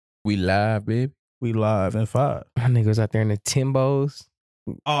We live, baby. We live in 5. My niggas out there in the Timbos.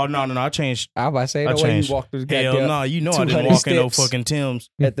 Oh, no. I changed. I was about to say, the way you walked through the Hell no. You know I didn't walk in no fucking Timbs.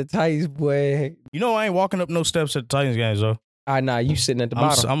 At the Titans, boy. You know I ain't walking up no steps at the Titans games, though. Nah, you sitting at the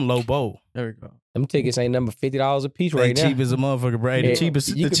bottom. I'm low bowl. There we go. Them tickets ain't number $50 a piece They right now. cheap as a motherfucker, bro. The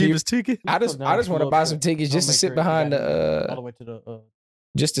cheapest ticket. I just want to buy some tickets just to sit behind all the way to the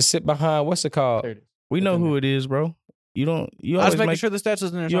just to sit behind, what's it called? there it is. We know who it is, bro. You I was always making make sure the stats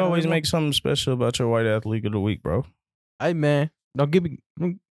isn't there. you always make something special about your white athlete of the week, bro. Hey man, don't give me.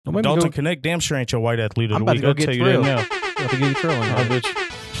 Don't make me Dalton go. Connect damn sure ain't your white athlete of I'm the about week. to go I'll get tell you that thrilled. now. I'm about to give you Trill on I that. bet you.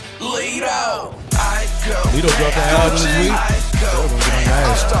 Lito Lito dropped the album this week.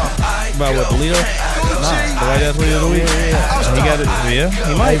 About what, Lito? Nah, the white athlete of the week. He got it. Yeah,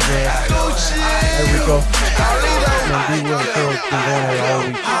 he might. There we go. Man, BWill and Trill been going at it all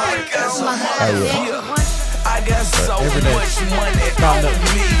week. I got so Every day. much money Found on up.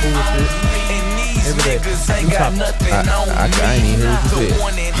 me. Bullshit. And these Every day. niggas ain't got nothing on I me. ain't even hear what you The said.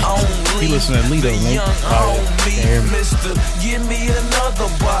 one and only. He listening to Lito, the man. young homie. Mister, give me another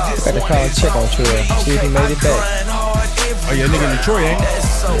box. Got to call and check on Trill. See if he made it back. Oh, yeah, nigga in Detroit, ain't he? That's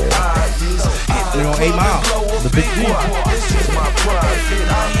so obvious. They on 8 Mile. The big deal. This is my profit.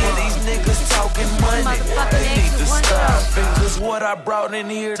 I hear these niggas talking money. They need to stop it. Cause what I brought in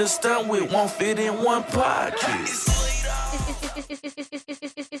here to stunt with won't fit in one pocket.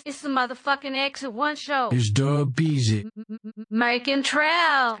 It's the motherfucking Exit One show. It's Doug Beezy. Making trail.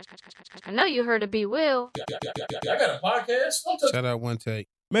 I know you heard of BWill. I got a podcast. Shout out One Take.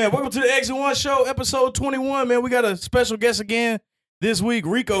 Man, welcome to the Exit One Show, episode 21, man. We got a special guest again this week.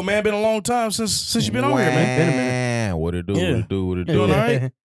 Rico, man. Been a long time since you've been on here, man. Been a minute. What it do? Yeah. What it do? What it do? Doing all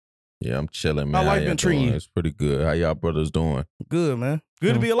right? Yeah, I'm chilling, man. How life y'all been treating doing? you? It's pretty good. How y'all brothers doing? Good, man.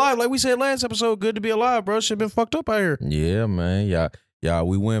 Good to be alive. Like we said last episode, good to be alive, bro. Shit been fucked up out here. Yeah, man. Y'all,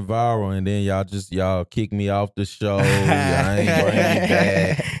 we went viral, and then y'all kicked me off the show. Y'all ain't bring me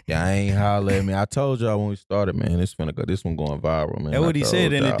back. Y'all ain't holler at me. I told y'all when we started, man, this one going viral, man. That's what he I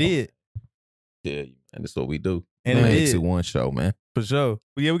said, told and it y'all. did. Yeah, and that's what we do. And it did. Exit One Show, man. For sure.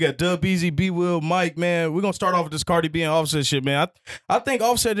 But yeah, we got Dub, Beezy, BWill, Mike, man. We're going to start off with this Cardi B and Offset shit, man. I think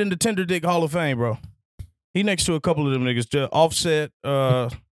Offset in the Tender Dick Hall of Fame, bro. He next to a couple of them niggas. Offset,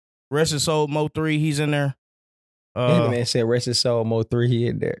 Rest His Soul, Mo 3, he's in there. And the man said, rest his soul, Mo 3, he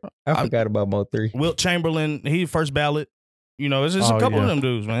in there. I forgot about Mo 3. Wilt Chamberlain, he first ballot. You know, it's just a couple of them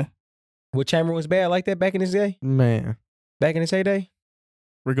dudes, man. Will Chamberlain was bad like that back in his day? Man. Back in his heyday?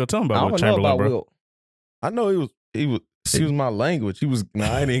 Rico, tell him I about don't Wilt know Chamberlain, about bro. Wilt. I know he was. Excuse my language. He was. Nah,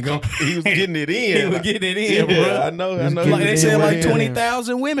 I ain't gonna. He was getting it in. He was getting it in, Yeah, bro. I know. Like they said, like in.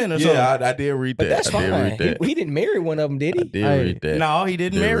 20,000 women or something. Yeah, I did read that. But that's I did fine. read that. He didn't marry one of them, did I he? did Hey. read that. No, he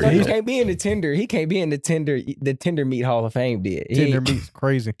didn't Yeah, marry. right. He her. can't be in the Tinder. He can't be in the Tinder Meat Hall of Fame. Did Tinder meat's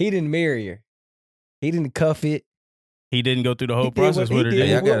crazy. He didn't marry her. He didn't cuff it. He didn't go through the He whole did process what- with her. he did did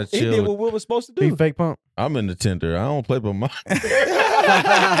he? I what gotta Will- He chill did with- what Will was supposed to He do. fake pump. I'm in the Tinder. I don't play by my.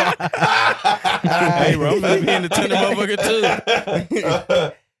 Hey, bro, I'm gonna be in the Tender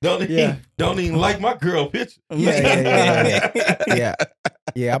motherfucker too. Don't even like my girl picture.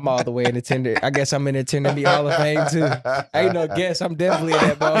 Yeah, I'm all the way in the Tinder. I guess I'm in the Tinder Meat Hall of Fame too. Ain't no guess. I'm definitely in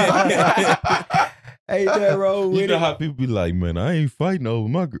that ball. Ain't that wrong You with know it? how people be like, man, I ain't fighting over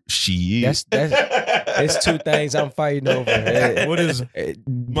my girl. She is. It's two things I'm fighting over. What is it?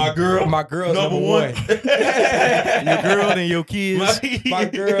 My girl. My girl's number one. Your girl and your kids. My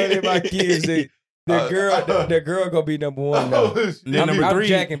girl and my kids. The girl gonna be number one though. Then number I'm three.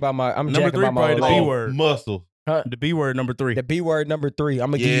 jacking by my. I'm Number jacking three by my probably the old B lady. word. Muscle. The B word number 3. The B word number 3.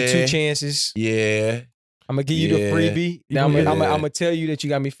 I'm gonna give you 2 Yeah. chances. Yeah. I'm gonna give you the Yeah. freebie. Now I'm Yeah. gonna tell you that you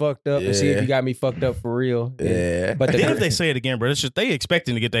got me fucked up and see if Yeah. you got me fucked up for real. Yeah. But Then if they say it again, bro, it's just they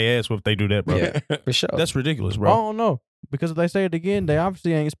expecting to get their ass if they do that, bro. yeah, for sure. That's ridiculous, I bro. don't know. Because if they say it again, they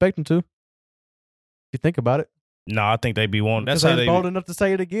obviously ain't expecting to. If you think about it. No, I think they be wanting. That's Because how they they. bold enough to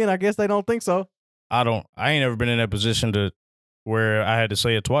say it again. I guess they don't think so. I ain't ever been in that position to where I had to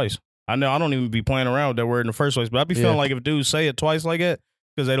say it twice. I know I don't even be playing around with that word in the first place, but I be feeling Yeah. like if dudes say it twice like that,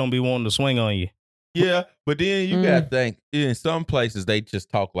 because they don't be wanting to swing on you. Yeah, but then you gotta think in some places they just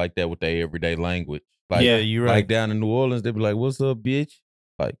talk like that with their everyday language. Like, Yeah, you're right. Like down in New Orleans, they be like, "What's up, bitch?"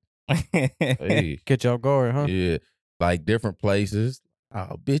 Like, hey, Catch y'all guard, huh? yeah. Like different places.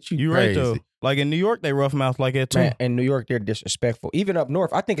 Oh, bitch, you You crazy. right though. Like in New York, they rough mouth like that too. Man, in New York, they're disrespectful. Even up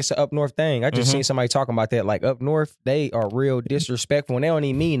north, I think it's an up north thing. I just seen somebody talking about that. Like up north, they are real disrespectful and they don't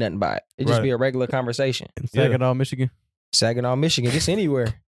even mean nothing by it. It just Right. be a regular conversation. In Saginaw, Michigan. Saginaw, Michigan, just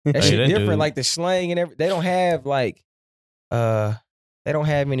anywhere. That Hey, shit that different. dude. Like the slang and everything. They don't have like, they don't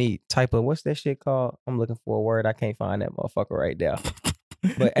have any type of, what's that shit called? I'm looking for a word. I can't find that motherfucker right now.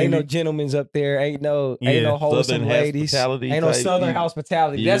 But ain't no gentlemen's up there. Ain't no wholesome Southern ladies. hospitality Ain't no type. Southern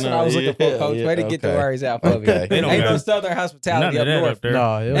hospitality. You That's what I was know, looking for, Coach. yeah, Way to get the okay. words out for me. Okay. They don't Ain't no got Southern hospitality none up of that north. up there.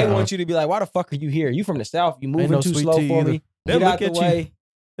 Nah, They want you to be like, why the fuck are you here? You from the South. You moving no too sweet slow tea for either. me. They'll Get out look the at you. way.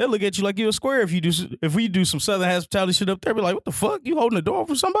 They'll look at you like you a square if we do some Southern hospitality shit up there. Be like, what the fuck? You holding the door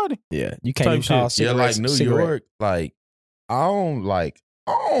for somebody? Yeah, you can't Type even call shit. Yeah, like cigarettes New cigarette. York, like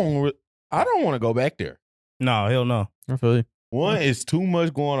I don't want to go back there. No, hell no. I feel you. One, it's too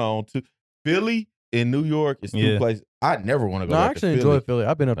much going on. Two, Philly and New York is two Yeah. places. I never want to go No, I back to actually Philly. enjoy Philly.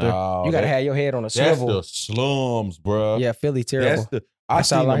 I've been up there. Nah, You gotta that- have your head on a that's swivel. the slums, bro. Yeah, Philly terrible. I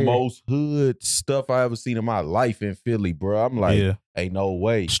That's all seen I the hear. most hood stuff I ever seen in my life in Philly, bro. I'm like, Yeah. ain't no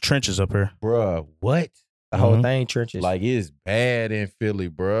way, It's trenches up here. bro. What? The whole Mhm. thing trenches. Like it's bad in Philly,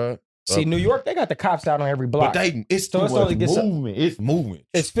 bro. See, New York, they got the cops out on every block. But it's So too it's much only gets- movement. It's movement.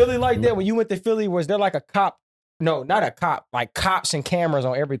 Is Philly like that? When you went to Philly, was there like a cop? No, not a cop. Like cops and cameras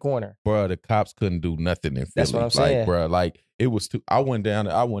on every corner. Bro, the cops couldn't do nothing in Philly. That's what I'm saying. Like, bro, like it was too. I went down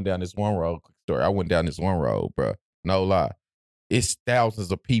this one road. Quick story. I went down this one road, bro. No lie. It's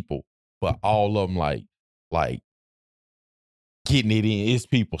thousands of people, but all of them like getting it in. It's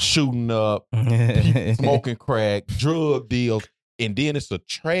people shooting up, smoking crack, drug deals, and then it's a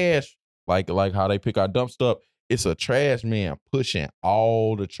trash like how they pick our dump stuff. It's a trash man pushing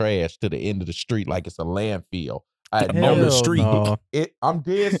all the trash to the end of the street like it's a landfill. I had Hell no the street. no. I'm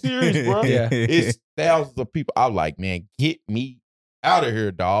dead serious, bro. Yeah. It's thousands of people. I'm like, man, get me out of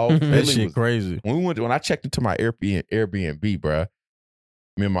here, dog. That Philly shit was- crazy. when I checked into my Airbnb, bro,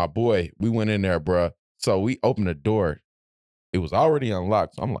 me and my boy, we went in there, bro. So we opened the door. It was already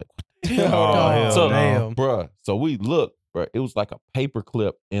unlocked. So I'm like, what the hell? Oh, hell so, no. damn. bro. So we looked, bro. It was like a paper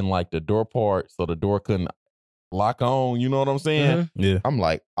clip in like the door part, so the door couldn't lock on. You know what I'm saying? Yeah. I'm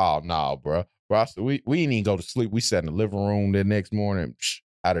like, oh no, bro. Bro, I said, we didn't even go to sleep. We sat in the living room the next morning,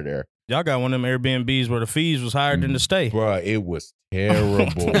 out of there. Y'all got one of them Airbnbs where the fees was higher than the stay. Bro, it was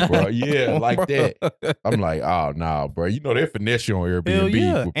terrible, bro. Yeah, like that. I'm like, oh no, bro. You know they finesse you on Airbnb. Hell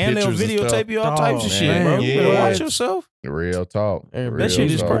yeah. with And they'll pictures and stuff. videotape you all types of Oh, shit, man. bro. You better Yeah. watch yourself. Real talk. That Real shit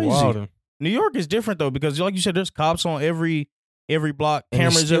is talk. crazy. Wild. New York is different though because like you said, there's cops on every block, And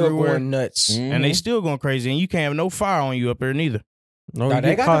it's cameras still everywhere, going nuts. and they still going crazy. And you can't have no fire on you up there neither. No, Nah, you they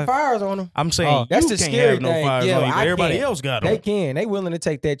get got caught. the fires on them. I'm saying that's you the can't scary have no thing. fires Yeah, on you. But I everybody can't. else got They them. can. They willing to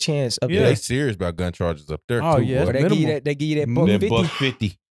take that chance up Yeah. They there. serious about gun charges up there Oh, too. yeah, boy. But they give you minimal. that. They give you that buck That 50. buck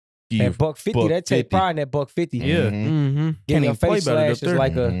 50. That buck 50. buck They take 50. pride in that buck 50. Yeah. Mhm. Mm-hmm. Getting Can't a even play face about it up slash is there.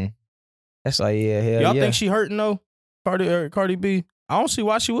 like a. Mhm. That's like hell Y'all yeah. think she hurting though? Cardi B. I don't see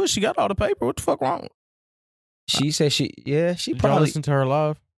why she would. She got all the paper. What the fuck wrong? She said she. Yeah, she Did y'all probably. listen to her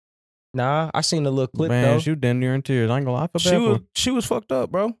live? Nah, I seen the little clip Man, though. she was down there in tears. I ain't gonna lie. I feel bad for her. She was fucked up,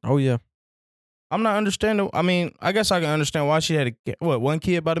 bro. Oh, yeah. I'm not understanding. I mean, I guess I can understand why she had one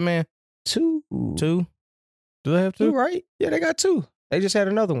kid by the man? Two. Two? Do they have Two, to? right? Yeah, they got two. They just had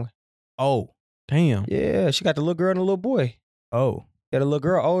another one. Oh. Damn. Yeah, she got the little girl and the little boy. Oh. Yeah, the little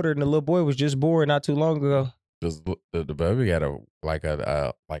girl older and the little boy was just born not too long ago. Does the baby got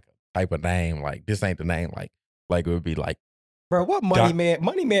a type of name? Like this ain't the name. Like it would be like Bro, what Money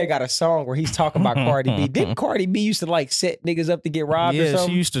Man got a song where he's talking about Cardi B. Didn't Cardi B used to like set niggas up to get robbed or Yeah, something?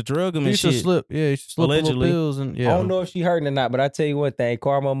 she used to drug him She and used to shit. slip. Yeah, she slip Allegedly. little pills and I yeah. don't know if she hurting or not, but I tell you one thing,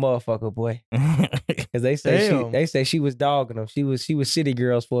 karma a motherfucker, boy. Because they say she was dogging them. She was city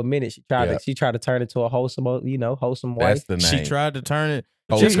girls for a minute. She tried to turn into a wholesome wholesome wife. that's the name. She tried to turn it.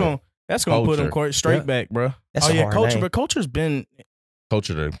 Culture. That's gonna put him Culture. straight Yeah. back, bro. That's oh a yeah, hard culture. name. But culture's been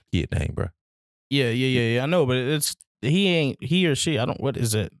Culture the kid name, bro. yeah. I know, but he or she. I don't. What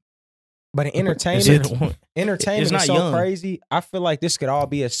is it? But in Is entertainment, it- is not so young. crazy. I feel like this could all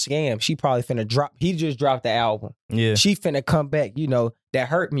be a scam. She probably finna drop. He just dropped the album. Yeah. She finna come back. You know that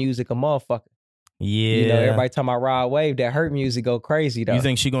hurt music, a motherfucker. Yeah. You know everybody talking about Rod Wave. That hurt music go crazy though. You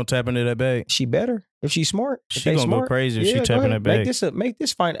think she gonna tap into that bag? she better if she's smart? If She they gonna go smart, crazy if she go tap in ahead. that bag. Make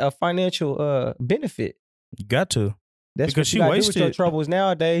this a financial benefit. You got to. That's Because what she you gotta do with your wasted- troubles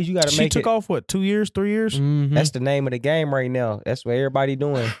nowadays. You got to She make took it. off what 2 years, 3 years? Mhm. That's the name of the game right now. That's what everybody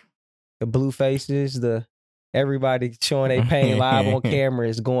doing. The blue faces, everybody showing their pain live on camera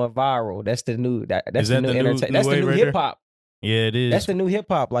is going viral. That's the new. That's Is the that new the new- entertainment. new That's the wave new right there? hip hop. Yeah, it is. That's the new hip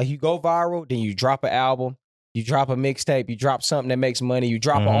hop. Like you go viral, then you drop an album, you drop a mixtape, you drop something that makes money, you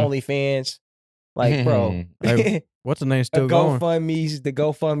drop Mhm. an OnlyFans. Like, bro, Hey, What's the name still going? the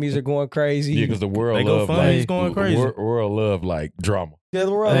GoFundMes are going crazy. Yeah, because the world They love GoFundMe's like going crazy. World love like drama. Yeah,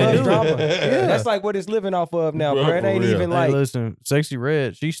 the world They loves do. drama. Yeah. That's like what it's living off of now, Bro, bro. It for ain't real. even Hey, like listen, Sexy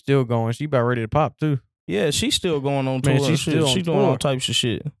Red, she's still going. She about ready to pop too. Yeah, she's still going on tour. Man, and she's shit. still on She doing tour. all types of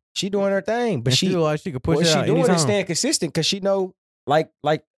shit. she doing her thing, but And she feel like she could push what it she out doing anytime. is staying consistent because she know like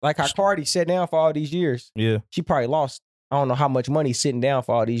how Cardi sat down for all these years. Yeah. She probably lost. I don't know how much money sitting down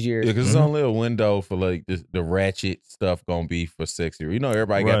for all these years. Yeah, because it's only a window for like the ratchet stuff gonna be for sexier. You know,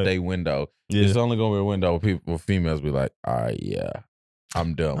 everybody got their window. Yeah. It's only gonna be a window where females be like, all right, yeah,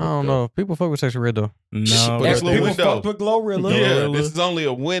 I'm done. I don't know. People fuck with sexy red though. No, But it's a People window. fuck with Glorilla. Yeah, this is only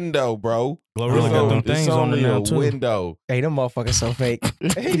a window, bro. Glorilla got them It's things on only there a now too. window. Hey, them motherfuckers so fake.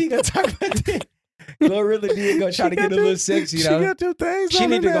 Hey, he gonna talk about that. Glorilla did go try to get a little sexy though. She got two things. She on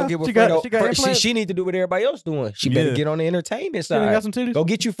need her to go now. get with She got Fredo. implants. She need to do what everybody else doing. She better Yeah. get on the entertainment She done side. got some titties. Go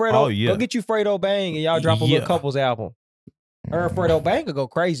get you Fredo. Oh, yeah. Go get you Fredo Bang and y'all drop a Yeah. little couples album. Her and Fredo Bang could go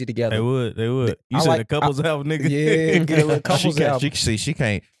crazy together. They would. You I said like- the couples album, nigga. Yeah, get a little couples she album. she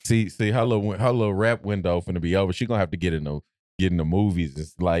can't see her little rap window finna be over. She gonna have to get in the movies.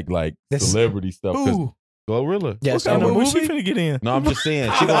 It's like This- celebrity stuff. 'Cause Ooh, Glorilla. Yeah, what so kind of the movie she movie- finna get in? No, I'm just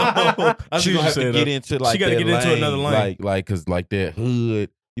saying she gonna, I see she what gonna you have to said, get though. into like She gotta that get into lane, another lane. like cause like that hood.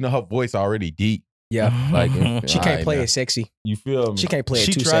 You know her voice already deep. Yeah. Like She can't alright, play now. it sexy. You feel me? She can't play it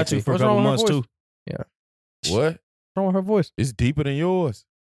She too tried sexy. to for a What's couple wrong with months her too. What? What's wrong with her voice? It's deeper than yours.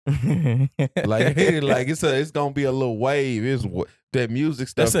 Like it's gonna be a little wave. That music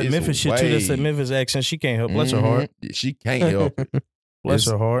stuff. That's that is Memphis shit too. That's that wave. Memphis accent. She can't help. Bless her heart. She can't help it. Bless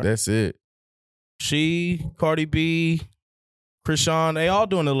her heart. That's it. She, Cardi B, Krishan, they all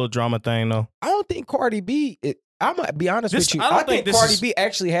doing a little drama thing though. I don't think Cardi B. I might be honest This- with you. I don't I think think this Cardi is- B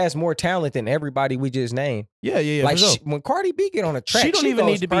actually has more talent than everybody we just named. Yeah. Like for sure. when Cardi B get on a track, She don't even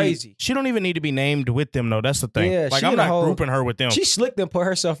goes need to crazy. be. She don't even need to be named with them though. That's the thing. Yeah, like she I'm in a not whole- grouping her with them. She slicked and put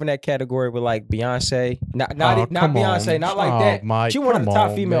herself in that category with like Beyonce. Not Oh, come Beyonce, on. not like Oh, that. Mike, she one of the come top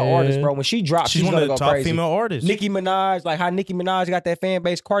on, female man. artists, bro. When she drops, She's one gonna of the go top crazy. female artists. Nicki Minaj, like how Nicki Minaj got that fan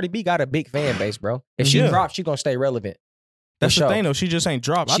base, Cardi B got a big fan base, bro. If she Yeah. drops, she gonna stay relevant. That's For the sure. thing though. She just ain't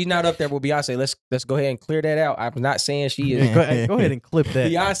dropped. She's not up there with Beyonce. Let's go ahead and clear that out. I'm not saying she is Yeah, go ahead and clip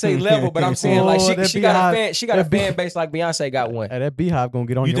that. Beyonce level, but I'm saying like Oh, that she got a Beehive- fan. She got a that Bee- fan base like Beyonce got one. Hey, that beehive gonna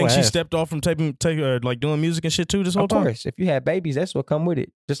get on You your think she ass. stepped off from like doing music and shit too this whole Of time? course, if you had babies, that's what come with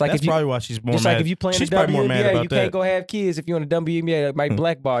it. Just like That's if you probably why she's more Just mad. like if you playing she's the probably more mad WNBA, about you that. can't go have kids if you're in the WNBA. It might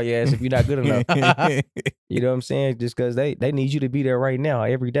blackball your ass if you're not good enough. You know what I'm saying? Just because they need you to be there right now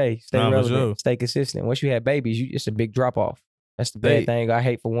every day. Stay Nah, for relevant, sure. stay consistent. Once you have babies, it's a big drop off. That's the bad They- thing I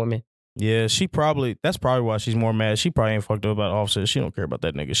hate for women. Yeah, that's probably why she's more mad. She probably ain't fucked up about Offset. She don't care about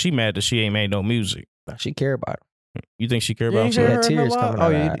that nigga. She mad that she ain't made no music. Nah, she care about it. You think she care You about ain't She hear had her Offset? in a tears while? coming Oh,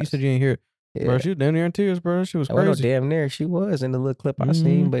 out her you eyes. said you didn't hear it. Yeah. Bro, she was down there in tears, bro. She was I wasn't crazy. damn near. She was in the little clip I Mhm.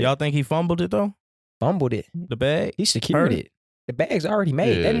 seen, but Y'all think he fumbled it though? fumbled it. The bag? He secured Heard it. The bag's already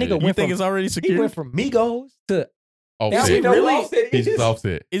made. Yeah. That nigga You went think from it's already he secured? went from Migos to Offset. we know really? Offset He's is. just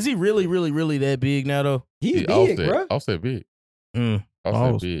Offset. Is he really, really, really that big now though? He's He big, Offset. bro. Offset big. Mm.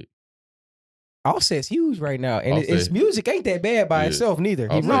 Offset Pause. big. Offset's huge right now, and Offset. his music ain't that bad by Yeah. itself neither. He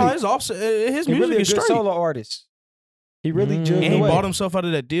Offset. No, really, his Offset. His he music really a is good straight. solo artist. He really jugged And he away. bought himself out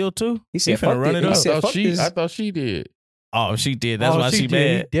of that deal too. He said, finna "Fuck run it." it He up. said, I thought "Fuck this." I thought she did. Oh, she did. That's Oh, why she did.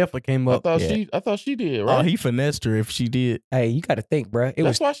 He mad. definitely came I up. thought Yeah. I thought she did, Oh, right? he finessed her if she did. Hey, you got to think, bro. It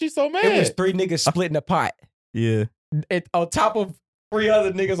That's was why she's so mad. it was 3 niggas splitting a pot. Yeah, On top of 3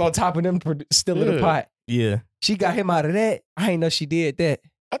 other niggas on top of them still in the Yeah. pot. yeah. She got him out of that. I ain't know she did that.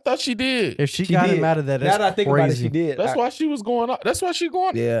 I thought she did. If she She got did. him out of that, Now that's that I think crazy. about it, she did. That's why she was going up. That's why she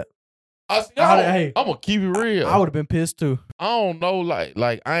going. Yeah. Hey. I'm gonna keep it real. I would have been pissed too. I don't know,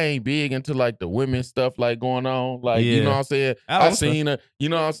 like I ain't big into like the women stuff like going on. Like you Yeah. know what I'm saying? I I don't- seen her, you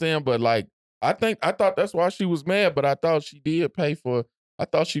know what I'm saying? But like I thought that's why she was mad, but I thought she did pay for I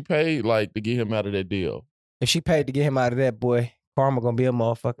thought she paid like to get him out of that deal. If she paid to get him out of that, boy, karma gonna be a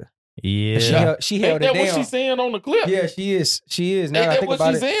motherfucker. Yeah. And she Ain't held that it what down. she's saying on the clip? Yeah, she is. She is. Ain't Now that I that think what about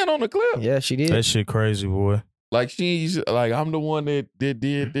she's it. saying on the clip? Yeah, she did. That shit crazy, boy. Like she's like, I'm the one that did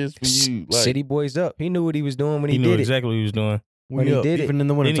this for you. Like, City boys up. He knew what he was doing when He he knew did it. exactly what he was doing. When We he up, did it. even in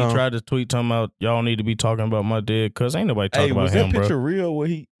the Then he wintertime. tried to tweet talking about y'all need to be talking about my dead cuz ain't nobody talking hey, about was him, that picture bro. real where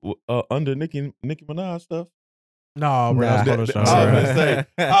he under Nicki Minaj stuff? No, bro, Nah. that's I Photoshop. was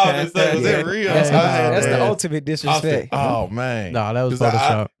gonna say, was that real? That's, I had that's the to- ultimate disrespect. Oh man, Nah, that was 'Cause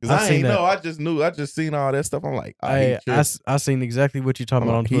Photoshop. Because I seen ain't that. know. I just seen all that stuff. I'm like, Hey, he tripping. I seen exactly what you talking I'm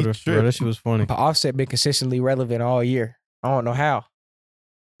about on like, he Twitter. Bro, tripping. that shit was funny. But Offset been consistently relevant all year. I don't know how.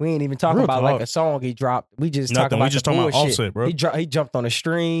 We ain't even talking Real about talk. like a song he dropped. We just Nothing. talking We about just the talking about bullshit. Offset, bro. He jumped on a He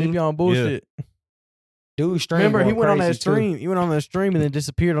stream. be on bullshit. Dude, stream. Remember, he going went on that crazy, too. stream. He went on that stream and then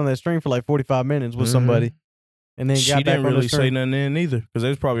disappeared on that stream for like 45 minutes with Mhm. somebody, and then She got back didn't on really the say stream. nothing in either because they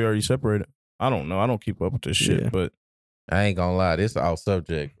was probably already separated. I don't know. I don't keep up with this shit, Yeah. but I ain't gonna lie, this is off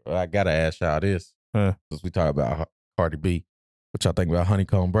subject. I gotta ask y'all this. Huh. Since we talk about Cardi B, what y'all think about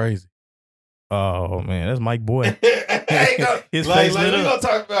HoneyKomb Brazy? oh man, that's Mike Boy. His face lit we up. gonna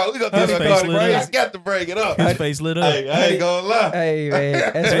talk about His Cardi face B. lit I up. got to bring it up. His face lit up. Hey, I ain't gonna lie. Hey man,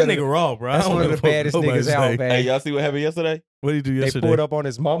 that's That one nigga of, raw, bro. that's one of the baddest niggas out, man. Hey, y'all see what happened yesterday? What did he do They yesterday? pulled up on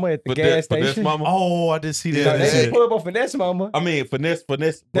his mama at the But gas this station. mama. Oh, I did see that. Yeah, They shit. didn't pull up on Finesse mama. I mean, finesse They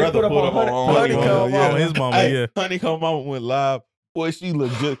brother put up put on up on HoneyKomb on his mama, Hey, yeah. HoneyKomb mama went live. Boy, she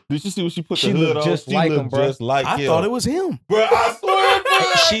looked just. Did you see what she put She the hood looked on? just She like looked him, bro. just like I him. thought it was him. Bro, I swear,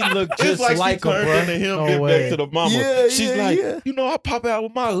 bro. She looked It's just like she him, turned bro. into him, No get way. back to the mama. Yeah, She's yeah, like, yeah. you know, I pop out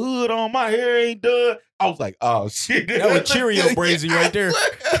with my hood on, my hair ain't done. I was like, oh shit, That was Cheerio Brazy right there.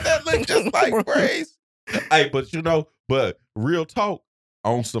 That looked just like Brazy. Hey, but you know, but real talk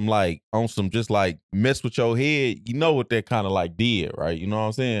on some just like mess with your head. You know what that kind of like did, right? You know what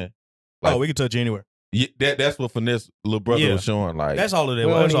I'm saying? Like, Oh, we can touch you anywhere. Yeah, that's what Finesse little brother Yeah. was showing. Like, That's all of We that.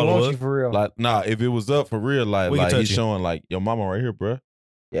 don't That's even all it want was. you for real. like, nah, if it was up for real, We can like touch he's you. showing like your mama right here, bruh.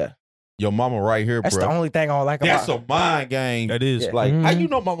 Yeah. Your mama right here, That's bruh. the only thing I don't like That's about. a mind game. That is. Yeah. Like, how Mhm. you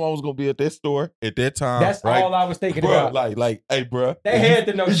know my mom was gonna be at that store at that time? That's right? all I was thinking Bruh, about. like, hey, bruh. They had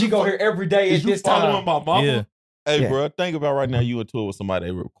to know is she you go fo- here every day Is at you this following time. my mama? Yeah. Hey, Yeah. bruh, think about right now. You into it with somebody.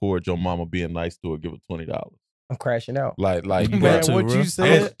 They record your mama being nice to her, give her $20. I'm crashing out. Like, You bruh, got to, what bro. you that's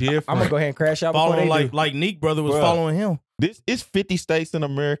said? different. I'm gonna go ahead and crash out before Following they do. like Neek brother was Bruh. following him. This is 50 states in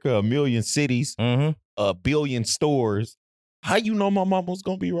America, 1 million cities, Mm-hmm. 1 billion stores. How you know my mama was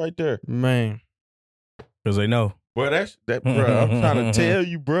gonna be right there? Man, Because they know. Bro, that, bro. I'm trying to tell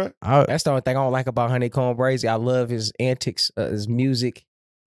you, bro. That's the only thing I don't like about HoneyKomb Brazy. I love his antics, his music,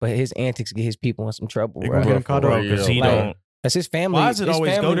 but his antics get his people in some trouble, They bro. gonna get him caught up. Because he Like, don't. That's his family. Why does it his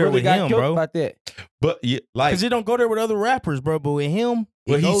always family go there really with got him, killed bro? About that. But yeah, like, Because he don't go there with other rappers, bro. But with him,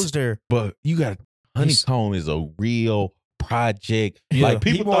 he But he's- goes there. but you got HoneyKomb is a real project. Yeah. Like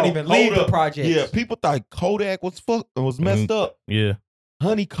people He won't thought even leave the Kodak- projects. Yeah, people thought Kodak was messed up. Yeah.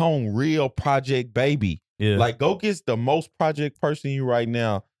 HoneyKomb, real project baby. Yeah. Like, go get the most project person you right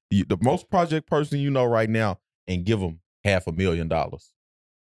now, the most project person you know right now, and give him $500,000.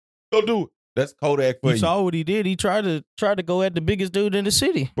 Go do it. That's Kodak for you you. saw what he did. He tried to go at the biggest dude in the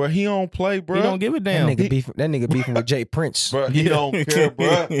city. Bro, he don't play, bro. He don't give a That damn. nigga beefing with Jay Prince. Bro, he don't care, bro.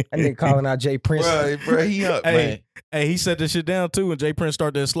 That nigga calling out Jay Prince. Bro, he up, Hey, man. Hey, he set this shit down too when Jay Prince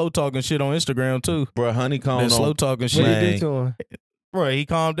started that slow talking shit on Instagram too. Bro, HoneyKomb That slow don't. talking What shit. he Man. did to him? Bro, he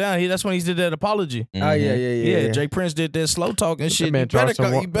calmed down. That's when he did that apology. Oh yeah, yeah, yeah. Yeah, Jay Prince did that slow talking shit. That man You better,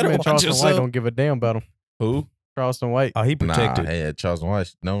 Charleston, you better watch Charleston White yourself. don't give a damn about him. Who? Charleston White. Oh, he Nah, protected. yeah, Charleston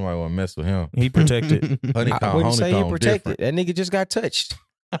White. Nobody want to mess with him. He protected. HoneyKomb, I wouldn't say he HoneyKomb protected. different. That nigga just got touched.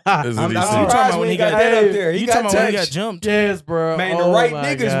 That's what I'm he not said. You surprised talking about when when he he got got that that up there. He You got talking about when he got touched. jumped? Yes, bro. Man, the Oh, right my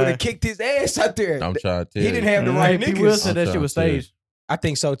niggas God. would have kicked his ass out there. I'm trying to tell He you. didn't have the right P. Will niggas. said that shit was staged. I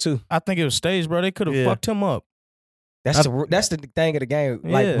think so too. I think it was staged, bro. They could have Yeah. fucked him up. That's the thing of the game.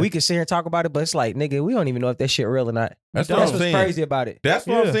 Like Yeah. we can sit here and talk about it, but it's like, nigga, we don't even know if that shit real or not. That's That's what I'm what's saying. crazy about it. That's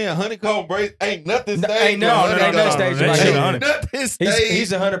what Yeah. I'm saying. HoneyKomb Brazy ain't nothing No, staged. ain't no, with ain't no HoneyKomb. staged That about shit him. honey. Nothing staged.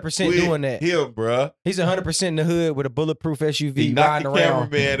 He's 100% doing that. Him, bruh. He's 100% in the hood with a bulletproof He SUV knocked riding the around.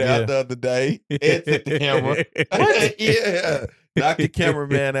 cameraman Yeah. out the other day and took the camera. Yeah. Knocked the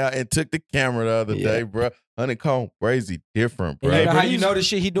cameraman out and took the camera the other day, bruh. HoneyKomb Brazy different, And bruh. you know Hey, how but you know the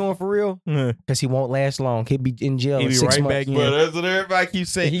shit he doing for real? Yeah. Because he won't last long. He'll be in jail He in be 6 right months. back in. Bro, that's what everybody keeps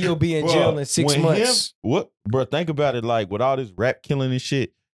saying. He'll be in Bruh, jail in 6 when months. Bro, think about it, like with all this rap killing and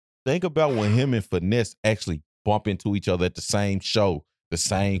shit. Think about when him and Finesse actually bump into each other at the same show, the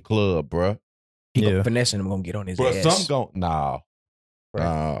same club, bro. He Yeah. gonna finessing him, gonna get on his Bro, ass. some gon' nah. Right.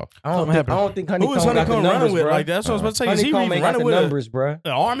 Nah. I don't think Who is HoneyKomb got the HoneyKomb running numbers, with bro. like that? That's what I was about to say. Is he HoneyKomb even ain't got running the with numbers, bro.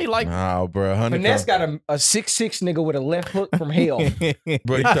 an army like? Nah, bro. Finesse HoneyKomb. got a 6'6" nigga with a left hook from hell.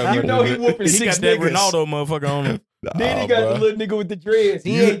 Bro, you talking You know he whooping He 6 got that niggas. Ronaldo motherfucker on him. Then he got the little nigga with the dreads.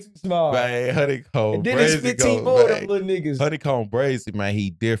 He ain't too small. Man, HoneyKomb And then it's Brazy 15 goes, more of man. them little niggas. HoneyKomb Brazy, man, he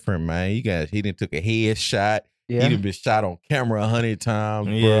different, man. He done took a headshot. Yeah. He done been shot on camera 100 times,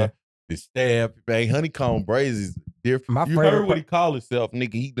 Yeah. bro. The stab, man. HoneyKomb Brazy's different. My You favorite heard what he called himself,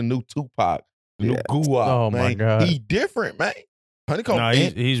 nigga. He the new Tupac, the new Yeah. Guwap, Oh, man. my God. He different, man. HoneyKomb, Nah,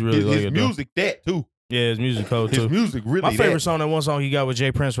 he's really his like it, though. music, that too. Yeah, his music cold His too. music really My favorite that. song, that one song he got with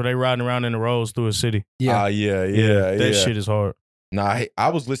Jay Prince, where they riding around in the roads through a city. Yeah. Yeah. That shit is hard. Nah, I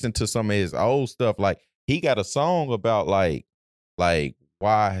was listening to some of his old stuff. Like, he got a song about like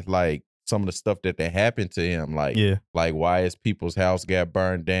why, like, some of the stuff that happened to him. Like, Yeah. like why his people's house got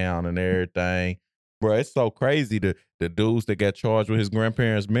burned down and everything. Bro, it's so crazy. The dudes that got charged with his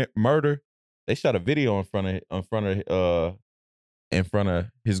grandparents' murder, they shot a video in front of his One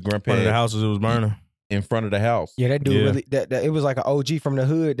of grandparents' the houses it was burning. in front of the house. Yeah, that dude Yeah. really. That it was like an OG from the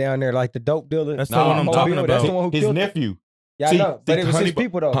hood down there, like the dope dealer. That's the one I'm talking That's the about. one who His killed him. nephew. Yeah, I know. But it was his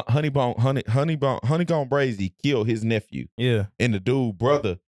people though. HoneyKomb Brazy killed his nephew. Yeah. And the dude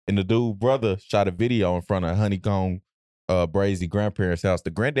brother shot a video in front of HoneyKomb Brazy grandparents' house.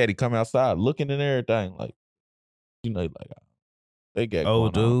 The granddaddy come outside looking and everything like, like they got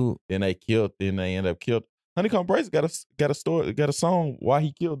going dude. on. Then they end up killed. HoneyKomb Brazy got a song why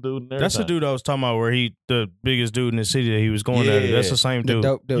he killed dude. And that's the dude I was talking about where the biggest dude in the city that he was going at. That's the same dude.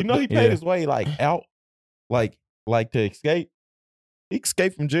 He paid his way out, like to escape. He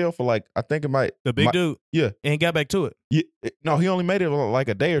escaped from jail for I think it might. The big dude? Yeah. And he got back to it. Yeah. No, he only made it like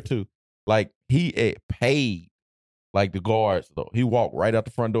a day or two. Like he paid the guards though. He walked right out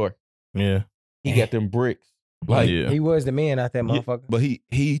the front door. Yeah. He got them bricks. He was the man out that motherfucker. But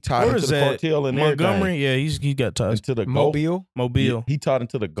he tied into the cartel in Montgomery? Yeah, he got tied into the Mobile. He tied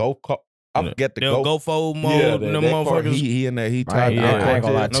into the Gulf. I forget the Gulf. GoFo mode. Them motherfuckers. He in there. He tied. I ain't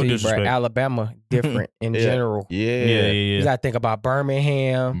gonna lie to you, bro. Alabama different in general. Yeah. You gotta think about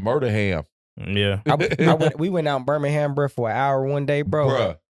Birmingham, Murderham. Yeah. We went out in Birmingham, bro, for an hour one day,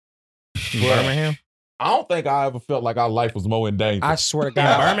 bro. Birmingham. I don't think I ever felt like our life was more in danger. I swear to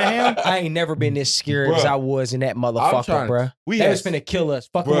God, Birmingham. I ain't never been this scared as I was in that motherfucker, bro. They was finna kill us.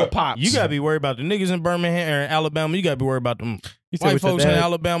 Fucking with pops. You gotta be worried about the niggas in Birmingham or Alabama. You gotta be worried about them white folks in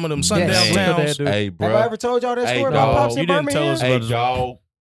Alabama, them sundown towns. Hey, bro. Have I ever told y'all that story about pops in Birmingham? Hey,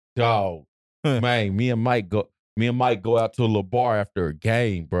 dog. Man, me and Mike go out to a little bar after a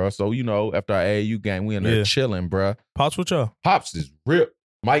game, bro. So after our AAU game, we in there chilling, bro. Pops with y'all. Pops is ripped.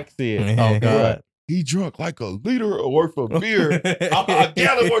 Mike said, "Oh God, he drunk like a liter worth of beer. I'm a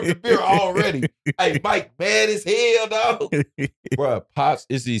gallon worth of beer already." Hey, Mike, mad as hell, dog. Bro, Pops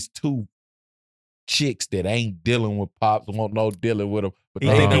is these two chicks that ain't dealing with Pops, won't no dealing with him. But he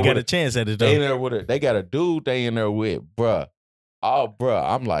think he got a chance at it though. They in there with her. They got a dude they in there with, bro. Oh, bro,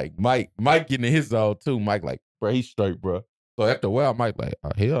 I'm like, Mike getting in his zone too. Mike like, bro, he's straight, bro. So after a while, Mike like, oh,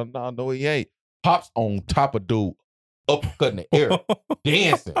 hell no, he ain't. Pops on top of dude, uppercutting the air,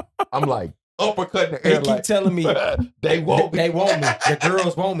 dancing. I'm like, uppercutting the air. They keep telling me they want me. They want me. The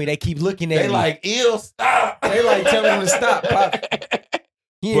girls want me. They keep looking at me. They like, ew, stop. They like telling him to stop. Pop.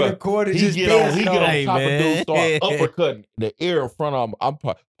 He in the corner just dancing. He get on top of dude, start uppercutting the air in front of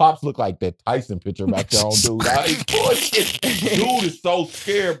him. Pops look like that Tyson picture back there on dude. Dude is so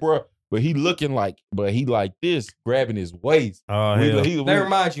scared, bro. But he looking but he like this, grabbing his waist. Oh, they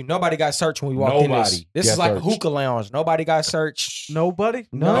remind you, nobody got searched when we walked in this. This is like a hookah lounge. Nobody got searched. Nobody?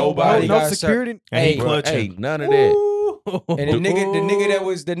 Nobody No got security? Hey, none of that. And the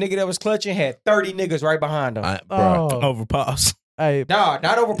nigga that was clutching had 30 niggas right behind him. Over Pops. Hey, nah,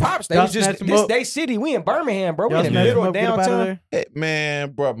 not over Pops. They was just they city. We in Birmingham, bro. We in the middle of downtown. Hey,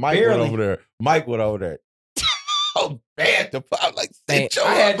 man, bro, Mike went over there. Oh, bad to Pop. Like,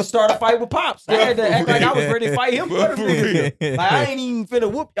 I had to start a fight with Pops. I had to act like I was ready to fight him. Like, I ain't even finna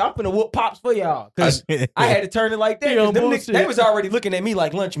whoop. I'm finna whoop Pops for y'all because I had to turn it like that. They was already looking at me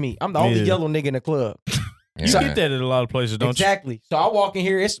like lunch meat. I'm the only yellow nigga in the club. You get that at a lot of places, don't you? Exactly. So I walk in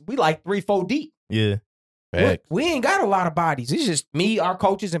here. We like 3-4 deep. Yeah. We ain't got a lot of bodies. It's just me, our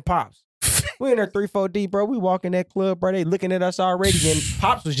coaches, and Pops. We in there 3-4 deep, bro. We walk in that club, bro. They looking at us already. And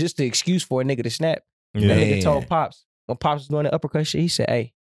Pops was just the excuse for a nigga to snap. Yeah. That nigga told Pops, when Pops was doing the uppercut shit, he said,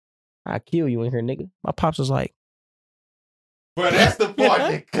 "Hey, I'll kill you in here, nigga." My Pops was like, bro, that's the part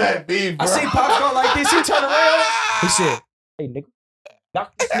that cut me, bro. I see Pops go like this. He turned around. He said, "Hey, nigga,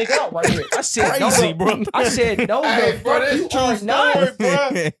 knock this nigga out right here." I said, "Crazy, bro." I said, "No, bro, this true story,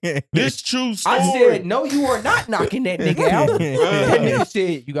 bro. This true story." I said, "No, you are not knocking that nigga out." That nigga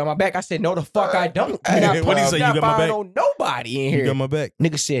said, "You got my back." I said, "No, the fuck I don't." What did he say? You got my back? On nobody in here. You got my back.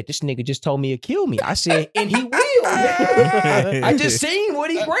 Nigga said, "This nigga just told me to kill me." I said, "And he will." I just seen what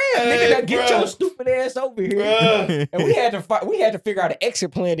he grabbed. Nigga, now get your stupid ass over here. And we had to figure out an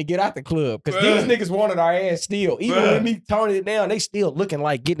exit plan to get out the club because these niggas wanted our ass still. Even when me toning it down, they still looking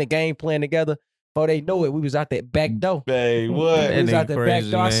like getting a game plan together. Before they know it, we was out that back door. Hey, what? We was out the back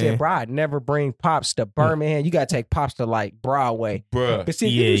door. I said, "Bro, I'd never bring Pops to Birmingham. You gotta take Pops to like Broadway, bro." Cause see,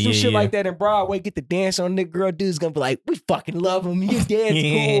 if you do some shit like that in Broadway, get the dance on, nigga, girl, dude's gonna be like, "We fucking love him. His dad's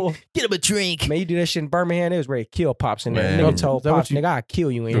cool. Get him a drink." Man, you do that shit in Birmingham, they was ready to kill Pops in there. Nigga told Pops, "Nigga, I'll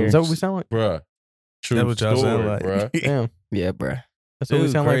kill you in here." Is that what we sound like, bro? True That's what y'all story, sound like, bro. Damn, yeah, bro. That's what we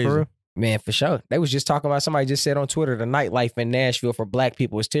sound like for real. Man, for sure. They was just talking about, somebody just said on Twitter, the nightlife in Nashville for black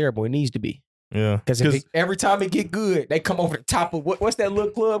people is terrible. It needs to be. Yeah. Because every time it get good, they come over the top of, what's that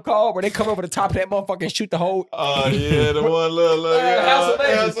little club called? Where they come over the top of that motherfucker and shoot the whole. Oh, yeah, the one little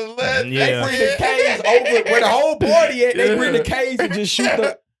House of Legends. Yeah. They bring the K's over where the whole party at. They bring the K's and just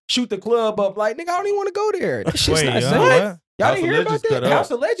shoot the club up. Like, nigga, I don't even want to go there. That shit's not safe. Y'all didn't hear about that? House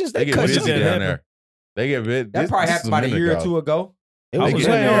of Legends, they cut busy something down there. They get bit. That probably happened about a year or two ago. I was was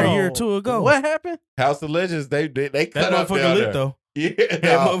in there a like, year or two ago. What happened? House of Legends, they cut That up motherfucker down lit there. though. Yeah, That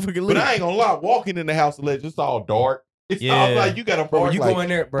nah, motherfucker but lit. I ain't gonna lie. Walking in the House of Legends, it's all dark. It's Yeah. all like you gotta Bro, park when you like, go in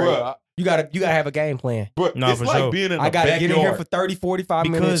there, bro, bruh, you gotta have a game plan. bruh, Nah, it's for like sure. being in I the gotta backyard. get in here for 30, 45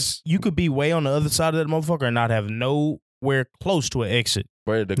 minutes. Because you could be way on the other side of that motherfucker and not have nowhere close to an exit.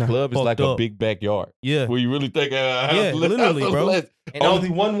 Bro, the Nah, club is fucked like a up. big backyard. Yeah. Where you really think, Yeah, literally, bro. And only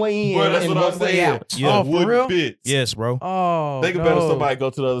one way in Bro, that's and what one I'm way saying. out. Yeah. Oh, for Wood real? fits. Yes, bro. Oh, Think no. about if somebody go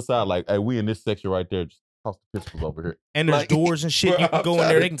to the other side, like, hey, we in this section right there. Just toss the pistols over here. And there's Like, doors and shit. bro, You can I'm go in trying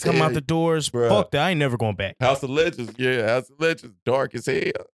there. to They can come tell out you, the doors. bro. Fuck that. I ain't never going back. House of Legends, yeah, House of Legends, dark as hell.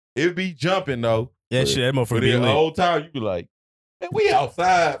 It be jumping though. That But- shit, that But motherfucker be the lit. whole time you be like, man, we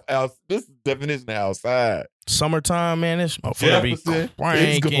outside. This is the definition of outside. Summertime, man, this motherfucker be Jefferson, it's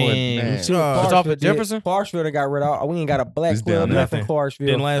cranking. going down. See what God, It's off Clarksville of Jefferson? did. Clarksville done got rid of. We ain't got a black It's club down left in nothing. Clarksville.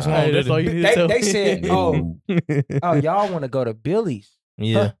 Didn't last long, Hey, did that's all it? you need to tell They me. said, No. oh, y'all want to go to Billy's?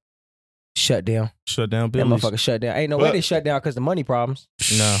 Yeah. Huh. Shut down. Shut down That Billy's. motherfucker shut down. Ain't no way But- they shut down because the money problems.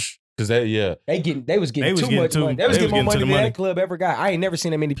 No. Cause they, yeah, They was getting too much money. They was getting more money than that club ever got. I ain't never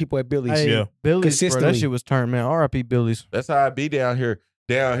seen that many people at Billy's. Hey, Yeah. Billy's, bro, Consistently. that shit was turned, man. R.I.P. Billy's. that's how I be down here.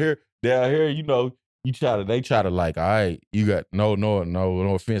 You know, they try to like, all right, you got no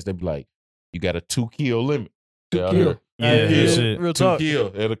offense. They be like, you got a 2 kill limit. Down kill. here. Yeah, Two that kill. shit. Real 2 talk. kill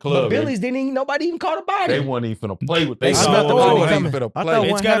at a But club. Billy's nobody even caught a body. They wasn't even finna play with. They They saw not the the money one coming. finna I play. thought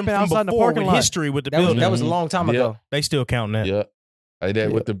It's one got them happened from outside the before parking with lot. history with the that was building. a long time Yeah. ago. They still counting that. Yeah. Like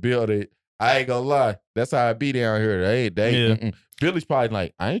that with the building. I ain't gonna lie. That's how I be down here. They Yeah. mm-mm. Billy's probably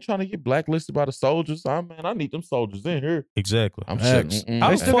like, I ain't trying to get blacklisted by the soldiers. I need them soldiers in here. Exactly. I'm Facts. shitting. How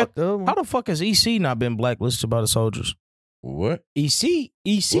They the still fuck- got the other one. How the fuck has EC not been blacklisted by the soldiers? What? EC.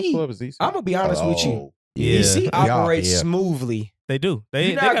 What club is EC? I'm gonna be honest with you. Oh. Yeah. EC operates Yeah. smoothly. They do.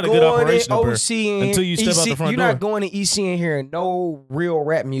 They You're got not a good going operation in up here. OC and until you step out the EC front You're door. not going to EC and hearing no real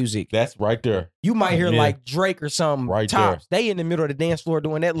rap music. That's right there. You might hear Yeah. like Drake or something. Right tops. They in the middle of the dance floor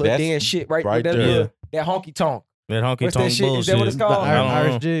doing that little That's dance shit right right that there. little- that honky tonk. That honky What's that tonk shit? Is bullshit. that what it's The called? I don't know.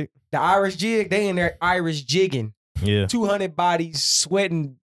 Irish jig. The Irish jig. They in there Irish jigging. Yeah. 200 bodies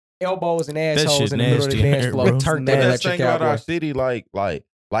sweating elbows and shit assholes in the middle of the nasty, dance floor. bro. Turn But that that's the electric thing about our cowboy. city,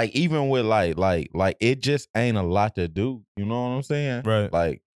 like even with like it just ain't a lot to do. You know what I'm saying? Right.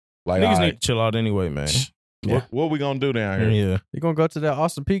 Like Niggas all need right, to chill out anyway, man. what we gonna do down here? Yeah. You're going to go to that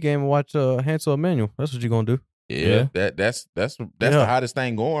Austin P game and watch Hansel Emmanuel. That's what you're going to do. Yeah, Yeah. that's Yeah. the hottest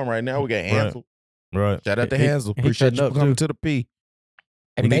thing going right now. We got Hansel. Right. Shout out to He- Hansel. he Appreciate shutting you up, coming too. to the P.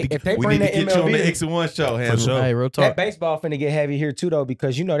 If they we bring need that to get you on the MLB, X&1 show, Hansel. sure. Hey, real that talk. baseball finna get heavy here too though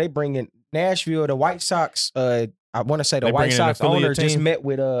because you know they bringing Nashville, the White Sox. I want to say the They White bringing an Sox affiliate owner team?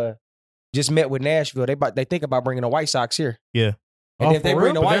 just met with Nashville. They think about bringing the White Sox here. Yeah. And Oh, if they for bring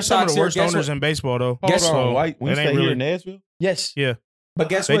real? the But White they're some of Sox the here, worst guess owners what? in baseball, though. Hold Guess on, so White. We it stay ain't here really- in Nashville. Yes. Yeah. But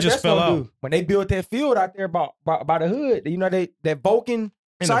guess They what? just That's fell gonna out. do when they built that field out there by the hood. You know that Vulcan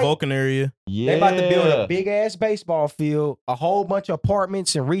In site. the Vulcan area. Yeah. They about to build a big ass baseball field, a whole bunch of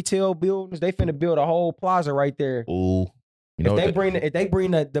apartments and retail buildings. They finna build a whole plaza right there. Ooh. You know If they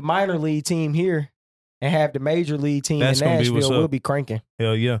bring the minor league team here and have the major league team That's in gonna be what's Nashville, we'll up. be cranking.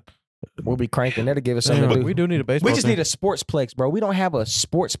 Hell yeah. We'll be cranking. That'll give us something Damn, to do. we do need a baseball We just team. need a sportsplex, bro. We don't have a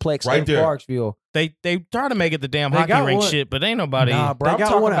sportsplex Right in there. Clarksville. They try to make it the damn They hockey got rink one. shit, but ain't nobody. Nah, bro. They I'm got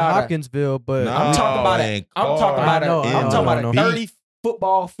talking one at about Hopkinsville, but Nah. I'm talking about and it. I'm talking about I know, I'm I talking know, about I a know. 30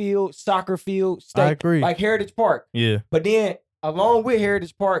 football field, soccer field, I state, agree. like Heritage Park. Yeah. But then along with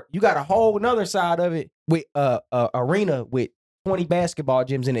Heritage Park, you got a whole another side of it with a arena with 20 basketball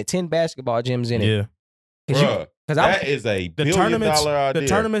gyms in it, 10 basketball gyms in it. Yeah. Bruh, Because that is a The $1 tournaments, billion idea. the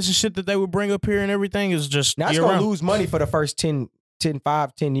tournaments and shit that they would bring up here and everything is just now it's year gonna round. lose money for the first 10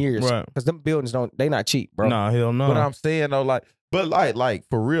 years. Right. Because them buildings they not cheap, bro. Nah, hell no. But I'm saying though, like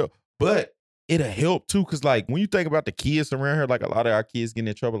for real. But it'll help too, cause like when you think about the kids around here, like a lot of our kids getting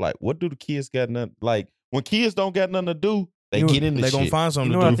in trouble. Like, what do the kids got nothing? Like when kids don't got nothing to do, they You- get in the They shit. gonna find you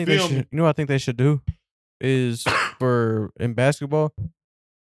something know what I to think do. they feel me? should. You know what I think they should do is in basketball,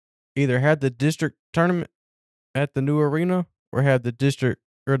 either have the district tournament at the new arena, or have the district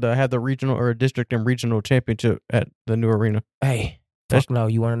have the regional or district and regional championship at the new arena. Hey, That's- fuck no.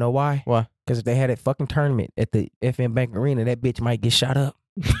 You want to know why? Why? Because if they had a fucking tournament at the FM Bank Arena, that bitch might get shot up.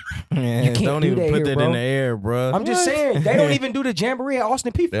 Man, You can't don't do even that put here, that bro. in the air, bro. I'm just saying, they don't even do the jamboree at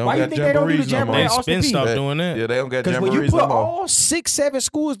Austin Peay. They don't Why you got think they don't do the jamborees no jamboree more. They at Austin spin Peay? stop That- doing that. Yeah, they don't got Because when you jamborees put no more. all 6-7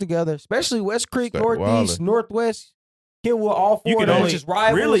 schools together, especially West Creek, Start Northeast, wilding. Northwest, Kenwood, all four You of can them, only which is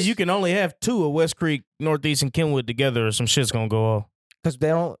rivals. really you can only have two of West Creek, Northeast, and Kenwood together, or some shit's gonna go off. because they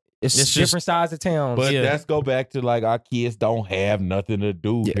don't. It's It's different just- sides of towns. But Yeah. let's go back to like our kids don't have nothing to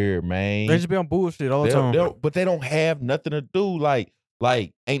do here, man. They just be on bullshit all the time. But they don't have nothing to do. Like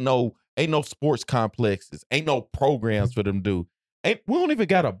ain't no sports complexes, ain't no programs for them to do. We don't even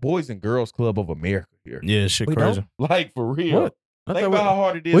got a Boys and Girls Club of America here. Yeah, shit We crazy. Like for real. What? I Think thought about how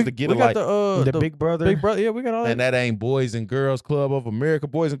hard it is to get we it. got Like, the Big Brother. Big Brother. Yeah, we got all and that. that ain't Boys and Girls Club of America.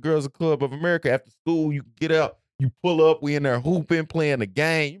 Boys and Girls Club of America. After school, you get out, you pull up, we in there hooping, playing the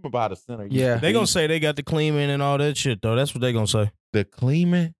game. You remember how the center. used Yeah. to They be. gonna say they got the clean men and all that shit though. That's what they gonna say. the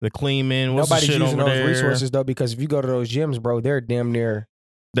Cleveland. The clean men. What's Nobody's the shit using over those there? resources though, because if you go to those gyms, bro, they're damn near.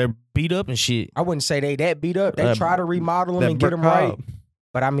 They're beat up and shit. I wouldn't say they that beat up. They That- try to remodel them that and get them brick right, cob.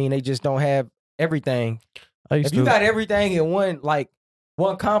 but I mean, they just don't have everything. I used If you to. got everything in one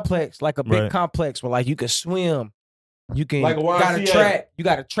complex, like a big Right. complex, where like you can swim, you can Like a got a YMCA. track, you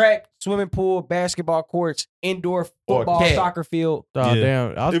got a track, swimming pool, basketball courts, indoor Or football, cat. soccer field, Oh, Yeah.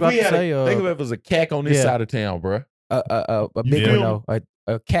 damn. I was If about we to had say, think of it as a CAC on this yeah. side of town, bro. a You big feel one though,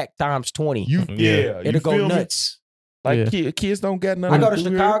 a CAC times 20. You Yeah. yeah, you It'll go feel me? nuts. Like Yeah. kids don't got I nothing. go to do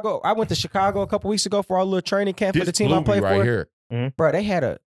here. Chicago. I went to Chicago a couple weeks ago for our little training camp for This the team blew I me play right for. here. Bro, they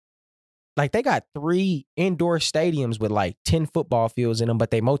had they got 3 indoor stadiums with like 10 football fields in them,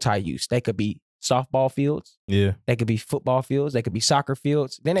 but they multi-use. They could be softball fields, Yeah. they could be football fields, they could be soccer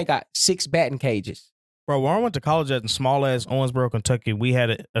fields. Then they got 6 batting cages. Bro, when I went to college at small ass Owensboro, Kentucky, we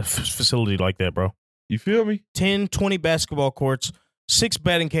had a facility like that, bro. You feel me? 10, 20 basketball courts, 6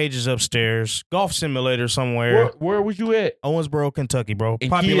 batting cages upstairs, golf simulator somewhere. Where was you at? Owensboro, Kentucky, bro. And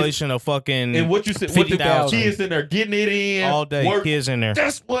Population of fucking And what you said? What the 50,000. kids in there getting it in all day. work- Kids in there.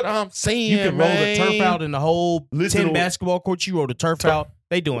 That's what I'm saying. You can roll the man. turf out in the whole Listen 10 to- basketball courts. You roll the turf out.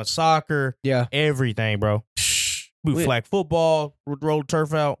 They doing soccer, Yeah. everything, bro. We Lit. flag football, roll the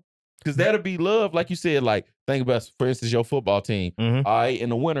turf out. Because that'll be love, like you said. Like think about, for instance, your football team. Mhm. All right, in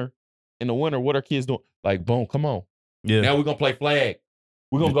the winter, what are kids doing? Like, boom, come on. Yeah. Now we're gonna play flag.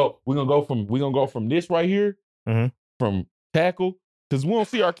 We're gonna go from this right here, Mhm. from tackle, because we don't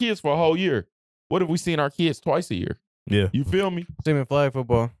see our kids for a whole year. What if we seen our kids twice a year? Yeah. You feel me? Team in flag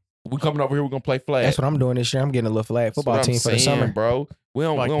football. We coming over here, we're gonna play flag. That's what I'm doing this year. I'm getting a little flag That's football what I'm team for the saying, summer. bro. We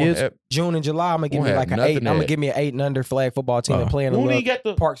don't, Like we don't kids? have, June and July, I'm gonna give Won't me have like an nothing 8. I'm gonna that- give me an 8 and under flag football team and play in we a don't little even got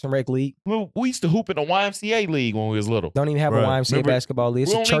the. Parks and Rec league. We used to hoop in the YMCA league when we was little. Don't even have Right. a YMCA Remember, basketball league.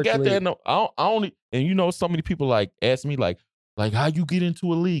 It's we a only church got league. that. No, I only, and you know, so many people like ask me like how you get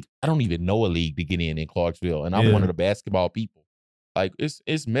into a league. I don't even know a league to get in Clarksville, and I'm Yeah. one of the basketball people. Like it's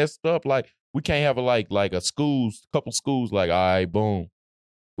messed up. Like we can't have a couple schools. Like all right, boom,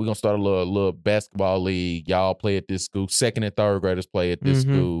 we're gonna start a little basketball league. Y'all play at this school. 2nd and 3rd graders play at this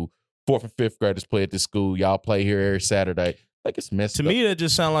Mhm. school. 4th and 5th graders play at this school. Y'all play here every Saturday. Like it's messed To up. me, that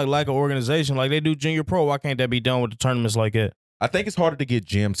just sounds like lack of organization. Like they do junior pro. Why can't that be done with the tournaments like that? I think it's harder to get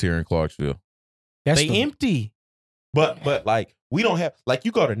gyms here in Clarksville. That's They the- empty. But like we don't have, like,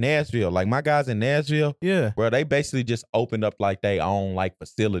 you go to Nashville, like my guys in Nashville, Yeah. bro, they basically just opened up like they own like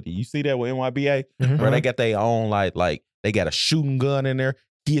facility. You see that with NYBA? Mhm. Bro, they got their own like they got a shooting gun in there.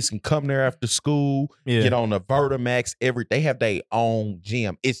 Kids can come there after school, Yeah. get on the Vertimax. They have their own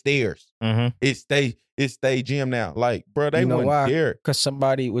gym. It's theirs. Mm-hmm. It's they gym now. Like, bro, they You know wouldn't why? care. Cause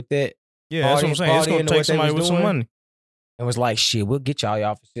somebody with that Yeah, that's what I'm saying. It's bought gonna into take what they somebody was with some doing. money. and was like, shit, we'll get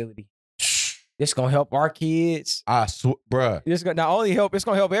y'all facility. This gonna help our kids. I swear, bro. This gonna not only help, it's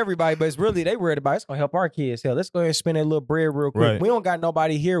gonna help everybody, but it's really they worried about. It's gonna help our kids. Hell, let's go ahead and spend that little bread real quick. Right. We don't got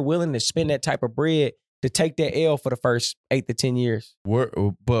nobody here willing to spend that type of bread to take that L for the first 8 to 10 years. What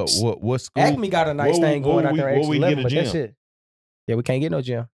school? Acme got a nice What thing going out there. what we X11, get a but that's gym? it. Yeah, we can't get no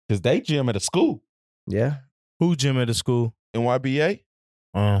gym. Because they gym at a school. Yeah. Who gym at the school? NYBA.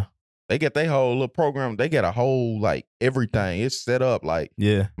 They got their whole little program. They got a whole like everything. It's set up like,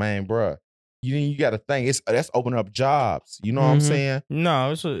 Yeah. man, bruh. You got to think that's opening up jobs. You know what I'm Mhm. saying?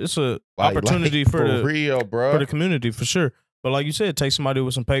 No, it's a Like, opportunity like, for the real, bro. for the community for sure. But like you said, take somebody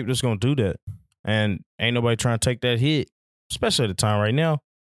with some paper that's gonna do that, and ain't nobody trying to take that hit, especially at the time right now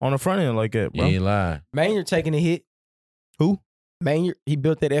on the front end like that, You bro. ain't lying. Maynard taking a hit. Who? Maynard, he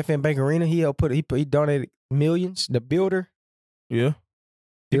built that FM Bank Arena. He donated millions. The builder, Yeah,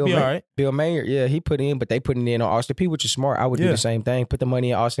 he'd Bill be Ma- all right. Bill Maynard, yeah, he put in, but they put it in on Austin P, which is smart. I would do Yeah. the same thing. Put the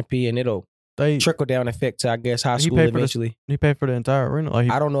money in Austin P, and it'll They trickle down effect to, I guess, high He school paid for the- eventually. he paid for the entire arena. Like he,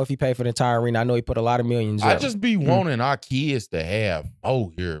 I don't know if he paid for the entire arena. I know he put a lot of millions I up. just be wanting our kids to have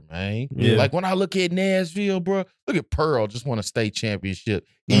more here, man. Yeah. Like when I look at Nashville, bro, look at Pearl just won a state championship.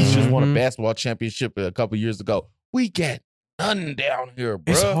 East just won a Mhm. basketball championship a couple years ago. We got nothing down here,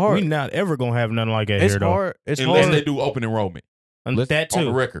 bro. it's hard. We not ever gonna have nothing like that It's here though. hard. It's Unless hard. they do open enrollment. And Let's- that on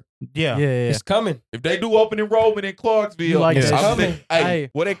the too. record. Yeah. Yeah. It's coming. If they do open enrollment in Clarksville, You like that I'm shit? saying, hey, Hey.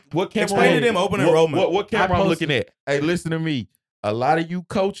 what camera? Explain to them open enrollment. What camera I'm posted- looking at? Hey, listen to me. A lot of you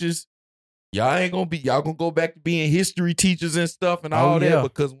coaches, y'all gonna go back to being history teachers and stuff and all that yeah.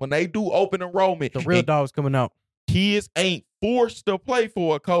 because when they do open enrollment, The real and dog's coming out. kids ain't forced to play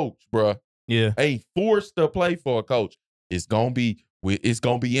for a coach, bruh. Yeah. Ain't forced to play for a coach. It's gonna be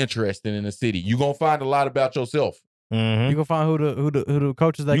interesting in the city. You gonna find a lot about yourself. Mm-hmm. You gonna find who the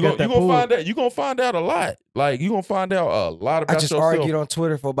coaches that You got gonna that pool. find out. You gonna find out a lot. Like you gonna find out a lot about I just yourself. argued on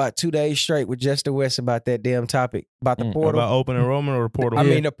Twitter for about 2 days straight with Justin West about that damn topic about the portal. About open enrollment or the portal. I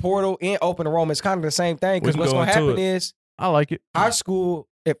mean, the portal and open enrollment is kind of the same thing because We can what's go going to into happen it. is I like it. high school.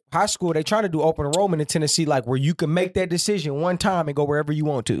 If high school, they trying to do open enrollment in Tennessee, like where you can make that decision one time and go wherever you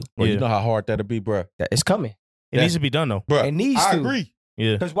want to. Well, Yeah. you know how hard that'll be, bruh. It's coming. it needs to be done though. Bruh, It needs I to. agree.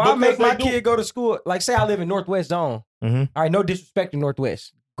 Yeah. Because why Because make my they do. kid go to school? Like, say I live in Northwest Zone. Mm-hmm. All right, no disrespect to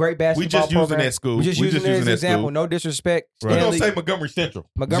Northwest. Great basketball We just using program. that school. We just using it as an that example. school. No disrespect. Right. We Stanley, don't say Montgomery Central.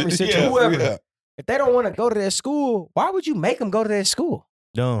 Montgomery Central, whoever. If they don't want to go to that school, why would you make them go to that school?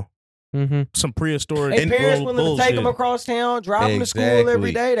 Done. Mm-hmm. Some prehistoric. They parents bull- willing to take them bullshit. across town, drive them to school Exactly.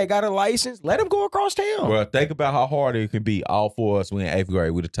 every day. They got a license. Let them go across town. Bro, think about how hard it can be. All four of us, we in 8th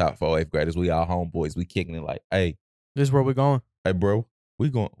grade. We the top 4 8th graders. We all homeboys. We kicking it like, hey, This is where we're going. bro, we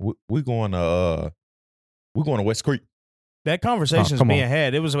going to West Creek. That conversation's come being on.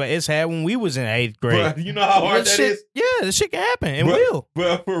 had. It's had when we was in 8th grade. Bro, you know how hard that shit, is? Yeah, this shit can happen and Bruh. will.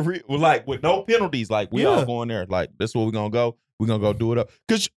 But for real, like with no penalties, like we all Yeah. going there. Like that's where we're gonna go. We're gonna go do it up.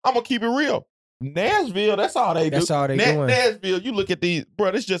 Cause I'm gonna keep it real. Nashville, that's all they do. That's all they doing. Nashville, you look at these, bro.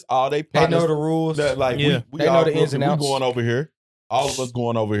 It's just all they They partners know the rules. that like Yeah. we They know all the ins and we outs. going over here. All of us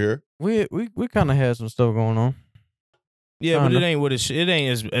going over here. We kind of had some stuff going on. Yeah, but it Kinda. ain't what it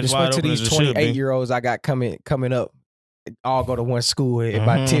ain't as Just wide went to open as these it should be. 28-year-olds I got coming up. All go to one school in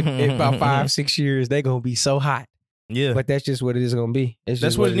about in about 5-6 years. They gonna be so hot. Yeah. But that's just what it is gonna be. It's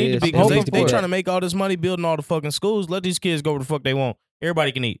That's just what it need to is. be It because needs to they be trying that. to make all this money building all the fucking schools. Let these kids go where the fuck they want.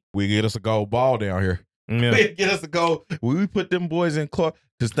 Everybody can eat. We get us a gold ball down here. Yeah. Get us a gold. We put them boys in Clark.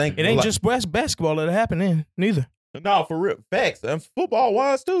 Just think It ain't like, just basketball that'll happen in neither. no for real facts and football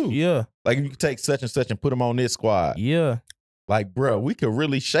wise too. Yeah. Like if you could take such and such and put them on this squad. Yeah. Like, bro, we could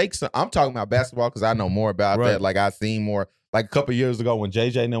really shake some. I'm talking about basketball because I know more about Right. that. Like, I seen more. Like, a couple years ago when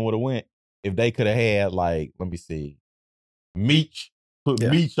JJ and them would have went, if they could have had, like, let me see, Meech, put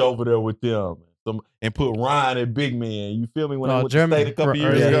Yeah. Meech over there with them, and put Ryan at big man. You feel me? When I went to Jeremy- state a couple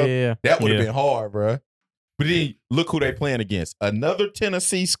years yeah, ago, yeah. that would have Yeah. been hard, bro. But then look who they playing against. Another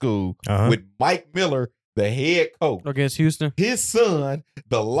Tennessee school Uh-huh. with Mike Miller, the head coach. Against Houston. His son,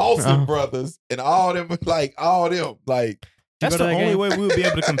 the Lawson Uh-huh. brothers, and all them, all them, like. That's go the to that only game? way we would be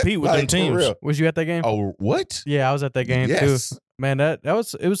able to compete with them Like, for teams. real. Was you at that game? Oh, what? Yeah, I was at that game Yes. too. Man, it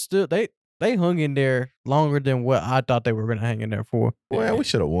was still they hung in there longer than what I thought they were gonna hang in there for. Well, we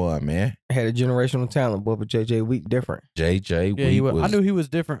should have won, man. Had a generational talent, boy, but JJ Week different. JJ, Yeah, he was. I knew he was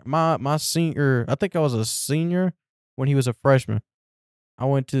different. My senior, I think I was a senior when he was a freshman. I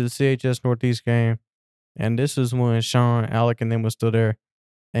went to the CHS Northeast game, and this is when Sean, Alec, and them was still there,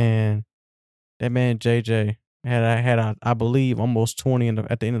 and that man JJ had I believe almost 20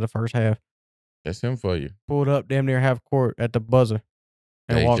 at the end of the first half. That's him for you. Pulled up damn near half court at the buzzer,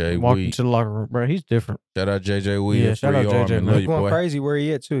 and JJ walked Week. into the locker room. Bro, he's different. Shout out JJ Weed. Yeah, shout out JJ, man. Love He's you, going boy. crazy where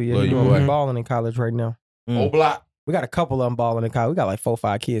he at too. Yeah, Love he's you, doing boy. balling in college right now. O Block. We got a couple of them balling in college. We got like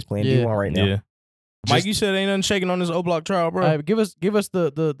 4-5 kids playing Yeah. D1 right now. Yeah. Mike, you said ain't nothing shaking on this O-Block trial, bro. Give us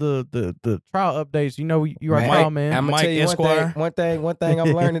the trial updates. You know you are Man, trial man. I'm gonna Mike tell you Esquire. one thing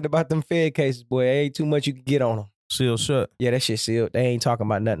I'm learning about them Fed cases, boy. Ain't too much you can get on them. Seal shut. Yeah, that shit sealed. They ain't talking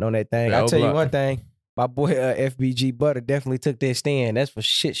about nothing on that thing. Yeah, I'll tell you O-Block. one thing. My boy FBG Butter definitely took that stand. That's for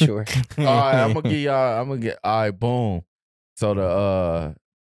shit sure. All right, I'm gonna give y'all. All right, boom. So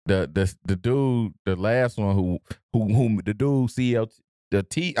the dude, the last one who the dude CL the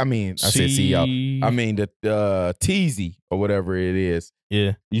T. I mean, I said CL. I mean the TZ or whatever it is.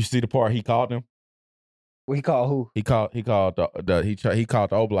 yeah. You see the part he called them. What he called who? He called the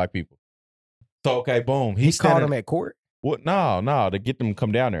old black people. So okay, boom. He called him at court. What? No, to get them to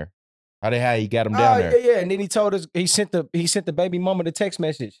come down there. How he got them Oh down there? yeah. And then he told us he sent the baby mama the text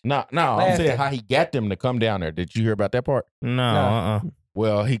message. No, I'm Last saying time. how he got them to come down there. Did you hear about that part? No.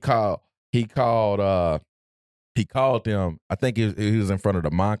 Well, he called them. I think he was in front of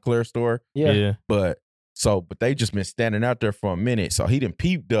the Montclair store. Yeah. But they just been standing out there for a minute. So he didn't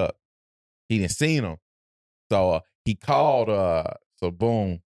peeped up. He didn't seen them. So he called. So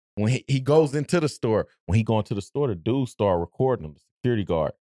boom. When he goes into the store, when he go into the store, the dude started recording him. The security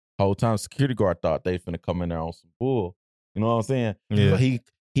guard. Whole time, security guard thought they finna come in there on some bull. You know what I'm saying? Yeah. So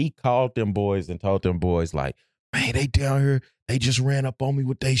he called them boys and told them boys like, man, they down here. They just ran up on me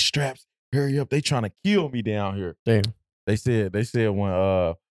with their straps. Hurry up. They trying to kill me down here. Damn. They said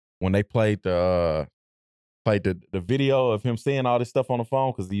when they played the video of him saying all this stuff on the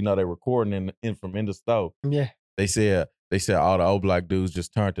phone, because you know they recording in from in the stove. Yeah. They said all the old black dudes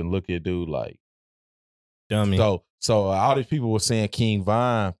just turned and looked at dude like Dummy. So all these people were saying King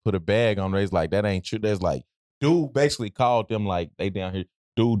Vine put a bag on there. It's like that ain't true. There's like dude basically called them like they down here.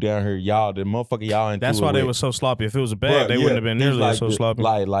 Dude down here, y'all, the motherfucker y'all into That's it why they with. were so sloppy. If it was a bag, they wouldn't have been nearly like so sloppy.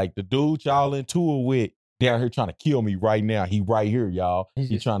 Like the dude y'all into it with down here trying to kill me right now. He right here, y'all.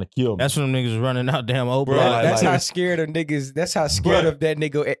 He trying to kill me. That's when them niggas was running out damn old Bro, block. That's how scared of niggas. That's how scared of that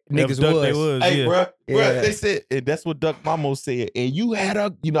niggas Duck they was. Hey, yeah. bro, Yeah. they said, and that's what Duck Mamo said. And you had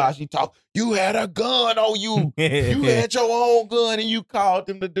you know how she talk, you had a gun on you. You had your own gun and you called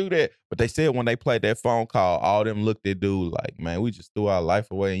them to do that. But they said when they played that phone call, all them looked at dude like, man, we just threw our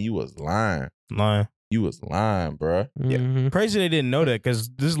life away and you was lying. Lying. You was lying, bro. Mhm. Crazy they didn't know that because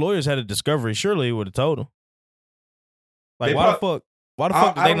these lawyers had a discovery. Surely he would have told them. Like, They why the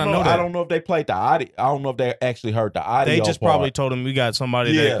fuck did they not know that? I don't know if they played the audio. I don't know if they actually heard the audio. They just part. probably told him we got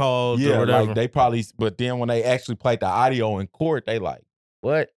somebody that called or whatever. like they probably. But then when they actually played the audio in court, they like,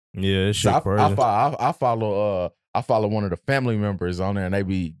 what? Yeah, it's shit So crazy. I follow one of the family members on there, and they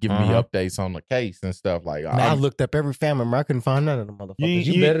be giving me updates on the case and stuff. Like, Man, I looked up every family member. I couldn't find none of them motherfuckers. You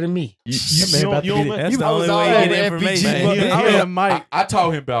You- better than me. That's the I was only all way you over get FBG, information. but- I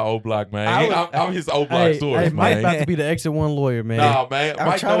told him about old block, man. I'm his old block source, Hey, Mike man. about to be the exit one lawyer, man. Nah, man. I'm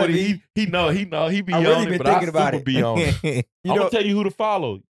Mike trying know to it. He know. He be I on really it, been but I thinking about super it. be on it. I'm gonna tell you who to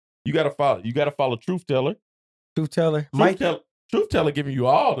follow. You gotta follow Truth Teller. Truth teller. Mike. Truth Teller giving you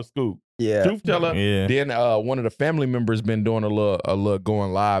all the scoop. Yeah. Truth Teller. Yeah. Then one of the family members been doing a little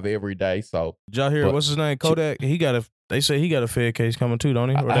going live every day. So Did y'all hear But- what's his name? Kodak. They say he got a Fed case coming too, don't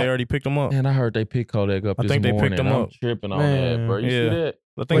he? Or they already picked him up. man, I heard they picked Kodak up I this think they morning. picked him I'm up. tripping on Man, that, bro. You yeah. see that?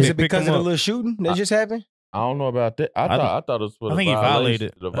 I think Was they it picked because him of the up. little shooting that just happened? I don't know about that. I thought it was for I the think he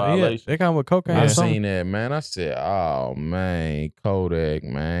violated. The Yeah, violation. they come with cocaine. I or something. seen that, man. I said, oh man, Kodak,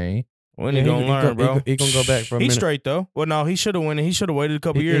 man. When Yeah, he gonna learn, bro? He gonna go back for a He's minute. straight though. Well, no, he should have went. He should have waited a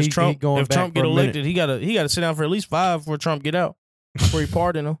couple He- years. he Trump, going if back Trump for get a minute. elected, he gotta sit down for at least 5 before Trump get out. Before he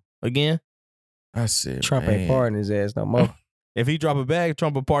pardon him again. I said, Trump man. ain't pardoning his ass no more. If he drop a bag,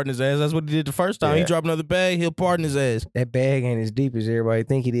 Trump will pardon his ass. That's what he did the first time. He Yeah. drop another bag, he'll pardon his ass. That bag ain't as deep as everybody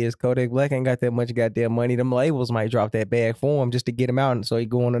think it is. Kodak Black ain't got that much goddamn money. Them labels might drop that bag for him just to get him out, and so he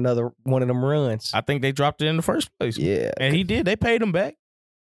go on another one of them runs. I think they dropped it in the first place. Yeah. And he did. They paid him back.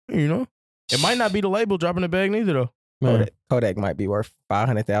 You know, it might not be the label dropping the bag neither though. Man. Kodak might be worth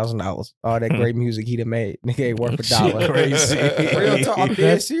 $500,000. All that great music he done made, nigga ain't worth $1. Crazy. Real talk, I'm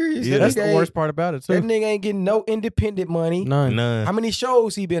dead serious. Yeah, That That's nigga the ain't- worst part about it That too. nigga ain't getting no independent money. None. None. How many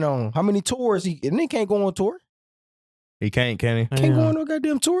shows he been on? How many tours he? And he can't go on tour. He can't, can he? Can't go Damn. on no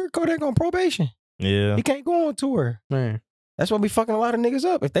goddamn tour. Kodak on probation. Yeah. He can't go on tour. Man. That's why we fucking a lot of niggas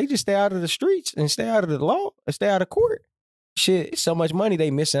up. If they just stay out of the streets and stay out of the law and stay out of court, shit, it's so much money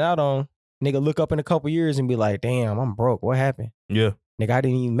they missing out on. Nigga look up in a couple years and be like, damn, I'm broke. What happened? Yeah. Nigga, I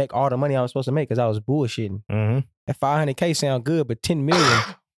didn't even make all the money I was supposed to make because I was bullshitting. Mm-hmm. That $500K sound good, but 10 million,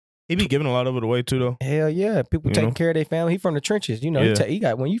 He be giving a lot of it away too though. hell yeah. People You taking know? care of their family. He from the trenches. You know, Yeah. he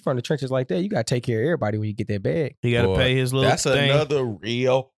got when you from the trenches like that, you got to take care of everybody when you get that bag. He got to Boy, pay his little That's thing. another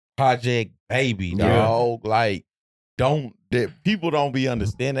real project baby, Yeah. dog. Like, people don't be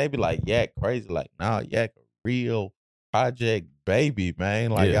understanding. They be like, Yak crazy. Like, nah, Yak a real project baby,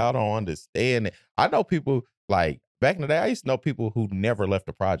 man. Like, Yeah. y'all don't understand it. I know people, like, back in the day, I used to know people who never left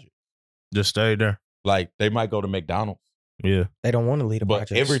the project. Just stay there. Like, they might go to McDonald's, Yeah. They don't want to leave the but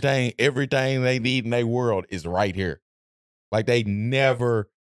projects. everything they need in their world is right here. Like, they never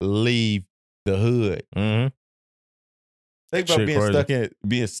leave the hood. Mm-hmm. Think about Shit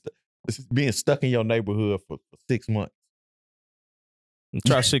being stuck in your neighborhood for 6 months.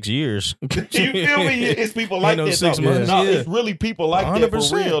 Try 6 years. You feel me? It's people like Ain't no that. 6 though. months. No, Yeah. it's really people like that for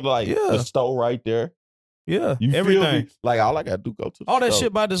 100%. real. Like Yeah. the store right there. Yeah. You feel Everything. me? Like all I gotta do go to the All that store.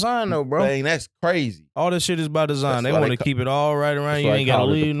 shit by design though, bro. Dang, that's crazy. All that shit is by design. That's They why want they to ca- keep it all right around That's you. why Ain't I got to call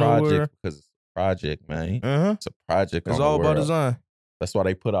it the leave nowhere. project, because it's a project, man. Uh-huh. It's a project. It's on all the by world. design. That's why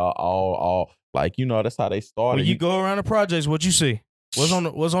they put out all like, you know, that's how they started. When you go around the projects, what you see? What's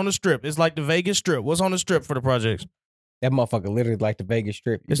on the strip? It's like the Vegas Strip. What's on the strip for the projects? That motherfucker literally like the Vegas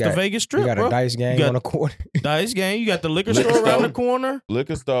Strip. It's the Vegas Strip, You got bro. a dice game got- on the corner. Dice game. You got the liquor Liquor store around store. the corner.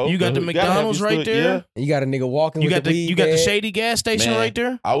 liquor store. You got the You gotta have McDonald's your right stood- there. You got a nigga walking You with got the the weed you got the bag. shady gas station Man. right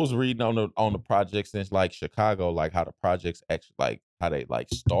there. I was reading on the projects since like Chicago, like how the projects actually like how they like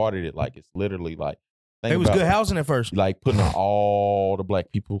started it. Like it's literally like It was good housing at first. Like putting all the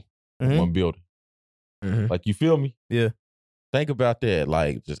black people in one building. Like, you feel me? Yeah. Think about that.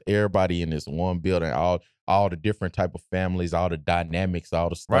 Like, just everybody in this one building, all the different type of families, all the dynamics, all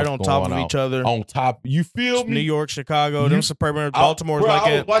the stuff Right on top of each other. On top, you feel me? New York, Chicago, them suburban Baltimore's like I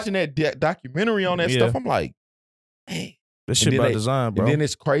was that. watching that documentary on that stuff. I'm like, hey. This shit by design, bro. And then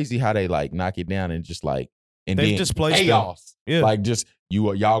it's crazy how they like knock it down and just like, and They've then displaced chaos. them. Yeah. Like, just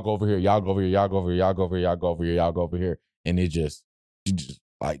y'all go over here, y'all go over here, y'all go over here, y'all go over here, y'all go over here, y'all go over here, and you just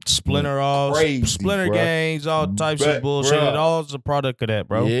like splinter all, crazy, splinter bruh. gangs, all types of bullshit. Bruh. It all's a product of that,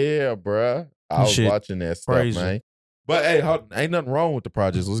 bro. Yeah, bruh. I was Shit. watching that stuff, Crazy. man. But hey, ain't nothing wrong with the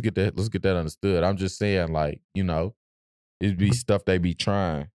projects. Let's get that understood. I'm just saying, like, you know, it'd be stuff they be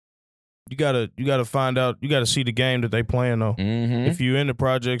trying. You gotta find out. You gotta see the game that they playing though. If you in the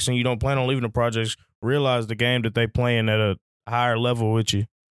projects and you don't plan on leaving the projects, realize the game that they playing at a higher level with you,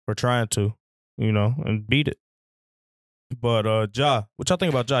 or trying to, you know, and beat it. But Ja, what y'all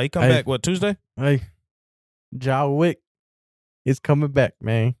think about Ja? He come back what, Tuesday? Hey, Ja Wick is coming back,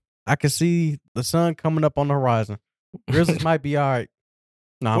 man. I can see the sun coming up on the horizon. Grizzlies might be all right.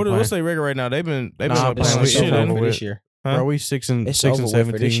 Nah, what's their record right now? They've been playing it's like over shit. with. Ain't this year. Huh? Bro, we 6 and It's 6 and over with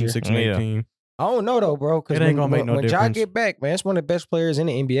for this 17, year. 6 and Yeah. 18. I don't know though, bro. Because It ain't gonna make no when Ja difference. get back, man, it's one of the best players in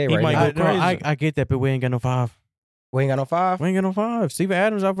the NBA He right might now. go crazy. I get that, but we ain't got no 5. We ain't got no 5. We ain't got no 5. Steven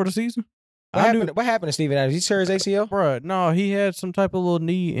Adams out for the season. What happened to Steven Adams? He tore his ACL? Bruh, no, he had some type of little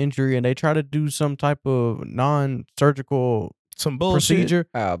knee injury, and they tried to do some type of non-surgical Some bullshit. procedure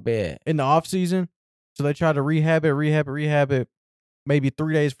Oh, bad. in the off season. So they tried to rehab it maybe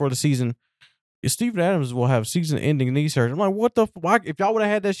 3 days before the season. Steven Adams will have season-ending knee surgery. I'm like, what the fuck? If y'all would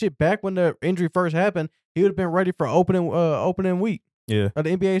have had that shit back when the injury first happened, he would have been ready for opening week of the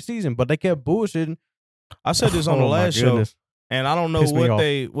NBA season. But they kept bullshitting. I said this on the Oh, my last show, goodness. and I don't know Pissed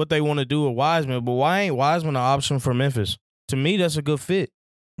me what they want to do with Wiseman, but why ain't Wiseman an option for Memphis? To me, that's a good fit.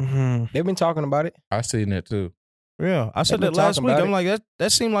 Mhm. They've been talking about it. I seen that too. Yeah, I said They've that been last talking week. about I'm like,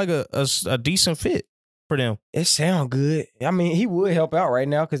 that seemed like a decent fit for them. It sound good. I mean, he would help out right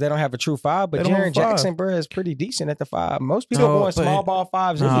now because they don't have a true 5, but They don't have Jaren a 5. Jackson, bro, is pretty decent at the 5. Most people No, are going but- small ball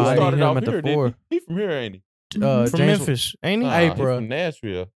 5s. Nah, anyway. I started need him off at the here, didn't 4. he? He from here, ain't he? From James- Memphis, ain't he? Hey, Nah, he bruh. from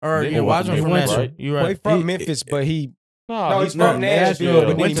Nashville. Or Then yeah, he Wiseman went from to Nashville. right? You Well, right? he's from He- Memphis, but he No, he's from Nashville, but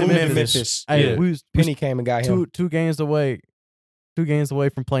then went he to moved to Memphis. Memphis. Hey, Yeah. we was Penny came and got him. two games away. 2 games away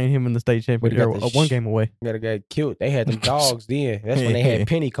from playing him in the state But he championship. got the 1 game away. Got to get killed. They had them dogs then. That's when they had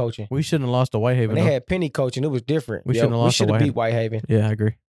Penny coaching. We shouldn't have lost to Whitehaven. When they though. had Penny coaching, it was different. We shouldn't have lost to should have beat Whitehaven. Yeah, I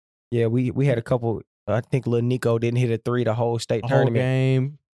agree. Yeah, we had a couple. I think Lil Nico didn't hit a 3 the whole state The whole tournament.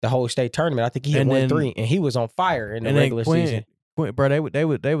 game. The whole state tournament. I think he hit And 1 then- 3, and he was on fire in the And then regular season. Quinn, bro,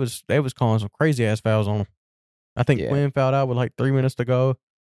 they was calling some crazy ass fouls on him. I think Yeah. Quinn fouled out with like 3 minutes to go.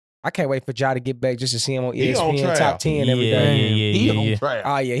 I can't wait for Ja to get back just to see him on He on ESPN trial. top 10 every day. He yeah. on track.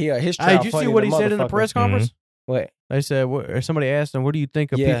 Oh yeah, his Hey, trial did you see funny what than he said in the motherfucker. press conference? What? They said, or somebody asked him, "What do you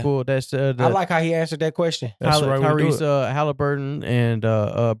think of Yeah. people that said I that like how he answered that question. That's the right way to do Tyrese Halliburton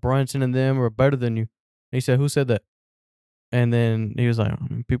and Brunson and them are better than you?" He said, "Who said that?" And then he was like,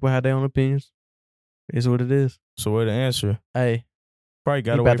 "People have their own opinions. It's what it is." So where the answer? Hey, Probably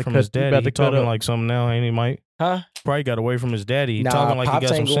got He away about to from cut- his he daddy. about He to cut talking up. like something now, ain't he, Mike? Huh? Probably got away from his daddy. He Nah, talking like he Pops got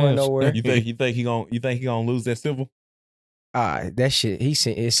some ain't going sense. nowhere. You think he gonna lose that civil? That shit. He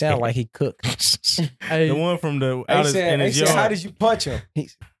said it sounded like he cooked. hey, The one from the He out in said, his "How yard. did you punch him?"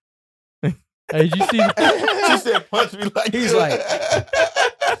 He's hey, did you see? She said, "Punch me like." He's like,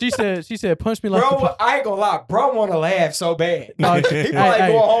 She said, "Punch me like." bro, I ain't gonna lie, bro, want to laugh so bad. No, He probably hey.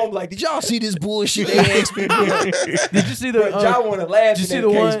 going home like, did y'all see this bullshit they asked me? Did you see the? But y'all want to laugh. did you in see that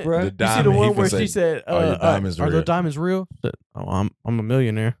the case, one- bro? The You see the diamond, he one finna where say, she said, "Are your diamonds "Are the real?" diamonds real?" I said, "Oh, I'm a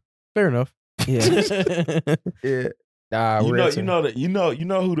millionaire." Fair enough. Yeah, yeah. Nah, You real know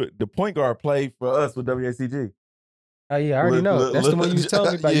talk. who the point guard played for us with WACG. Oh yeah, I already Look, know. look, That's the one you was look.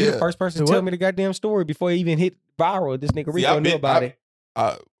 telling me about. You the Yeah. first person to The tell what? me the goddamn story before it even hit viral. This nigga See, Rico knew about it.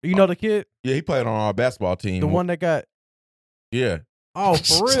 You know the kid, Yeah, he played on our basketball team. the one that got. Yeah. Oh,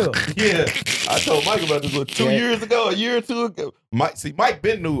 for real? Yeah. I told Mike about this 2 Yeah. years ago, a year or two ago. Mike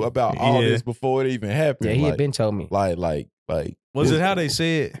been knew about all Yeah. this before it even happened. Yeah, he like, had been told me. like. Was it how they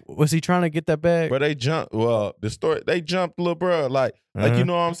said? Was he trying to get that bag? But they jumped. Well, the story they jumped, little bro. Like Uh-huh. you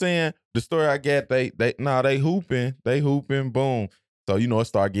know what I'm saying. The story I got, they hooping, boom. So it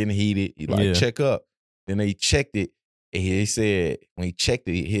started getting heated. He like Yeah. check up. Then they checked it, and he said when he checked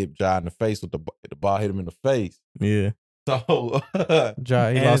it, he hit Ja in the face with the ball hit him in the face. Yeah. So Ja,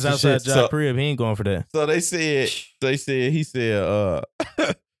 he And lost it's his outside shit. Ja So- crib. He ain't going for that. So he said,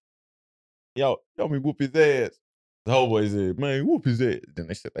 yo, me whoop his ass. The whole boy said, man, whoop his ass. Then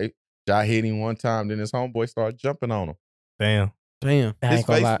they said, Shot hit him one time, then his homeboy started jumping on him. Damn. Damn. I His ain't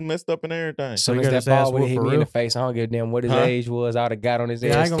gonna face lie. was messed up and everything. So he as got that his ass ball would have whooped hit for me in the real. face, I don't give a damn what his Huh? age was. I'd have got on his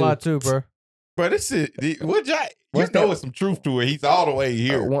Yeah, I ass ain't gonna lie too, bro. Bro, this is what y'all. You What's know that? it's some truth to it. He's all the way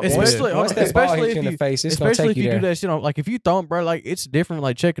here. Especially- once that ball especially hits you in if the you- face, it's gonna Especially take if you you do there. that shit on, like if you throw, bro, like it's different,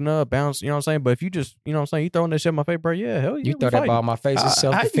 like checking up, bounce, you know what I'm saying? But if you just, you know what I'm saying, you throwing that shit in my face, bro, yeah, hell yeah. You we throw that fighting. ball in my face, it's How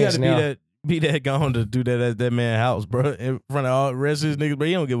you self-defense gotta now. be that gone to do that at that man's house, bro, in front of all the rest of his niggas, but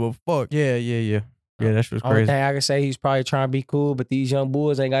he don't give a fuck. Yeah. Yeah, that shit's Only crazy. thing I can say, he's probably trying to be cool, but these young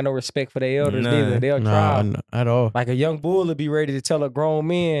bulls ain't got no respect for their elders Nah. neither. They'll try. Nah, at all. Like a young bull would be ready to tell a grown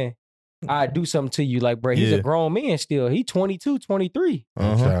man, I'd do something to you. Like, bro, he's Yeah. a grown man still. He 22, 23.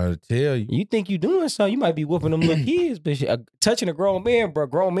 I'm trying to tell you. You think you doing something, you might be whooping them little kids, but touching a grown man, bro,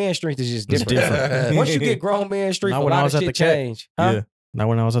 grown man strength is just It's different. different. Once you get grown man strength, Not a when I lot was of at shit the cat. change. Huh? Yeah. Not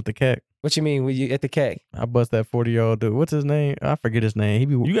when I was at the CAC. What you mean when you at the CAC? I bust that 40-year-old dude. What's his name? I forget his name. He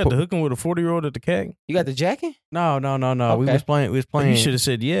be You got to hooking with a 40-year-old at the CAC? You got the jacket? No. We Okay. was playing. You should have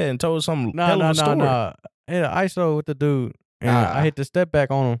said yeah and told us some hell of a story. No. I had an ISO with the dude, and Ah. I hit the step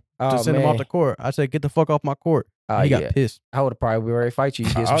back on him to send him off the court. I said, "Get the fuck off my court." Oh, He got yeah. pissed. I would have probably been ready to fight you.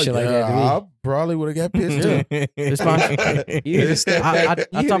 You did some Oh, shit like that to me. I probably would have got pissed too. It's fine. You hit a step back. I You hit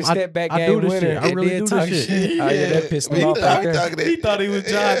a told him, step back I game do this winner. shit. I and really then do talk this shit. Oh, yeah, that pissed me off right there. He thought he was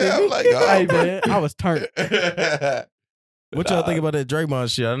John, Yeah, I'm like, oh. Hey man, I was turned. What y'all think about that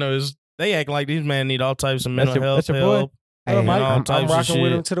Draymond shit? I know they acting like these men need all types of That's mental your- health that's your boy? help. Hey, and all I'm types of rocking with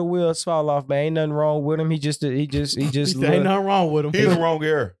shit. him to the wheels fall off, man. Ain't nothing wrong with him. He just He just said, ain't nothing wrong with him. He's in the wrong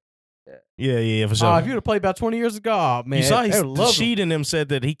era. Yeah, for sure. If you'd have played about 20 years ago, oh, man, you saw they would the love sheet him. in them said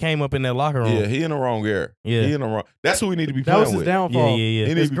that he came up in that locker room. Yeah, he in the wrong era. Yeah. He in the wrong. That's who we need to be That playing was his with. downfall. Yeah.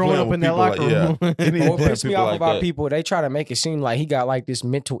 He needs It's to be growing playing up with in that people locker like, room. He needs to What play pissed me people off like about that. people, they try to make it seem like he got like this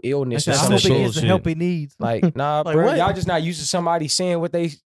mental illness or I That's some hope that he shit. gets the bullshit. help he needs. Like, nah, Like, bro, what? y'all just not used to somebody saying what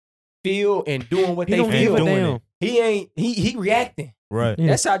they feel and doing what He they don't give feel. a doing damn. it. He ain't he reacting. Right. Yeah.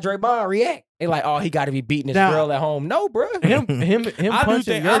 That's how Draymond react. They like, oh, he got to be beating his Now- girl at home. No, bro. Him I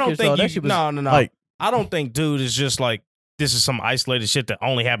punching don't Jokic, think though, that you, shit was no. like, I don't think dude is just like this is some isolated shit that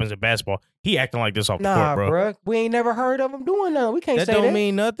only happens in basketball. He acting like this off the Nah, court, bro. bro. We ain't never heard of him doing nothing. We can't That say don't that.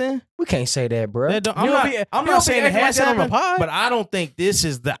 mean nothing. We can't say that, bro. That don't, You I'm don't not, be- I'm you not don't saying be it acting has like that on the happened, pod. but I don't think this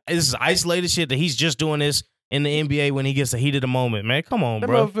is isolated shit that he's just doing this in the NBA when he gets the heat of the moment, man. Come on, that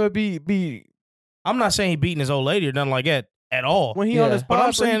bro. motherfucker be I'm not saying he beating his old lady or nothing like that at all. when he Yeah. on his But pod,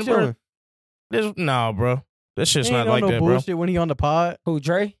 I'm saying, bro, nah, bro. That shit's he not ain't on like no that, bro. bullshit when he on the pod. Who,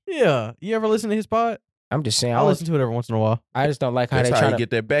 Dre? Yeah, you ever listen to his pod? I'm just saying. I listen to it every once in a while. I just don't like how That's they how try he to get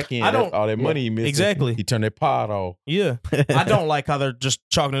that back end. I don't- all that money he missed. Exactly. He turned that pod off. Yeah. I don't like how they're just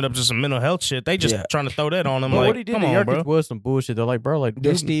chalking it up to some mental health shit. They just Yeah. trying to throw that on him. But like, what he did come to on, Jokic bro. was some bullshit. They're like, bro, like, Then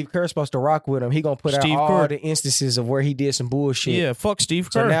dude, Steve Kerr's supposed to rock with him. He gonna put Steve out all Kerr. the instances of where he did some bullshit. Yeah, fuck Steve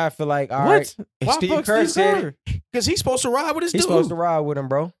So Kerr. now I feel like, all what? right, if Why Steve fuck Kerr Steve said Kerr? Because he's supposed to ride with his he's dude. supposed to ride with him,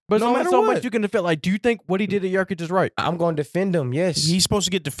 bro. But No no matter so what. much you can defend. Like, do you think what he did to Jokic is right? I'm gonna defend him. Yes, He's supposed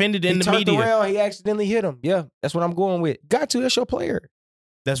to get defended in he the turned media. around. He accidentally hit him. Yeah, that's what I'm going with. Got to. That's your player.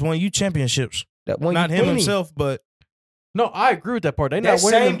 That's one of you championships. That one. Not you him plenty. himself, but No, I agree with that part. They That not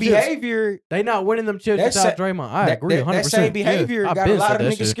winning same them chips. behavior. They not winning them chips That without sa- Draymond. I agree, 100%. That same behavior Yeah, I got a been lot said of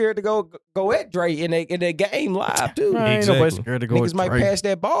that niggas shit. scared to go at Dre in their game live too. Ain't Exactly. nobody scared to go Niggas with might Dre. pass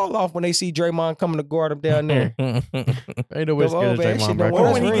that ball off when they see Draymond coming to guard him down there. Ain't nobody Come scared on, of man, Draymond, shit bro. don't or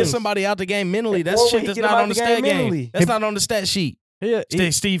work. when he rings. gets somebody out the game mentally, that's Or when shit he that's get him not out on the the stat game game. mentally. That's not on the stat sheet. Yeah,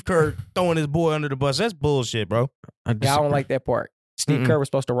 Steve Kerr throwing his boy under the bus. That's bullshit, bro. Yeah, I don't like that part. Steve Mm-mm. Kerr was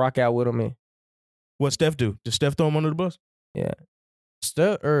supposed to rock out with him, man. What Steph do? Did Steph throw him under the bus?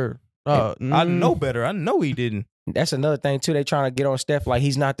 Steph or I know better. I know he didn't. That's another thing too. They trying to get on Steph like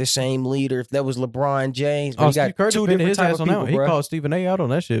he's not the same leader. If that was LeBron James, but Oh, he got Steve Kerr two defended different his type ass of on people, that one. He bro. called Stephen A. out on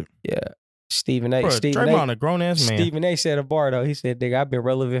that shit. Yeah, Stephen A. Bro, Stephen Draymond A. a grown ass man. Stephen A. said a bar though. He said, "Nigga, I've been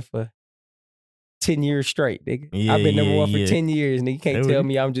relevant for 10 years straight. Nigga, Yeah, I've been number yeah, one for yeah. 10 years. Nigga, you can't That tell was-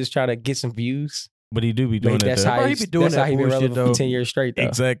 me I'm just trying to get some views. But he do be doing Like, that. that's though. how Bro, he he's be doing that's that how he been bullshit, relevant though. for 10 years straight. Though.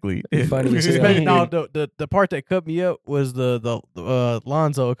 Exactly. He funny as hell. Especially, no, the part that cut me up was the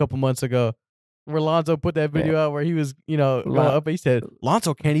Lonzo a couple months ago, where Lonzo put that video out where he was, going up. He said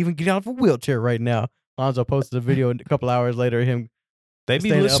Lonzo can't even get out of a wheelchair right now. Lonzo posted a video a couple hours later. Him They be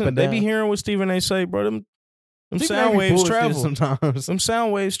standing up listening. and They be down. hearing what Stephen A. say, bro. Them Stephen sound A. be waves bullshitting travel. sometimes. Some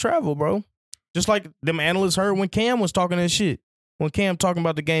sound waves travel, bro. Just like them analysts heard when Cam was talking that shit. When Cam talking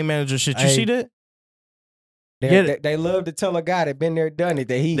about the game manager shit. You Hey. see that? They love to tell a guy that been there, done it,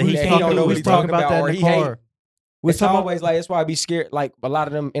 that he That he's don't talking- know what we he's talking talking about, or in he the hate. car. We It's talking always like, that's why I be scared. Like a lot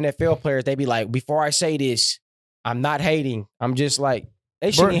of them NFL players, they be like, before I say this, I'm not hating. I'm just like, They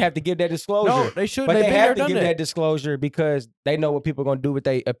shouldn't even have to give that disclosure. No, they shouldn't. But They've they been have there, to done give that. that disclosure because they know what people are gonna do with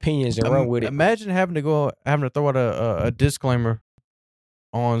their opinions and run with it. Imagine having to throw out a disclaimer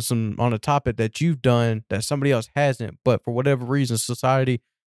on a topic that you've done that somebody else hasn't, but for whatever reason, society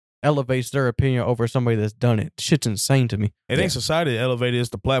elevates their opinion over somebody that's done it. Shit's insane to me. It ain't society that elevated, it's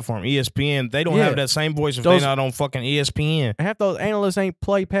the platform. ESPN, they don't have that same voice if they're not on fucking ESPN. Half those analysts ain't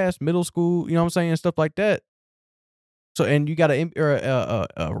play past middle school, you know what I'm saying, stuff like that. So, and you got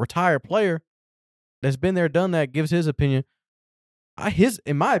a retired player that's been there, done that, gives his opinion.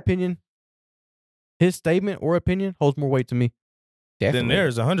 In my opinion, his statement or opinion holds more weight to me. Then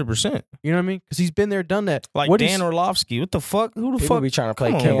there's 100%. You know what I mean? Because he's been there, done that. Like Dan Orlovsky. What the fuck? Who the People fuck? be trying to play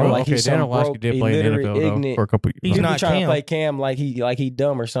Come on, Cam bro. like he's Dan some Orlovsky broke, did play in the illiterate, NFL though, ignorant. for a couple He's years. People not be trying Cam. to play Cam like he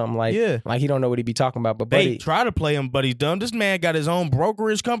dumb or something like he don't know what he be talking about. But They buddy, try to play him, but he's dumb. This man got his own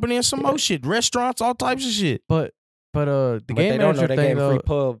brokerage company and some more shit, restaurants, all types of shit. But the but game they don't know manager they thing gave free though,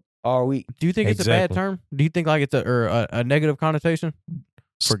 pub all week. do you think it's a bad Exactly. term? Do you think like it's a negative connotation?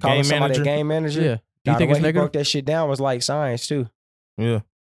 For Calling game somebody manager? a game manager. Yeah. Do you Nah, think the it's way he broke negative? that shit down was like science too. Yeah.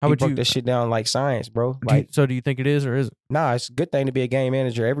 How He would broke you? that shit down like science, bro. Do Like, you think it is or isn't? nah, it's a good thing to be a game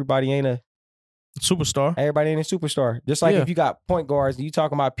manager. Everybody ain't a Superstar. superstar. Just like Yeah. if you got point guards, you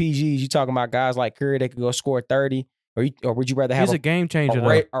talking about PGs, you talking about guys like Curry that could go score 30, or would you rather have He's a game changer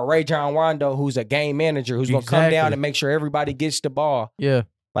though. a Ray John Rondo who's a game manager who's gonna come down Exactly. and make sure everybody gets the ball. Yeah.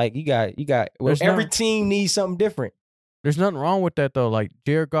 Like you got well, There's every no- team needs something different. There's nothing wrong with that though. Like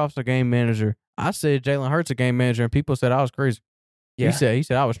Jared Goff's a game manager. I said Jalen Hurts a game manager, and people said I was crazy. Yeah. He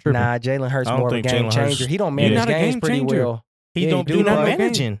said I was tripping. Nah, Jalen Hurts I don't more of a think game Jalen Hurts- changer. He don't He's manage not a games game pretty changer. well. He Yeah, don't he do do no not.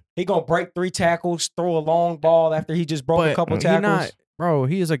 managing. He gonna break 3 tackles, throw a long ball after he just broke a couple he tackles. not, bro.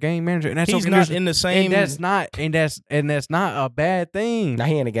 He is a game manager, and that's He's okay. not There's- in the same. and that's not a bad thing. Nah,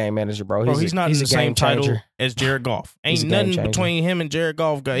 he ain't a game manager, bro. Bro, he's not in the a same game title changer. as Jared Goff. He's Ain't a game nothing changer. between him and Jared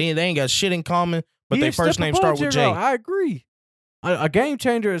Goff. They ain't got shit in common, but He their is first step name above start with Jared J. Goff. I agree. A game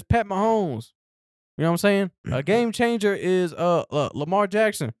changer is Pat Mahomes. You know what I'm saying? A game changer is Lamar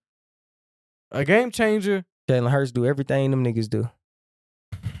Jackson. A game changer. Jalen Hurts do everything them niggas do.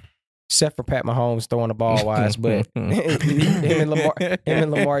 Except for Pat Mahomes throwing the ball wise, but him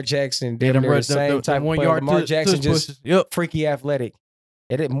and Lamar Jackson, Yeah, they're them the same type of 1 player. yard Lamar tush Jackson just pushes. Yep. freaky athletic.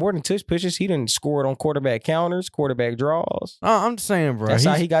 It did more than tush pushes. He didn't score it on quarterback counters, quarterback draws. I'm just saying, bro. That's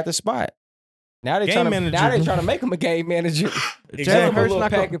how he's- he got the spot. Now they Game trying to manager. now they trying to make him a game manager. Jalen Hurts Little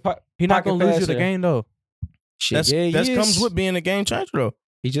not gonna, he not pocket gonna lose you passer. the game though. Shit, yeah, he That is. comes with being a game changer, though.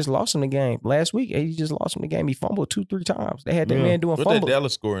 He just lost him the game last week. He just lost him the game. He fumbled 2-3 times. They had that Yeah. man doing What that fumble.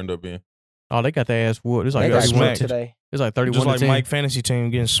 Dallas score end up being? Oh, they got their ass whooped. It's They like got got 31 smacked smacked. today. It's like 31 Just to like 10. Mike fantasy team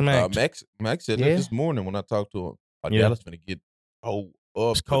getting smacked. Max said Yeah. that this morning when I talked to him. Yeah. Dallas finna get up.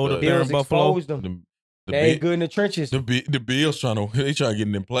 It's cold to up the- there in Bills Buffalo. exposed them. The They ain't Bi- good in the trenches. the Bills trying to get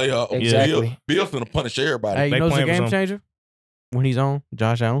in them playoffs. Exactly. Bills finna punish everybody. Hey, you They know who's a playing for game something. changer? When he's on,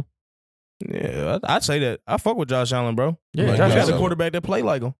 Josh Allen. Yeah, I'd say that. I fuck with Josh Allen, bro. Yeah, Like Josh Josh got a Allen. quarterback that play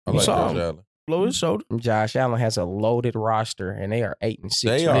like him. I You like saw Josh him Allen. blow his shoulder. Josh Allen has a loaded roster, and they are 8-6.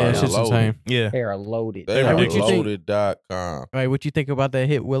 They right are Yeah, now. it's just loaded. insane. Yeah. They are loaded. They Hey, are what you think? loaded.com. Hey, what you think about that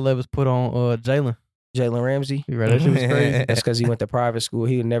hit Will Levis put on Jalen? Jalen Ramsey. You right? That shit was crazy. That's because he went to private school.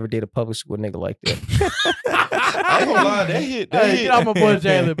 He never did a public school nigga like that. I ain't gonna lie, that hit. Hey, get off my boy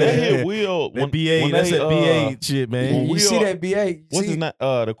Jalen, That man. hit Will. That BA, that's that BA shit, man. when you we see are- that BA? What's his name?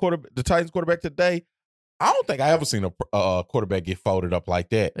 The Titans quarterback today. I don't think I ever seen a quarterback get folded up like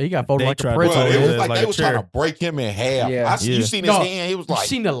that. He got folded They like a tried to Bro, pretzel. fold it his was ass like like they a was trying chair. to break him in half. Yeah. You seen his No, hand? He was You like,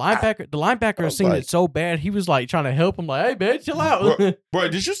 seen the linebacker? The linebacker was seen like- it so bad. He was like trying to help him. Like, hey man, chill out. bro,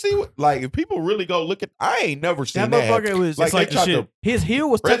 did you see what? Like, if people really go look at, I ain't never seen That that. motherfucker was Like, it's like they the tried to shit. his heel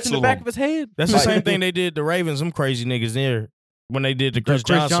was touching the Pretzel back him. of his head. That's the Like- same thing they did to Ravens. Them crazy niggas there when they did to Chris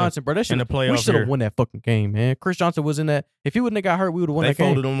Chris Johnson. Johnson, bro. That shit, in the we playoff should have here. won that fucking game, man. Chris Johnson was in that. If he wouldn't have got hurt, we would have won They that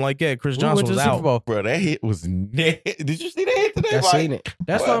game. folded him like that. Chris We Johnson went to was the Super out. Bowl. Bro, that hit was Did you see that hit today? I Like, seen it.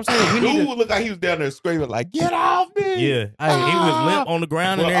 That's what I'm saying. We need Dude to, looked like he was down there screaming like, "Get off me!" Yeah. He was Ah. limp on the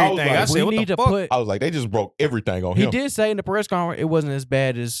ground and Bro, I was everything. I, like, said, we what need the to fuck? put. I was like, they just broke everything on He him. did say in the press conference it wasn't as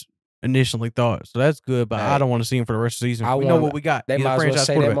bad as initially thought, so that's good. But Hey. I don't want to see him for the rest of the season. I We know want- what we got. They He's a might as well franchise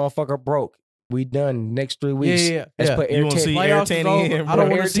say that quarterback. motherfucker broke. We done next 3 weeks. Yeah. Let's put You Air wanna see Tanny. Air Playoffs is Tanny over. in, I bro? don't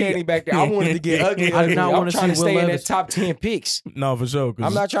want Air to see. Tanny back there. I wanted to get ugly. I do not I'm wanna trying to see stay Will in that Levis. top 10 picks. No, for sure. 'cause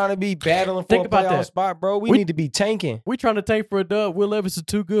I'm not trying to be battling for Think a about playoff that. spot, bro. We need to be tanking. We trying to tank for a dub. Will Levis is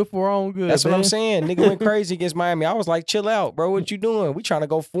too good for our own good. That's what I'm man. saying. Nigga went crazy against Miami. I was like, chill out, bro. What you doing? We trying to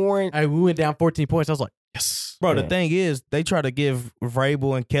go foreign. Hey, we went down 14 points. I was like, yes. Bro, the Yeah. thing is, they try to give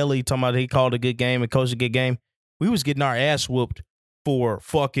Vrabel and Kelly talking about he called a good game and coached a good game. We was getting our ass whooped for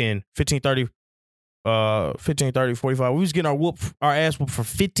fucking 15-30 15, 30, 45. We was getting our ass whooped for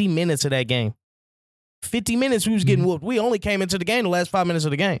 50 minutes of that game. 50 minutes we was getting whooped. We only came into the game the last 5 minutes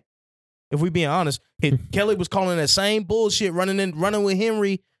of the game. If we being honest, Kelly was calling that same bullshit, running with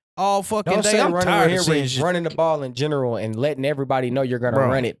Henry all fucking Don't day. say I'm running tired with of Henry, seeing shit. running the ball in general and letting everybody know you're going to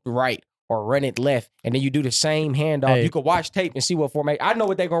run it right or run it left. And then you do the same handoff. Hey. You could watch tape and see what formation. I know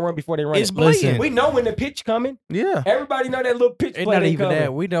what they're going to run before they run It's it. blatant. We know when the pitch coming. Yeah. Everybody know that little pitch It's play not they even coming.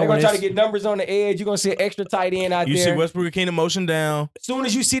 that. We know They're when going to try it's- to get numbers on the edge. You're going to see an extra tight end out You there. see Westbrook Keenan motion down. As soon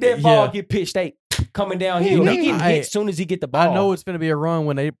as you see that ball Yeah. get pitched, they coming downhill. He getting hit as soon as he get the ball. I know it's gonna be a run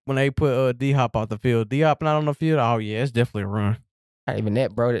when they put D Hop off the field. D Hop not on the field. Oh yeah, it's definitely a run. Not even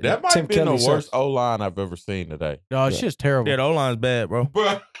that, bro. That might Tim have been Kelly the worst sucks. O-line I've ever seen today. Oh, it's just terrible. Yeah, the O-line's bad, bro.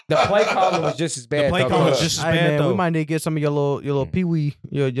 Bruh. The play calling was just as bad. The play though, calling bro. was just as Hey bad, man, though. we might need to get some of your little peewee,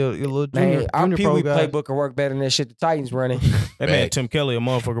 your little Man, junior, our junior Pee pro Wee guys. playbook can work better than that shit the Titans running. That man Tim Kelly a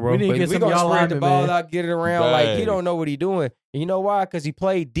motherfucker, bro. We need to But get we some of gonna y'all spread the linemen, ball man. out, get it around like he Right. don't know what he doing. And you know why? Because he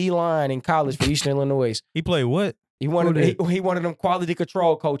played D-line in college for Eastern Illinois. He played what? He one of them quality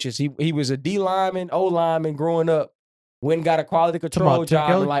control coaches. He was a D lineman, O lineman growing up. Went and got a quality control about Tim job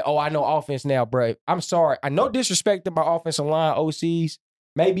Kelly? and like, oh, I know offense now, bro. I'm sorry. I know disrespect to my offensive line OCs.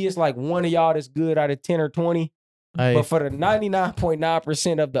 Maybe it's like one of y'all that's good out of 10 or 20. Hey, But for the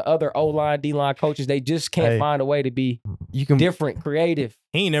 99.9% of the other O-line, D-line coaches, they just can't Hey. find a way to be you can different, creative.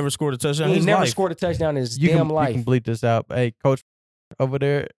 He ain't never scored a touchdown He in his never life. scored a touchdown in his you damn can life. you can bleep this out. Hey, coach over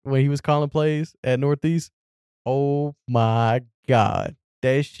there when he was calling plays at Northeast. Oh my God,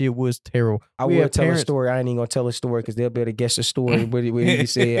 that shit was terrible. I We will had tell parents- a story. I ain't even gonna tell a story because they'll be able to guess the story. What he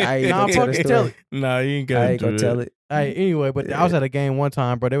said. I ain't Nah, gonna tell the fucking story. tell it. Nah, you ain't I gonna ain't do gonna that. tell it. Hey, anyway, but I was at a game one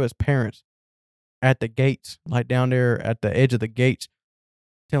time, bro. There was parents at the gates, like down there at the edge of the gates,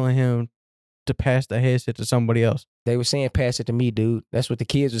 telling him to pass the headset to somebody else. They were saying pass it to me, dude. That's what the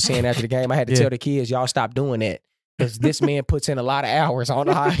kids were saying after the game. I had to Yeah. tell the kids, y'all stop doing that. Because this man puts in a lot of hours on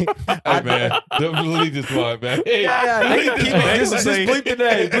the high. Hey, man. Delete this one, man. Hey, They can keep it. Just say- bleep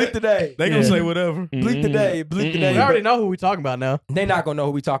today. Bleep today. They gonna Yeah. say whatever. Bleep today. Bleep today. We already know who we talking about now. They're not gonna know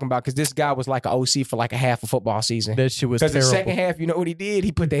who we talking about because this guy was like an OC for like a half a football season. That shit was Because the terrible. second half, you know what he did?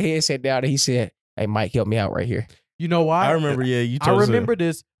 He put the headset down and he said, "Hey, Mike, help me out right here." You know why? I remember, yeah, you I told us that. remember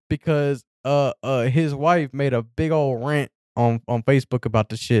this because his wife made a big old rant on Facebook about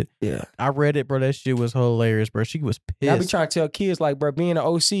the shit. Yeah. I read it, bro. That shit was hilarious, bro. She was I be pissed. trying to tell kids like, bro, being an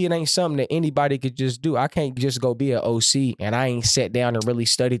OC, it ain't something that anybody could just do. I can't just go be an OC and I ain't sat down and really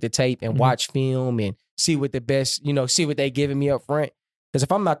studied the tape and watch film and see what the best, see what they giving me up front. Because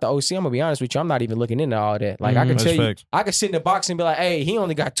if I'm not the OC, I'm gonna be honest with you, I'm not even looking into all that. Like I can That's tell you, facts. I could sit in the box and be like, hey, he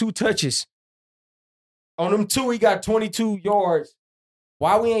only got 2 touches. On them 2, he got 22 yards.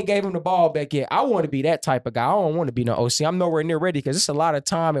 Why we ain't gave him the ball back yet? I want to be that type of guy. I don't want to be no OC. I'm nowhere near ready because it's a lot of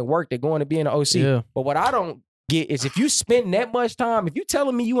time and work that going to be in the OC. Yeah. But what I don't get is if you spend that much time, if you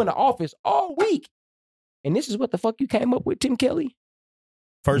telling me you in the office all week, and this is what the fuck you came up with, Tim Kelly,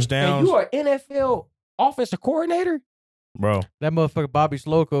 First and downs, you are NFL offensive coordinator, bro. That motherfucker Bobby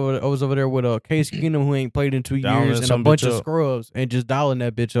Sloak was over there with Case Keenum who ain't played in 2 Dialing years and a some bunch bitch of up. scrubs and just dialing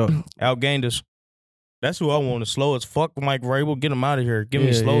that bitch up. Outgained us. That's who I want to slow as fuck Mike Vrabel. Get him out of here. Give me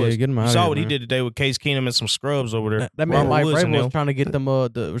Yeah, slow as. yeah, get him You out of saw here, what he man. did today with Case Keenum and some scrubs over there. That man Robert Mike Woods and Vrabel was them. trying to get them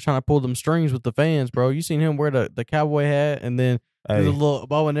was trying to pull them strings with the fans, bro. You seen him wear the cowboy hat and then Hey. the little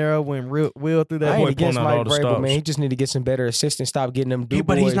bow and arrow when Will threw that I boy ain't against pulling out all Mike the Vrabel, stops. man. He just need to get some better assistants. Stop getting them. Yeah,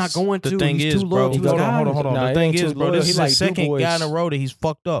 but he's not going to. The thing he's is, too bro. low to his Hold on. guys. Nah, The he thing ain't is, too bro, loyal. this He is like his second Du guy in Bois. a row that he's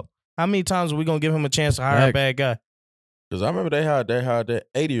fucked up. How many times are we gonna give him a chance to hire a Facts. bad guy? Because I remember they hired that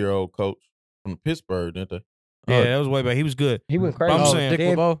 80-year-old coach from Pittsburgh, didn't they? Yeah, that was way back. He was good. He went crazy. I'm Oh, saying- Dick Then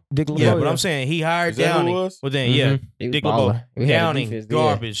LeBeau. Dick Yeah, LeBeau, but I'm saying he hired Is that who it Downing. was? Well, then, yeah, He was Dick baller. LeBeau. We had a Downing, defense there.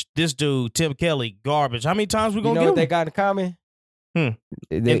 garbage. This dude, Tim Kelly, garbage. How many times we You gonna know give what they him? got in common? They,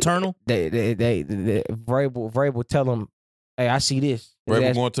 Internal? They Vrabel tell him, "Hey, I see this." His Vrabel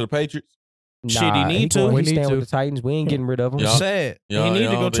ass- going to the Patriots? Shit, he need to. He We need stand to. with the Titans. We ain't getting rid of him. Yeah. Sad. He need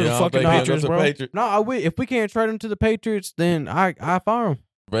to go to the fucking Patriots, bro. No, if we can't trade him to the Patriots, then I fire him.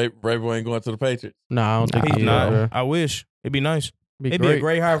 Vrabel ain't going to the Patriots. No, I don't think He's he is, not. bro. I wish. It'd be nice. Be It'd be a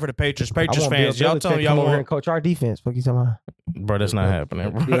great hire for the Patriots. I Patriots want fans, Bill y'all Belichick telling to y'all come over here want. and coach our defense. Fuck you talking about? Bro, that's not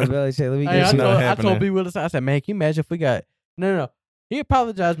happening, bro. Bill Belichick, let me Hey, get It's you. not I happening. told BWill, I said, man, can you imagine if we got no. He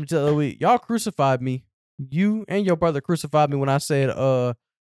apologized to me the other week. Y'all crucified me. You and your brother crucified me when I said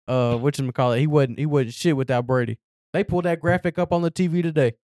whatchamacallit, he wasn't shit without Brady. They pulled that graphic up on the TV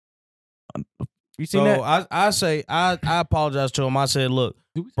today. You seen So that? I apologize to him. I said, look,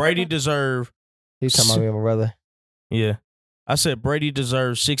 Brady deserved. He's talking about me and my brother. Yeah. I said Brady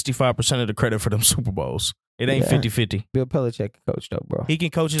deserves 65% of the credit for them Super Bowls. It ain't 50-50. Bill Belichick can coach though, bro. He can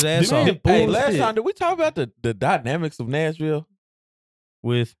coach his ass off Hey, last time did we talk about the dynamics of Nashville?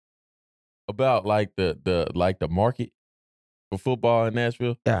 with. About like the market for football in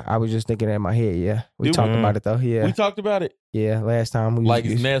Nashville? Yeah, I was just thinking that in my head. Yeah, we Did talked we? about it though. Yeah, We talked about it. yeah. Last time we Like,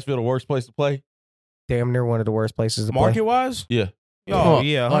 was is Nashville the worst place to play? damn near one of the worst places to Market play. wise? Yeah. Oh, Oh,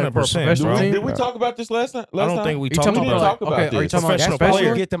 yeah, like for a 100%. professional bro. team? Did we talk about this last time? I don't think we You talked talking We about didn't it. talk about okay, are you this. talking about Professional That's why player.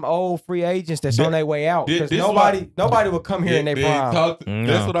 you get them old free agents that's Thi- on their way out because this is nobody would come here in their prime. That's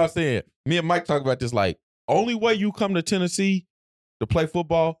No. what I'm saying. Me and Mike talk about this. Like, only way you come to Tennessee to play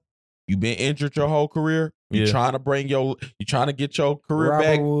football, you've been injured your whole career. You Yeah. trying to get your career Robert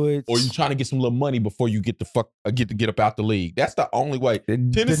back, Woods, or you trying to get some little money before you get to get up out the league. That's the only way.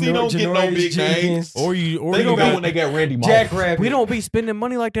 Tennessee don't get no big names. Or you Think got about when they got Randy Moss. Jack Rabbit. We don't be spending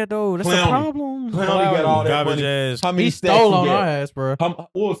money like that though. That's the Clowny. problem. Clowny got all that garbage money. ass. How many He sacks stole he on got? our ass, bro. What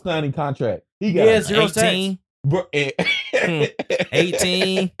was Clowny contract? He got Yeah, 0 sacks. 18. Bro,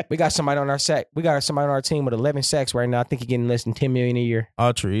 18. We got somebody on our sack. We got somebody on our team with 11 sacks right now. I think he's getting less than $10 million a year.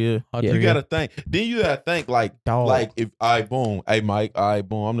 Ultra, yeah. Yeah. You gotta think. Then you gotta think like Dog. if I boom, hey Mike,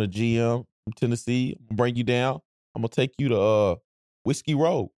 boom, I'm the GM from Tennessee. I'm gonna bring you down. I'm gonna take you to Whiskey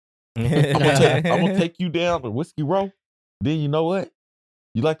Row. I'm gonna take you down to Whiskey Row. Then you know what?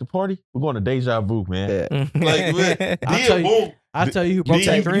 You like to party? We're going to Deja Vu, man. Yeah. Like, man, I'll then tell you- boom. I tell you who broke Then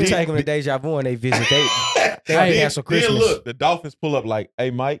that You dream. take them to Deja Vu and they visit. They Then- cancel Christmas. Then look, the Dolphins pull up like, hey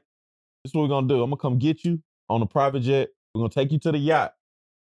Mike, this is what we're gonna do. I'm gonna come get you on a private jet. We're gonna take you to the yacht.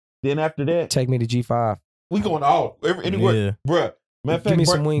 Then after that, Take me to G5. we going all anywhere, Yeah. bruh. Matter of Give me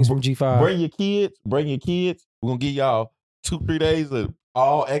fact, some wings from G5. Bring your kids. We're gonna give y'all 2-3 days of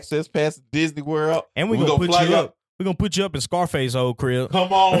all access pass to Disney World. And we're We gonna gonna put fly you up. up. We're gonna put you up in Scarface old crib.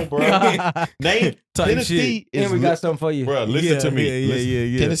 Come on, bro. Name Type Tennessee is And we got something for you. bro. Listen to me. Listen.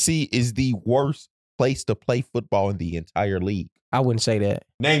 Yeah. Tennessee is the worst place to play football in the entire league. I wouldn't say that.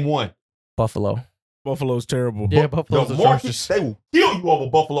 Name one. Buffalo. Buffalo's terrible. Yeah, Buffalo's The market, atrocious. they will kill you over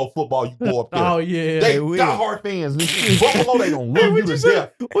Buffalo football. You go up there. Oh yeah. they will. got hard fans. Buffalo, they gonna love you to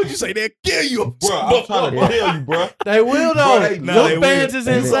death. What'd you say? They'll kill you. Bro, I'm trying to tell you, bro. They will Bro, though. they- no, Those they will. fans is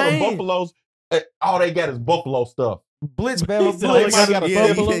They will. insane. Buffalo's, all they got is Buffalo stuff. Blitz, Bama, They might got a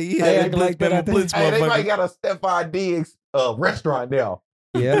Buffalo. Hey, act like that, I think. Blitz, Hey, they motherfucker. might got a Stephon Diggs restaurant now.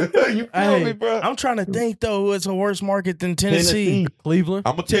 Yeah. You feel Hey, me, bro? I'm trying to think though, who is a worse market than Tennessee. Cleveland.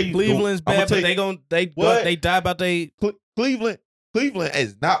 I'm gonna tell you, Cleveland's I'm gonna bad, tell but you- What? they die about they. Cleveland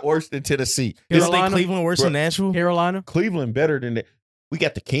is not worse than Tennessee. Is Carolina? Cleveland worse than Nashville? Carolina. Cleveland better than that. We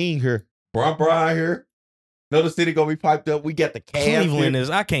got the King here, Brian here. Another city gonna be piped up. We got the Cavs. Cleveland here. is.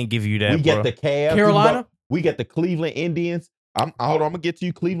 I can't give you that. We bro. got the Cavs. Carolina? We got the Cleveland Indians. Hold on, I'm gonna get to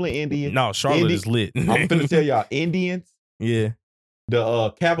you, Cleveland Indians. No, Charlotte Indy- is lit. I'm finna tell y'all, Indians, Yeah,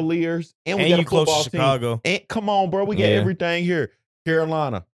 the Cavaliers, and we and got you a football close to team. Chicago. And come on, bro, we got Yeah. everything here.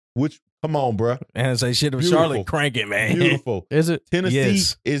 Carolina, come on, bro, And say shit of Beautiful. Charlotte, crank it, man. beautiful. Is it? Tennessee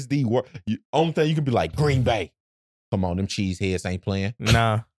Yes. is the worst. Only thing you can be like Green Bay. Come on, them cheeseheads ain't playing.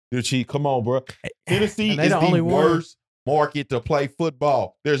 Nah, They're cheese. Come on, bro. Tennessee And they is the the only one. worst market to play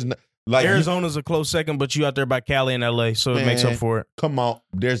football. There's no, like Arizona's a close second, but you out there by Cali and LA, so it makes up Man. for it. come on,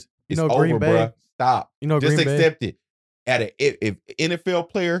 it's know, over, Green Bay- bro. Stop. You know, Just Green Bay. accept it. If NFL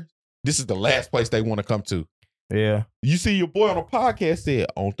player, this is the last place they want to come to. Yeah, You see your boy on a podcast said,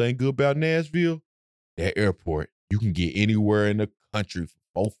 only thing good about Nashville, that airport. You can get anywhere in the country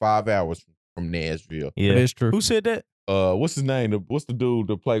for 4-5 hours from Nashville. yeah. It's true. Who said that? What's his name? What's the dude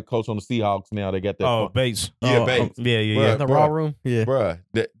that play coach on the Seahawks now? They got that. Oh, Bates. Yeah, Oh, Bates. Yeah, yeah, Bruh. yeah. The raw room. Yeah. Bruh,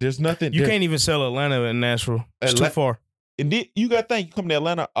 there's nothing. You there- can't even sell Atlanta and Nashville. It's too Atla- far. And then you got to think, you come to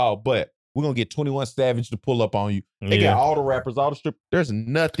Atlanta, but we're going to get 21 Savage to pull up on you. They Yeah. got all the rappers, all the strip. There's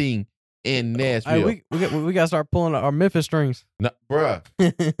nothing in Nashville. Hey, we got to start pulling our Memphis strings. No, bruh,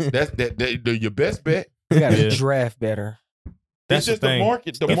 that's your best bet. We got to Yeah. draft better. That's It's just the thing. the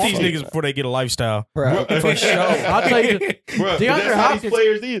market. The Get market. these niggas before they get a lifestyle. Bro, Bruh, for sure. I'll tell you, Bruh, DeAndre that's how Hopkins- these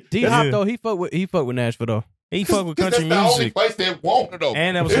players is. D That's- Hop Yeah. though, he fuck with Nashville though. He fuck with country that's the only music. place that wanted them.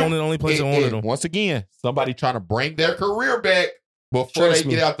 And that was the only place that wanted them. Once again, somebody trying to bring their career back before Trust they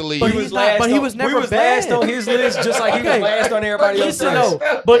me. get out the league. But he's not- but he was never we was bad. last on his list, just like he was Okay. last on everybody else's Listen list.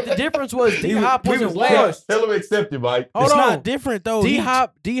 though, but the difference was D Hop we wasn't was last. washed. Tell him accept it, Mike. Hold It's on. not different though. D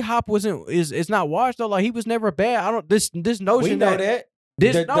Hop wasn't it's not washed though. Like he was never bad. I don't this notion We know that.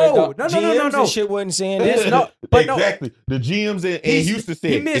 this The no GMs and shit wasn't saying This that. no, but no. Exactly. The GMs in He's- Houston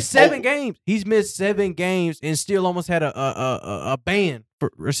said He missed it's 7 over. games. He's missed 7 games and still almost had a ban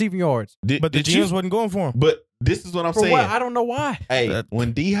for receiving yards. But the Did you- GMs wasn't going for him. But this is what I'm For saying. what? I don't know why. Hey,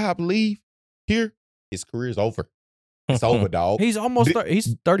 when D Hop leave here, his career is over. It's over, dog. He's almost Thi- he's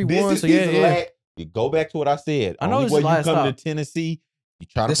This 31, is so his yeah. last. You go back to what I said. I know Only this way is you last come stop. to Tennessee, you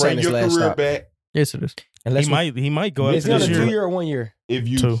try to This bring ain't his your last career stop. back. Yes, it is. Unless He might go Is after he on a this 2 year. year or 1 year? If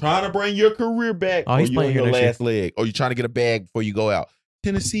you 2. trying to bring your career back, Oh, or he's you on playing your here next last leg, or you trying to get a bag before you go out.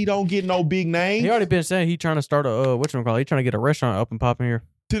 Tennessee don't get no big names. He already been saying he trying to start a whatchamacallit. He trying to get a restaurant up and popping here.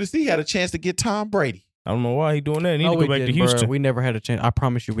 Tennessee had a chance to get Tom Brady. I don't know why he doing that. He need No, to we go back to didn't, Houston. bruh. We never had a chance. I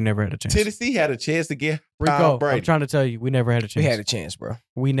promise you, we never had a chance. Tennessee had a chance to get Rico, Tom Brady. I'm trying to tell you, we never had a chance. We had a chance, bro.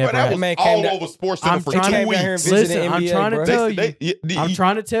 We Bro, never that had. was Man all came down- over Sports Center I'm for trying 2 to- Came down here and weeks. visited Listen, the I'm NBA, trying to bro. tell I'm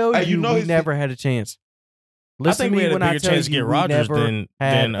trying to tell Hey, you, you know we his- never had a chance. I Listen think to we me had a when I bigger tell chance to you get we Rodgers never than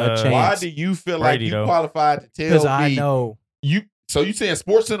had a chance. Why do you feel like Brady, you though. qualified to tell Because me? I know. So you saying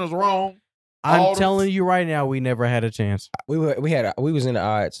Sports Center's wrong? All I'm the- telling you right now, we never had a chance. We was in the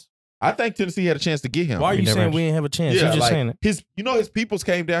odds. I think Tennessee had a chance to get him. Why are We you never saying had- we didn't have a chance? Yeah, You just like saying it. his peoples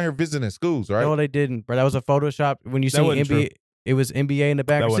came down here visiting schools, right? No, they didn't. But that was a Photoshop. When you That see wasn't NBA, it was NBA in the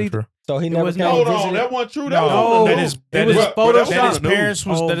back. That See, wasn't true. So he It never was came no- Hold and on, visited. that wasn't true. No, That that was is it was But that Photoshop. was that on his the news. parents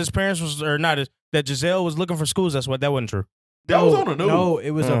was Oh. that his parents was or not that Giselle was looking for schools. That's what that wasn't true. That was on the news. No,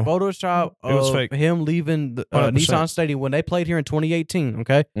 it was a Mm. Photoshop It was of fake. him leaving the 100%. Nissan Stadium when they played here in 2018.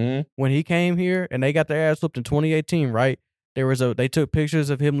 Okay, Mhm. when he came here and they got their ass whooped in 2018, right? They took pictures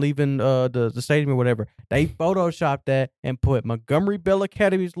of him leaving the stadium or whatever. They photoshopped that and put Montgomery Bell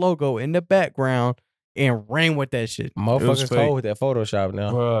Academy's logo in the background and ran with that shit. Motherfuckers fake. cold with that Photoshop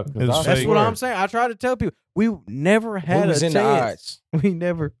now. Bruh, 'cause It was I That's fake. what swear. I'm saying. I try to tell people we never had We was a in the chance. odds. We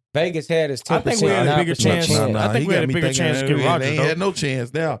never. Vegas had us 10%. I think we had a bigger 9% chance. I think he we had got a me bigger thinking chance to get they Rodgers, ain't though. had no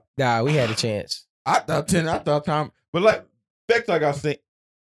chance now. Nah, we had a chance. I thought Tom, but like back to like I was saying,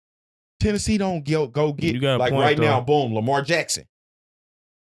 Tennessee don't go get You got a like point, right though. now. Boom, Lamar Jackson.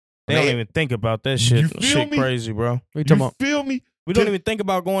 They don't Man, even think about that shit. You feel Shit me? crazy, bro. We You talking about feel me? We don't even think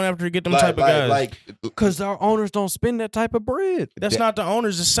about going after to get them Like, type of guys. like because our owners don't spend that type of bread. That's not the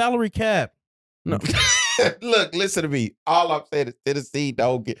owners. It's salary cap. No, look, listen to me. All I'm saying is Tennessee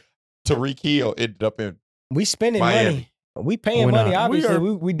don't get Tariq Hill ended up in. We spending Miami. money. We paying We're money, not. obviously.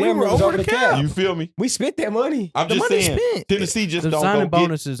 We We damn were near was over over the the cap. cap. You feel me? We spent that money. I'm The just money saying spent. Tennessee just the don't signing go get,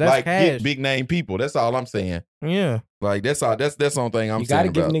 bonuses. That's like cash. get big name people. That's all I'm saying. Yeah. Like that's all. That's the only thing I'm You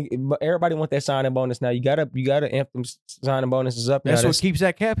saying gotta give about. everybody want that signing bonus now. You gotta amp them signing bonuses up. That's now. what keeps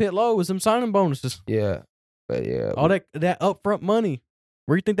that cap hit low is them signing bonuses. Yeah, but yeah, All that upfront money.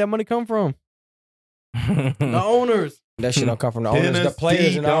 Where you think that money come from? The owners. that shit don't come from the owners. The Tennessee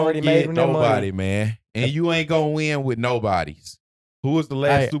players and don't already get made them their nobody, money. man. And you ain't gonna win with nobodies. Who was the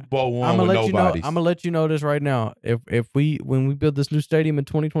last Hey, Super Bowl one I'm with gonna let you know. nobodies? I'm gonna let you know this right now. If when we build this new stadium in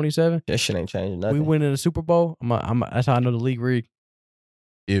 2027, That shit ain't changing we nothing. win in the Super Bowl. That's how I know the league rigged.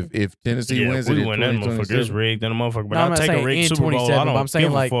 If Tennessee Yeah, wins if it we in win that motherfucker. It's 2027, rigged. Then a motherfucker. But No, I'm I'll not take a saying rigged in Super Bowl. I 27, don't but I'm saying,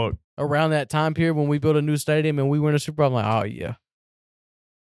 give a like, fuck. Around that time period when we build a new stadium and we win a Super Bowl, I'm like, oh yeah,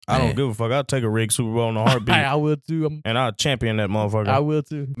 I Man. don't give a fuck. I'll take a rigged Super Bowl in a heartbeat. I will too. And I'll champion that motherfucker. I will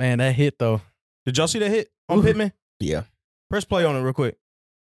too. Man, that hit though. Did y'all see that hit on Pittman? Yeah. Press play on it real quick.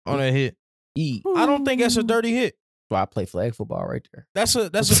 On that hit. E. I don't think that's a dirty hit. Why I play flag football right there. That's a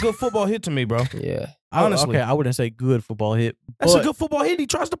good football hit to me, bro. Yeah. Honestly. Okay, I wouldn't say good football hit. That's a but- good football hit. He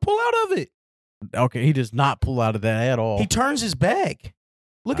tries to pull out of it. Okay, he does not pull out of that at all. He turns his back.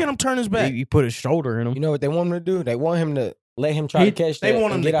 Look at him turn his back. He put his shoulder in him. You know what they want him to do? They want him to let him try to catch that. They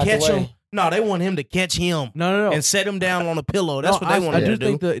want him and to get out the catch way. him. No, they want him to catch him No. and set him down on a pillow. That's No, what they want I him do to do.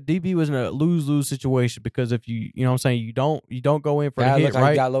 think the DB was in a lose-lose situation because if you know what I'm saying, you don't go in for Guy the hit, look like he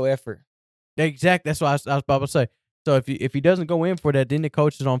right? got low effort. Exactly. That's what I was about to say. So if he doesn't go in for that, then the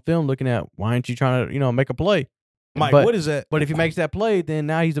coach is on film looking at why aren't you trying to make a play? Mike, but- what is that? But if he makes that play, then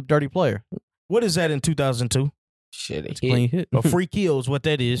now he's a dirty player. What is that in 2002? Shit, It's it a clean hit. A free kill is what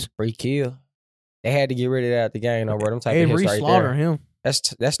that is. free kill. They had to get rid of that at the game, though, bro. Them type Hey, of hits right re-slaughter there. him.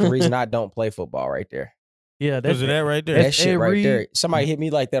 That's the reason I don't play football right there. Yeah, that's Because of that right there. That That's shit right every- there. Somebody hit me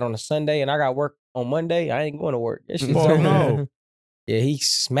like that on a Sunday, and I got work on Monday. I ain't going to work. That shit's Fuck over. no. Yeah, he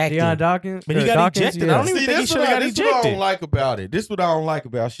smacked Deion him. Dawkins. But he or got Dawkins, ejected. yeah. I don't even See, think he this should what have got this what I ejected. don't like about it. This what I don't like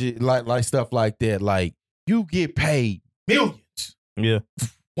about shit like stuff like that. Like you get paid millions Yeah.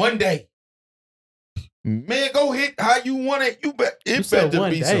 one day. Man, go hit how you want it. You bet You it said better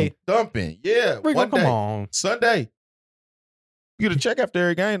one be day. some thumping. Yeah, Rico, one come day. on. Sunday. You get a check after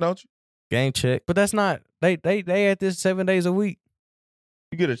every game, don't you? Game check. But that's not they at this 7 days a week.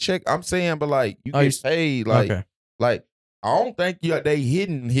 You get a check. I'm saying, but like you Oh, get you- paid. Like Okay. I don't think they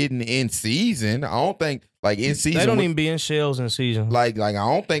hitting in season. I don't think like in season. They don't even be in shells in season. like I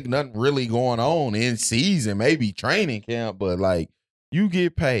don't think nothing really going on in season. Maybe training camp, but like you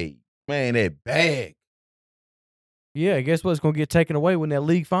get paid, man. That bag. Yeah, guess what? It's gonna get taken away when that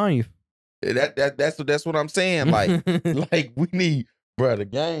league fine you. That's what I'm saying. Like we need, bro. The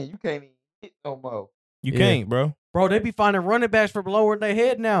game you can't even No more. You Yeah. can't, bro. Bro, they be finding running backs for lowering their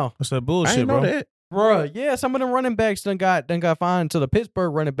head now. That's that I bullshit, didn't know bro. that. Bro, yeah, some of them running backs done got fined. To the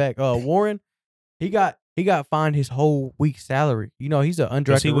Pittsburgh running back, Warren, he got fined his whole week's salary. You know, he's an undrafted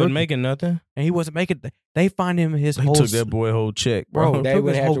Because he wasn't rookie, making nothing. and he wasn't making. They fined him his He whole. took that boy whole check, bro. Bro, They took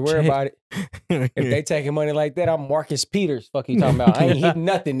wouldn't his have to whole worry check. about it. If they taking money like that, I'm Marcus Peters. Fuck you talking about? I ain't hitting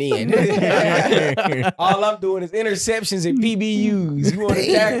nothing in. All I'm doing is interceptions and PBUs. You want to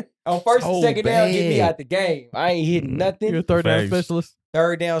jack on first and So second down, get me bad. out the game. I ain't hitting nothing. You're a third down Facts. specialist.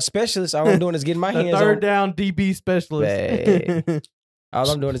 Third down specialist. All I'm doing is getting my The hands third on. down DB specialist. Bad. All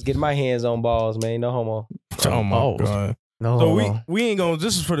I'm doing is getting my hands on balls, man. No homo. Oh my Balls. god. No So homo. we ain't gonna.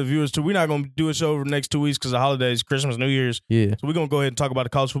 This is for the viewers too. We're not gonna do a show over the next 2 weeks because of holidays, Christmas, New Year's. Yeah. So we're gonna go ahead and talk about the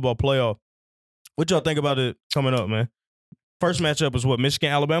college football playoff. What y'all think about it coming up, man? First matchup is what,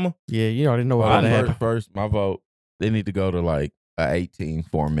 Michigan, Alabama? Yeah, you already know what Well, that happened. first, my vote. They need to go to like a 18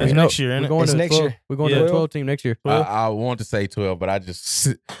 format. It's next year, We're ain't it? going It's to next 12. year. We're going Yeah. to a 12 team next year. I want to say 12, but I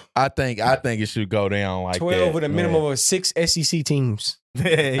think it should go down like 12 that. with a minimum of 6 SEC teams.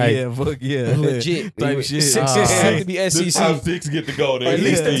 Yeah, fuck yeah. Legit. Type shit. 6 have to be The SEC. top 6 get to go Or there. at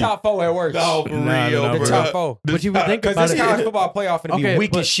least the Yeah. top 4 at worst. No, for Nah, real, nah, The bro. top 4. But you would think Because about this it. college football playoff finna Okay, be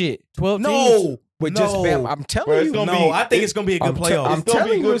weak but as shit. 12 teams. No, With just no. Bama. I'm telling Bro, it's you. gonna No, be- I think it's gonna be a good I'm playoff. I'm It's gonna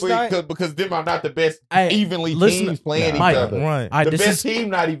telling be you good it's for not. because them are not the best Hey, evenly listen, teams playing Mike, each other. All right, The this best is team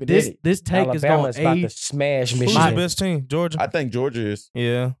not even in this it. this take is going Alabama's about to to smash Who's the Michigan. best team? Georgia. I think Georgia is.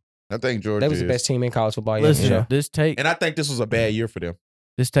 Yeah. I think Georgia That was the is. best team in college football. Yeah, Listen, for sure. this take And I think this was a bad year for them.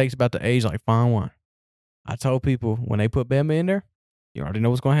 this take's about to age like fine wine. I told people when they put Bama in there, you already know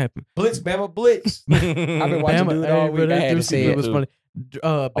what's going to happen. Blitz, Bama, Blitz. I've been watching dude all week. I had to say it it. was funny.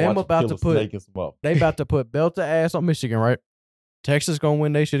 Bama about to put they about to put belt to ass on Michigan, right? Texas gonna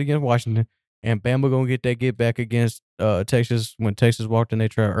win their shit against Washington, and Bama gonna get that get back against Texas when Texas walked in their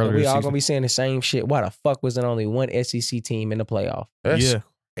trap earlier. We this all season. gonna be saying the same shit. Why the fuck was there only one SEC team in the playoff? That's Yeah.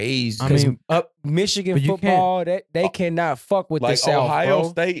 crazy. I Because mean, Michigan but you football, that they cannot fuck with the like South, Ohio bro.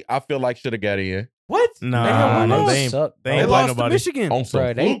 State, I feel like should have got in What? Nah, no, they ain't. suck, they bro. They ain't like lost to nobody. Michigan. on some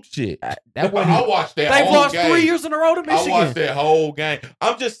Bruh, they- fluke shit. That wasn't I watched that They've whole lost game. 3 years in a row to I Michigan. watched that whole game.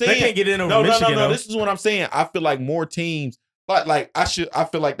 I'm just saying. They can't get in over no, Michigan. no. though. This is what I'm saying. I feel like more teams, like I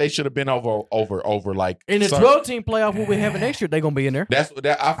feel like they should have been over like In the some- 12 team playoff we'll be having next year, they're gonna be in there. That's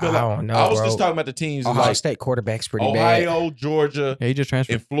that I feel I like. don't know, I was bro. just talking about the teams Ohio like State quarterback's pretty bad. Ohio, Georgia, Yeah, he just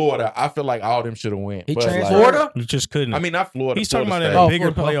transferred. and Florida. I feel like all them should have went. He But, transferred? like, Florida? You just couldn't. I mean, not Florida. he's talking about Florida in a Oh,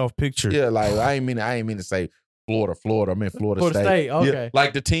 bigger Florida. playoff picture. State. Yeah, like I ain't mean to say Florida. I mean Florida Florida State, Yeah, okay.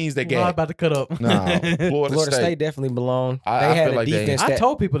 like the teams that Well, I'm got. about to cut up. No, Florida State definitely belonged. I They had feel a like they- defense I that.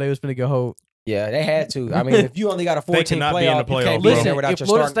 told people they was finna go hold. Yeah, they had to. I mean, if you only got a 14 cannot be in the playoff, you playoff, can't bro. be in there Listen, without if your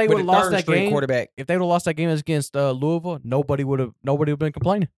Florida start State with would've a lost third that string game- quarterback. If they would have lost that game against Louisville, nobody would have been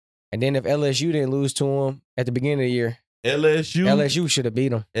complaining. And then if LSU didn't lose to them at the beginning of the year, LSU. LSU should have beat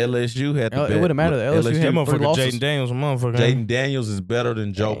them. LSU had the It wouldn't matter. LSU That had three motherfucker losses. Jayden Daniels, a motherfucker. Jayden Daniels is better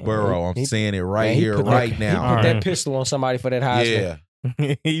than Joe Man, Burrow. I'm he- saying it right Man, he here, put right He now. put All that right. pistol on somebody for that Heisman. Yeah.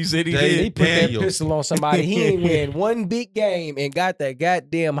 he said he Jayden did. He put Daniels. that pistol on somebody. He ain't win one big game and got that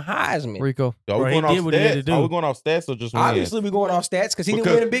goddamn Heisman. Rico. Are Bro, we he going off did what he needed to stats? do. Are we going off stats or just win? Obviously, we're going off stats because he didn't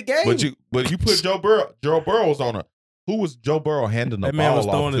Because- win a big game. But you put Joe Burrow. Joe Burrow was on a. Who was Joe Burrow handing the That man ball was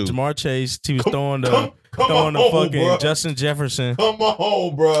throwing off to to? Jamar Chase. He was Come throwing the on, fucking bro. Justin Jefferson. Come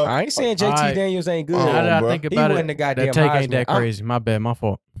on, bro. I ain't saying JT All right. Daniels ain't good. Oh, Now that I bro. think He about wasn't the it, goddamn that take ain't Heisman. that crazy. My bad, my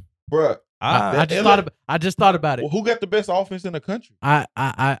fault. Bruh. I just thought about it. Who got the best offense in the country? I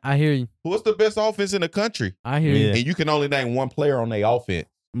hear you. What's the best offense in the country? I hear you. Yeah. And you can only name one player on their offense.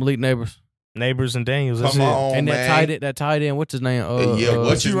 Malik Neighbors. Neighbors and Daniels. That's Come it. on, And man. that tight end, what's his name? Yeah, But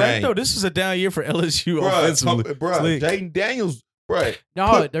what's you his right name? though. This is a down year for LSU Bruh, offensively. Slick. Jayden Daniels, bruh. No,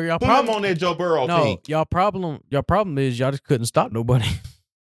 Put- y'all Put him problem. on that Joe Burrow No, team. y'all problem is y'all just couldn't stop nobody.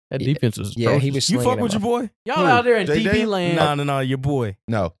 That Yeah. defense was Yeah, he atrocious. was You slinging fuck with your them. boy? Y'all Who? out there in Jay DB Daniels? land. No, your boy.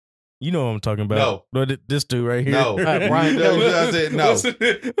 No. You know what I'm talking about. No. But this dude right here. No. Brian You know what I said? No.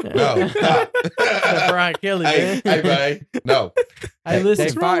 No. Stop. Brian Kelly, Hey, man. man. No. Hey, listen.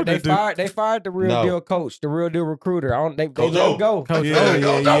 They fired the real No. deal coach, the real deal recruiter. They Coach let O. him go. Coach Yeah, O.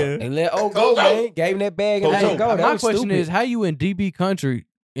 Coach yeah, O. yeah. They let O go, Coach O. man. Gave him that bag and Coach let O. him go. That My was question stupid. is, how you in DB country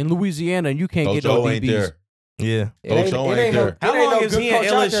in Louisiana and you can't Coach get no O ain't DBs? there. Yeah. It ain't- Coach O it ain't ain't no- there. it How ain't long no is good he at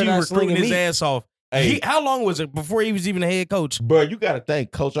coach out there LSU not recruiting slinging his meat. ass off? Hey. How long was it before he was even a head coach? Bro, you got to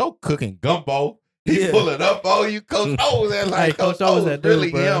think Coach O cooking gumbo. He Yeah. pulling up on you. Coach O was that like Hey, Coach Coach O O was was that dude, really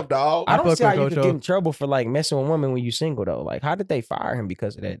bro. him, dog. I don't fuck see how with you Coach could O. get in trouble for like messing with women when you single though. Like, how did they fire him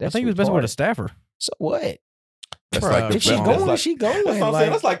because of that? I That's think he was messing with a retarded. staffer. So what? That's Bruh. like the If she that's going, like- she going. That's what I'm like,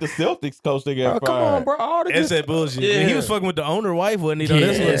 saying. That's like the Celtics coach they got bro, come fired. on, bro. All the That's good that bullshit. Yeah. He was fucking with the owner wife, wasn't he? Though? Yeah,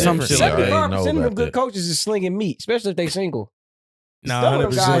 That's what some different. shit like I ain't 75% know of them about good that. coaches is slinging meat, especially if they single. Nah, Some of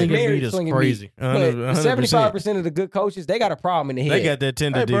them 100%. guys Slinging married meat is slinging crazy. meat. But 100%. 75% of the good coaches, they got a problem in the head. They got that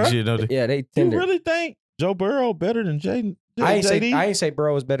tender Hey, dick bro. shit, don't they? yeah, they You tender. really think Joe Burrow better than Jayden? I ain't JD? say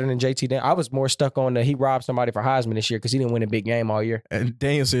Burrow was better than JT. Dan. I was more stuck on he robbed somebody for Heisman this year because he didn't win a big game all year. And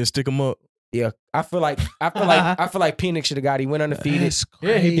Daniel said, "Stick him up." Yeah, I feel like Penix should have got. He went undefeated.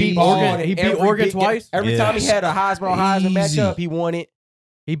 Yeah, he beat Balled Oregon. He beat every Oregon big- twice. Every time he Yes. had a Heisman on Heisman Crazy. matchup, he won it.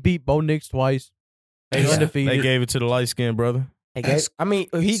 He beat Bo Nix twice. They Yeah. undefeated. They gave it to the light skinned brother. I mean,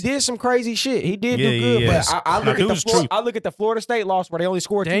 he did some crazy shit. He did Yeah, do good, yeah, but I Nah, look it at was true. I look at the Florida State loss where they only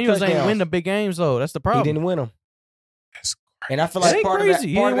scored 2 Daniels touchdowns. ain't win the big games though. That's the He problem. didn't win them. That's And I feel That like ain't part crazy.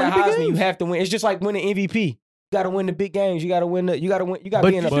 He of that didn't win the big Heisman, you games. have to win. It's just like winning MVP. You got to win the big games. You got to win. You got to be in But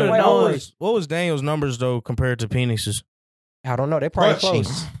the you should've playoff known- race. What was Daniel's numbers though compared to Penix's? I don't know. They're probably Crushing.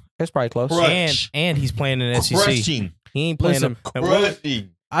 close. That's probably close. Crush. And he's playing in SEC. Crushing. He ain't playing. Listen, and what-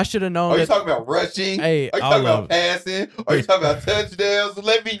 Crushing. I should have known Are you that. talking about rushing? Hey, Are you all talking of about passing? Are you talking about touchdowns?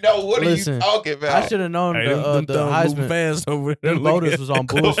 Let me know. What Listen, are you talking about? I should have known Hey, the them thumbs moving Heisman. fast over there. Them Look voters at- was on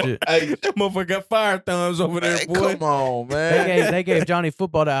bullshit. Hey, That motherfucker got fire thumbs over there, hey, boy. come on, man. They gave Johnny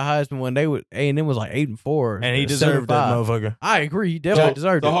Football that Heisman when they would A&M was like 8-4, And he deserved that 7-5. motherfucker. I agree, he definitely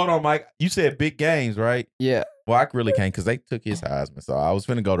deserved So it. hold on, Mike. You said big games, right? Yeah. Well, I really can't because they took his Heisman. So I was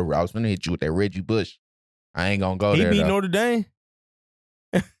finna hit you with that Reggie Bush. I ain't gonna go He there. beat though. Notre Dame.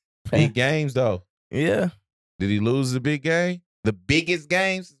 Big games though. Yeah. Did he lose the big game? The biggest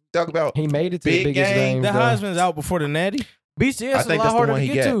games? Talk about. He made it to the Big biggest game. game. The Heisman's out before the Natty. BCS I is a think lot that's the harder one to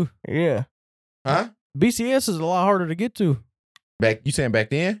he get got. to. Yeah. Huh? BCS is a lot harder to get to. You saying back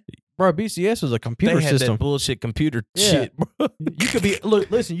then? Bro, BCS is a computer They had system. that bullshit computer Yeah. shit, bro. You could be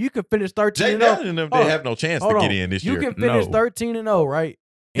listen, you could finish 13 Jay and 0. Daniels and them Hold didn't on. have no chance to Hold get on. in this You year. can finish No. 13 and 0, right?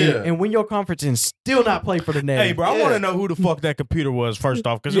 And, Yeah. and win your conference and still not play for the Natty. Hey, bro, I Yeah. want to know who the fuck that computer was first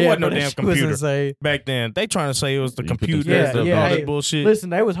off, because it Yeah, wasn't no bro, that damn shit was computer insane. back then. They trying to say it was the You put them computer, stats all up, that hey, bullshit. Listen,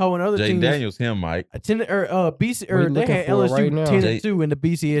 they was holding other Jayden teams. Daniels, him, Mike. BC We or they looking had for it LSU right now. 10-2 in the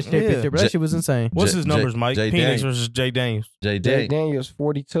BCS championship. Yeah. But that shit was insane. What's J- his numbers, J- Mike? Jay Penix Daniels. versus Jay Daniels. Jay Jay Daniels. Daniels,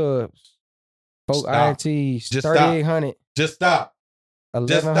 40 tubs, 4 Stop. INTs, Just stop. 3,800, Just stop.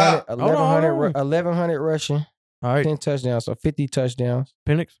 1,100, stop. 1,100 rushing, All right, 10 touchdowns, so 50 touchdowns.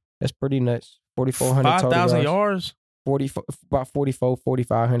 Penix. That's pretty nuts. 4,400 total 5,000 yards. yards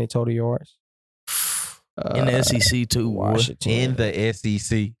 4,500 total yards. in the SEC too. boy. Washington. In the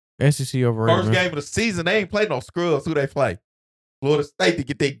SEC. SEC overrated. First man. game of the season, they ain't played no scrubs. Who they play? Florida State to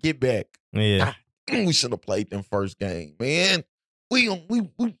get their get back. Yeah. We should have played them first game, man.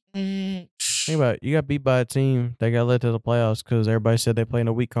 Think about it. You got beat by a team that got led to the playoffs because everybody said they play in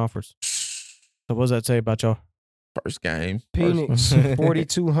a weak conference. So what does that say about y'all? First game. Phoenix,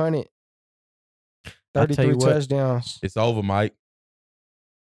 4,200, I'll tell 33 you what. touchdowns. It's over, Mike.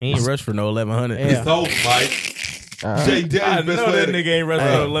 He ain't rushed for no 1,100. Yeah. It's over, Mike. Uh, Jay I Daniels, know best that player. nigga ain't rushed for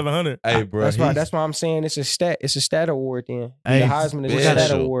Hey. no 1,100. Hey, bro. That's why I'm saying it's a stat award then. Hey, the Heisman is a special.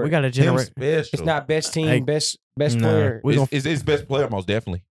 stat award. We got to him generate. special. It's not best team, Hey. best Nah. player. We gonna, It's best player, most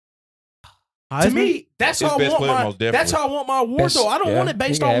definitely. To Heisman? me, that's His how I best want player, my. most definitely. That's how I want my award Best- though. I don't yeah, want it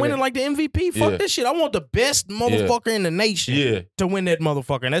based he can on have winning it. like the MVP. Fuck Yeah. this shit. I want the best motherfucker in the nation Yeah. to win that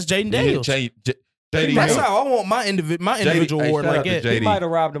motherfucker, and that's Jayden Daniels. JD. That's how I want my individual hey, award shout like out to that. JD. He might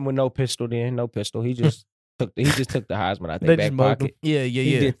have robbed him with no pistol then. No pistol. He just took the Heisman, I They think, just back mugged pocket. Yeah,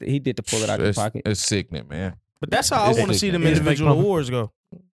 yeah. He did to pull it out of his pocket. It's sickening, man. But that's how I It's want to see them sickening. individual It's awards go.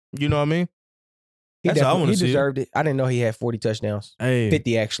 You know what I mean? He That's how I wanna he see it. deserved it. I didn't know he had 40 touchdowns. Hey,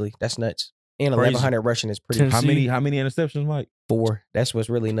 50 actually. That's nuts. And Crazy. 1,100 rushing is pretty. Tennessee. How many interceptions, Mike? 4. That's what's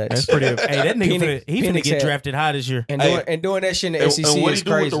really nuts. That's pretty. Hey, that nigga Penix- he finna Penix get had- drafted high this year. And Hey. doing that shit in the SEC And what is do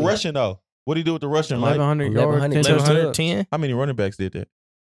you do crazy. with the rushing, though? What do you do with the rushing, Mike? 1,100 yards, 1,100 10 touchdowns. 1,110. How many running backs did that?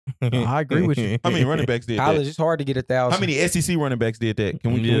 I agree with you. How many running backs did College, that? it's hard to get 1,000. How many SEC running backs did that?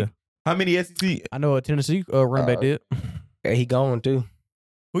 Can we? Yeah. How many SEC? I know a Tennessee running back did. Yeah, he going too.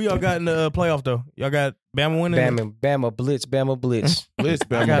 Who y'all got in the playoff though? Y'all got Bama winning? Bama blitz. List, I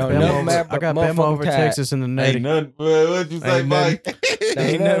Bama. got No, Bama no, over, man, I got motherfucking Bama over tied. Texas in the Ain't natty. nothing. What'd you say, Ain't nothing. Mike?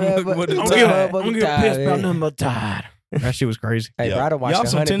 Ain't nothing but the I'm tide. gonna I'm gonna get pissed about man. nothing but tide. That shit was crazy. Hey, Yeah. bro, I done watched Y'all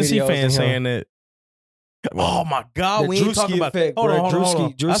some 100 Tennessee videos fans of him. saying that. Oh my God, The we ain't Drewski talking about. effect, Hold bro. on, hold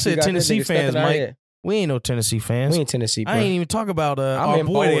on. Drewski I said got that Tennessee nigga stuck in fans, our Mike. head. We ain't no Tennessee fans. We ain't Tennessee, bro. I ain't even talk about I'm our in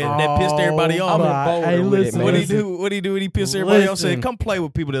boy bold. that pissed everybody Oh, off. I'm in my- bold hey, with it, listen, man. What he listen. do? What he do? When he pissed everybody off? Said, Listen. "Come play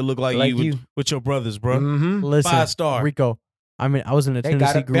with people that look like, Like you, you. with your brothers, bro." Mm-hmm. Listen, 5-star. Rico. I mean, I was in a They got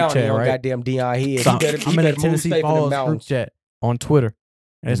Tennessee a group bounty chat, on right? goddamn Dion Head. So He better, I'm he in a better move Tennessee safe in the Falls group mountains. chat on Twitter.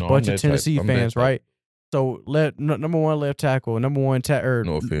 And it's a No, bunch I'm of that type. Tennessee I'm that fans, type. right? So number one left tackle, number one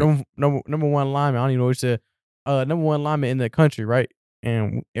number one lineman. I don't even know what he said. Number one lineman in the country, right?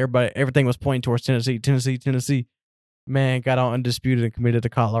 And everything was pointing towards Tennessee. Man, got on undisputed and committed to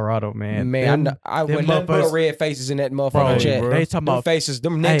Colorado. Man, I went nothing but red faces in that motherfucking chat. They talking about faces.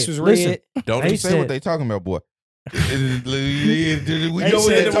 Them necks was red. Don't even say what they talking about, boy. We know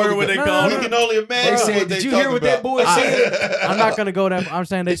what the word what they call it. We can only imagine. They said, "Did you hear what that boy said?" I'm not gonna go there. I'm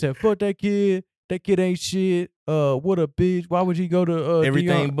saying they said, "Fuck that kid. That kid ain't shit. What a bitch. Why would he go to everything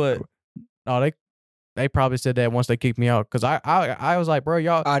Dion? but?" No, they probably said that once they kicked me out because I was like, bro,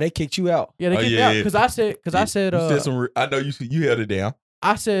 y'all. They kicked you out. Yeah, they kicked me out because I said you said some. I know you held it down.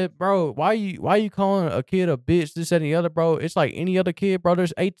 I said, bro, why you calling a kid a bitch, this and the other, bro? It's like any other kid, bro.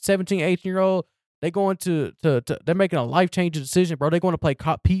 There's 17, 18-year-old. They going to they're making a life-changing decision, bro. They going to play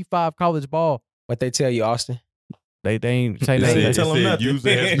P5 college ball. What they tell you, Austin? They ain't say nothing. They tell them nothing. User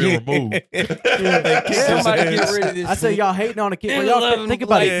has been removed. Somebody get rid of this. I said y'all hating on a kid. Well, y'all think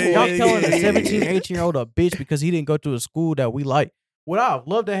about it. Y'all telling a 17, 18-year-old a bitch because he didn't go to a school that we like. Would I have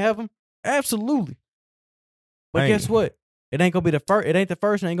loved to have him? Absolutely. But guess what? It ain't gonna be the first. It ain't the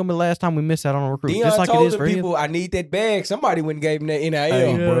first, and it ain't gonna be the last time we miss out on a recruit. Deion just like told it is the for people, him. I need that bag. Somebody went and gave him that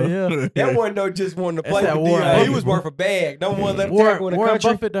NIL, bro. Yeah. That wasn't no just wanting to play That's with that Warren Deion. He Buffett, was bro. worth a bag. No one left tackle in the Warren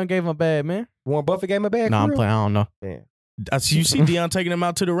country. Buffett done gave him a bad man. Warren Buffett gave him a bag. No, for I'm real? playing. I don't know. Man. You see Deion taking them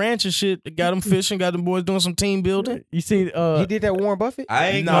out to the ranch and shit. Got them fishing. Got them boys doing some team building. You see, He did that, Warren Buffett? I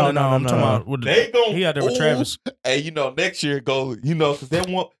ain't No. I'm talking about with They gon' he out there with Travis. Hey, next year go. Because that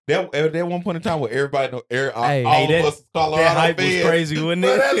one point in time where everybody know, all that- of us Colorado That hype was fans. crazy, wasn't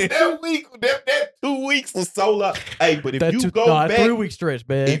But it? that week, that 2 weeks was so long. Hey, but if that you go back, 3-week stretch,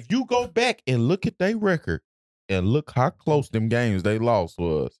 man. if you go back and look at their record and look how close them games they lost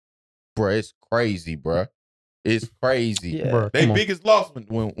was, bruh, it's crazy, bruh. It's crazy. Yeah. Bruh, They come on. biggest loss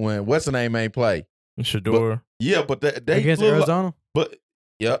when what's the name ain't play. Shador. Yeah, but they Against blew Arizona. But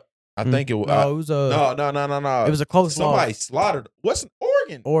yep, I think it was. No, it was No. It was a close Somebody loss. slaughtered. What's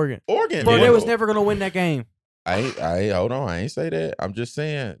Oregon? Oregon. Oregon. Bro, man. they was never gonna win that game. I hold on. I ain't say that. I'm just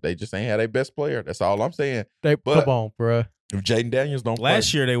saying they just ain't had their best player. That's all I'm saying. Come on, bro. If Jayden Daniels don't play.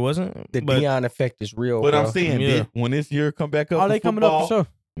 Last year they wasn't. The but Deion effect is real, But bro. I'm saying Yeah. when this year come back up, Oh, for they coming up for football,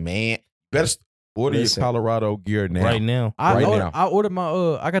 sure. man. Better order your Listen. Colorado gear now. right now. I ordered my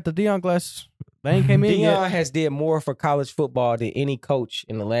I got the Dion glasses. They ain't came in yet. Deion has did more for college football than any coach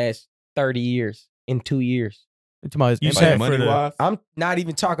in the last 30 years, in 2 years. It's my You Like said money for the wise. I'm not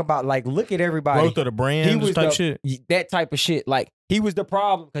even talking about, like, look at everybody. growth of the brand, He was type the- shit. That type of shit. Like, he was the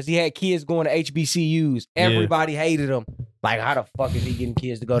problem because he had kids going to HBCUs. Everybody hated him. Like, how the fuck is he getting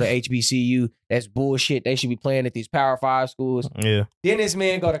kids to go to HBCU? That's bullshit. They should be playing at these Power 5 schools. Yeah. Then this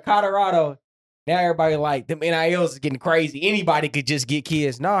man go to Colorado. Now everybody like, them NILs is getting crazy. Anybody could just get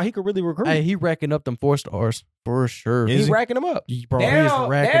kids. Nah, he could really recruit. Hey, he racking up them 4 stars for sure. He's racking them up. Bro, now, he's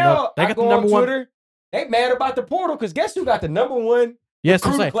racking now up. They I got go the number on one. Twitter. They mad about the portal because guess who got the number one? Yes,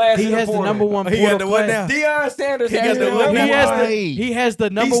 I'm recruiting saying class he in the has the portal. number one He portal got the what class. now? Deion Sanders He has got the the what number now? one. He has the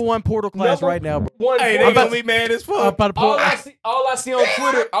number He's one portal class number right now, bro. One Hey, portal. they gonna be mad as I'm fuck. about to pull. all I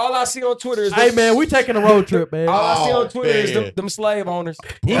see on Twitter is Hey man, we taking a road trip, man. all I see on Twitter is man. them slave owners.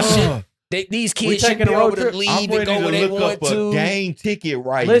 These We kids should taking be a road able to trip. leave I'm and ready go to where they look want up a to. game ticket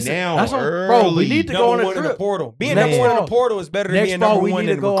right Listen, now. that's what- early. bro, we need to go on Number a one in the trip. portal. Being Next number one in fall. the portal is better than Next being fall, number we one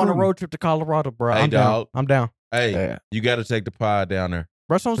need in to the go on a recruiting. road trip to Colorado, bro. Hey, I'm down. dog. I'm down. Hey, Yeah. you got to take the pod down there.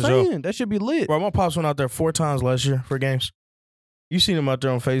 That's what I'm For sure. saying. That should be lit. Bro, my pops went out there 4 times last year for games. You seen him out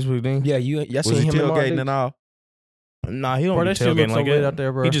there on Facebook, didn't you? Yeah, y'all Was seen he him and tailgating and all? Nah, he don't Bro, be that shit tailgating looks so like lit that. out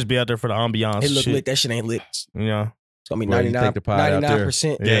there, bro. He just be out there for the ambiance. It look shit. lit. That shit ain't lit. You know, So I mean, Bro, you take the pod out there.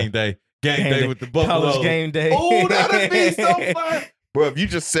 99%. Yeah. Game day. Game day with the Buffalo. college game day. Oh, that'd be so fun. Bro, if you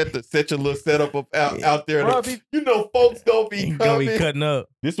just set your little setup up out there, Bro, folks gonna be He coming. gonna be cutting up.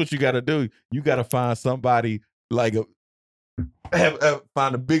 This is what you got to do. You got to find somebody like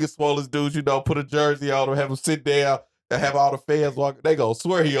find the biggest, smallest dudes. Put a jersey on them, have them sit down, and have all the fans walk. They gonna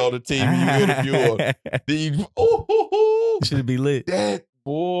swear he on the team. You interview him. Should be lit. That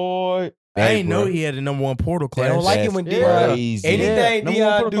boy. I ain't know he had the number one portal They class. don't like it when That's Deion. crazy. Anything Number one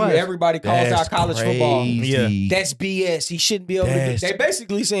Deion portal do, class. everybody calls out college football. crazy. That's BS. He shouldn't be able to do. That's- They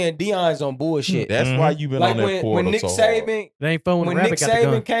basically saying Deion's on bullshit. That's why you been Like on that when portal Nick so hard. Saban, It ain't fun when when the Nick rabbit got the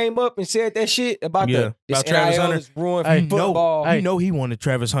gun. Saban came up and said that shit about Yeah, this about Travis NIL Hunter. is ruined Hey, football. Hey. You know he wanted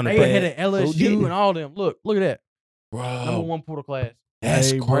Travis Hunter. They bad. had an LSU and all them. Look at that. Number Bro, one portal class.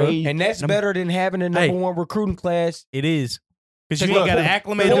 that's Hey, bro. crazy. And that's Number- better than having a number one recruiting class. It is. Because you Look, ain't got to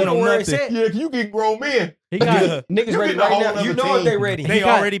acclimate look them on where it's nothing. at. Yeah, you get grown men. He got. Yeah. Niggas You ready get a right whole now. You nother know if they team. ready. They He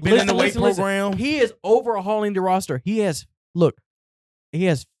got- already been in the weight listen. program. He is overhauling the roster. He has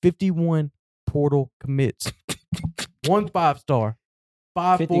 51 portal commits. 1 5-star,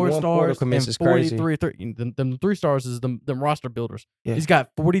 5 51 portal 4-stars, commits and is crazy. 43 them 3 stars is them roster builders. Yeah. He's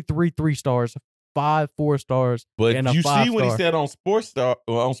got 43 3-stars, 5 4-stars, But and a you see 5-star. when he said on Sports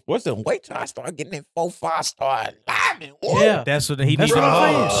wait till I start getting that 4 5-star lineman. Yeah, That's what he That's needs. what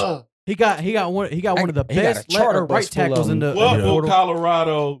I'm to saying. He got one of the He got best a charter left or right bus full of tackles in them. the What will portal.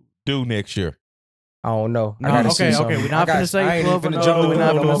 Colorado do next year? I don't know. No, I gotta okay, see okay, something. we're not I gonna say I ain't 12 even and finna jump 0. the We're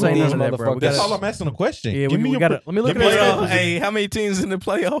not gun gonna on say these none of that, bro. We motherfuckers. That's gotta- all I'm asking a question. Yeah, Give me we your gotta let me look give me at your- that. Hey, how many teams in the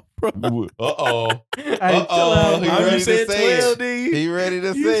playoff, bro? Uh-oh. Hey, Uh-oh. chill He out. ready You to said say 12, it. D. He ready to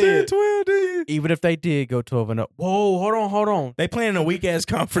You say said it. 12, D. Even if they did go 12 and 0. Whoa, hold on. They playing a weak ass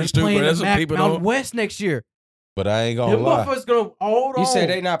They're conference too, playing bro. That's the what people Mountain don't. West next year. But I ain't gonna Them lie. motherfuckers gonna hold on. You said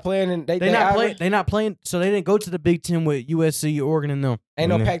they not playing. And They not playing. So they didn't go to the Big Ten with USC, Oregon, and them. Ain't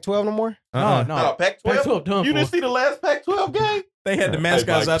no Pac-12 no more. Uh-uh. No. Pac-12? Pac-12 done You for. didn't see the last Pac-12 game? They had the Hey,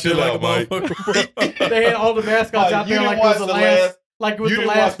 mascots Mike, out there chill like out, a Mike. motherfucker. They had all the mascots out You there didn't like it was watch the the last. Like it was You the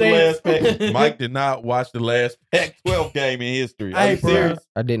didn't last watch the dance. last Pac. Mike did not watch the last Pac-12 game in history. Are Hey, you bro. serious?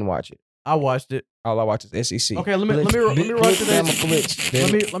 I didn't watch it. I watched it. All I watch is SEC. Okay, let me run through that.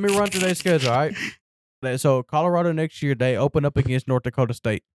 Let me run through their schedule. All right. So Colorado next year they open up against North Dakota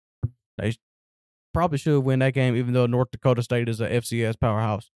State. They probably should win that game, even though North Dakota State is a FCS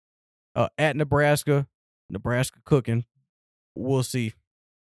powerhouse. At Nebraska cooking. We'll see.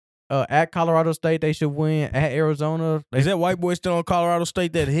 At Colorado State they should win. At Arizona, Is that white boy still on Colorado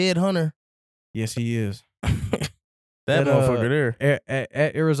State? That headhunter? yes he is. That motherfucker there.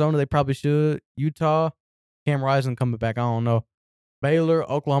 At Arizona they probably should. Utah, Cam Rising coming back. I don't know. Baylor,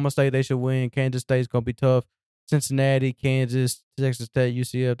 Oklahoma State, they should win. Kansas State's gonna be tough. Cincinnati, Kansas, Texas Tech,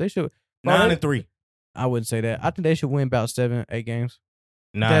 UCF, they should. 9-3. I wouldn't say that. I think they should win about 7-8 games.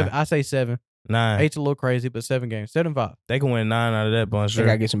 9. I say 7. 9. 8's a little crazy, but 7 games. 7-5. They can win 9 out of that bunch. They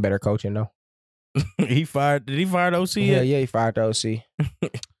gotta Sure. get some better coaching though. He fired. Did he fire the OC Yeah, yet? he fired the OC.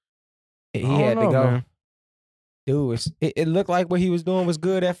 He I don't had know, to go. man. Dude, it looked like what he was doing was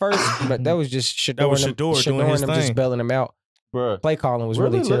good at first, but that was just That was Shador Shador doing his them thing. just bailing him out. Bro. Play calling was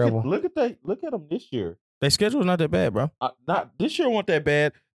really terrible. Look at them this year. Their schedule's not that bad, bro. Not this year wasn't that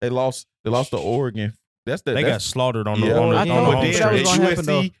bad. They lost to Oregon. They got that's slaughtered on the yeah. on the, I on the thought home that was stretch. gonna happen,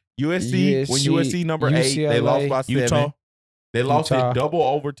 though. USC when USC number 8, they UCLA, lost by 7. Utah. They lost Utah. in double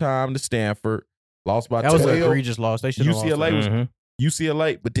overtime to Stanford. Lost by That was 12. an egregious loss. They should have lost. UCLA was Mhm.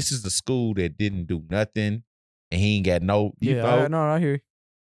 UCLA, but this is the school that didn't do nothing, and he ain't got no. You Yeah, know, I hear you.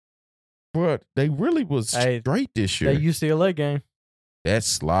 bro, they really was Hey, straight this year. That UCLA game. That's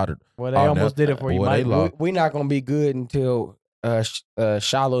slaughtered. Well, they Oh, almost no. did it for you, Boy, Mike. they lost. We're not gonna be good until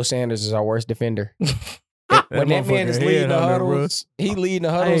Shiloh Sanders is our worst defender. When that man is motherfucker leading the headhunter, bro. huddles, he leading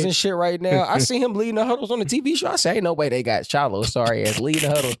the huddles Hey. and shit right now. I see him leading the huddles on the TV show. I say, ain't no way they got Shiloh, sorry ass, leading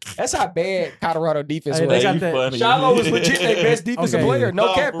the huddles. That's how bad Colorado defense Hey, was. they got that. funny. Shiloh was legit their best defensive Okay. player. No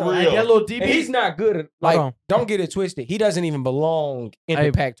Nah, cap for though. real. That little DB. And he's not good at, Hold like, on. don't get it twisted. He doesn't even belong in Hey,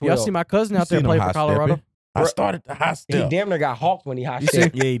 the Pac-12. y'all see my cousin out You there seen play him for high Colorado? stepping? I started the high he step. damn near got hawked when he hot You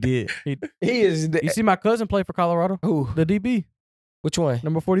shit. Yeah, he did. He is. You see my cousin play for Colorado? Who? The DB, Which one?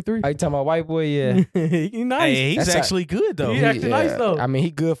 number 43. Are you talking about white boy? Yeah. He nice. Hey, he's That's actually good though. He actually nice, though. I mean,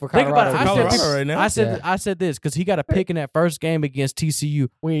 he good for Think Colorado. about it. Colorado right now. I said this because he got a pick in that first game against TCU.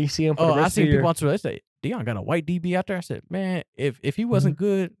 when you see him for the Oh, I rest seen of the year. people on Twitter. They say Deion got a white DB out there. I said, man, if he wasn't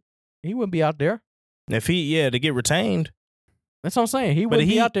good, he wouldn't be out there. If he to get retained, That's what I'm saying. He But wouldn't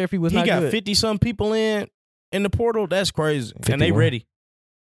he- be out there if he was he not got good. 50 some people in the portal. That's crazy, and they 51. ready.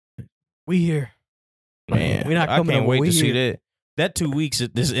 We here. Man, we not I coming can't over. wait We to see here. that. That 2 weeks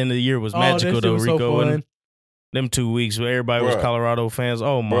at this end of the year was Oh, magical that shit though, was so Rico. fun. And them 2 weeks where everybody was Bruh. Colorado fans.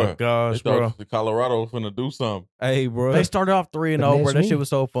 Oh my Bruh. gosh, They thought bro. the Colorado was finna do something. Hey, bro. They started off 3-0, bro. Finesse That me. shit was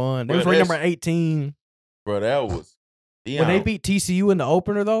so fun. They Bro, was ranked that's- number 18. Bro, that was When they beat TCU in the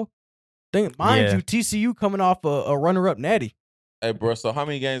opener, though, mind Yeah. you, TCU coming off a runner-up natty. Hey, bro, so how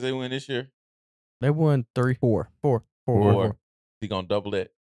many games they win this year? They won 3. 4. He gonna double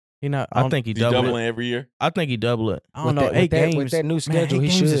that? He not. I think he He double doubling it. every year? I think he double it. I don't know. With 8 that, games. with that new Man, schedule, 8 he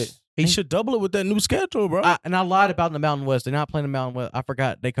games should. is- He should double it with that new schedule, bro. And I lied about the Mountain West. They're not playing the Mountain West. I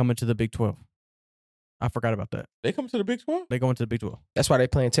forgot they come into the Big 12. I forgot about that. They come to the Big 12? They go into the Big 12. That's why they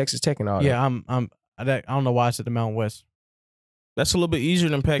playing Texas Tech and all that. Yeah, I don't know why I said the Mountain West. That's a little bit easier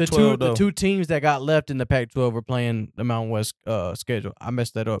than The Pac-12 though. the two teams that got left in the Pac-12 were playing the Mountain West schedule. I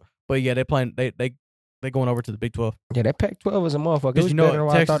messed that up. But yeah, they playing. They they going over to the Big 12. Yeah, that Pac-12 is a motherfucker. It Because was you better than know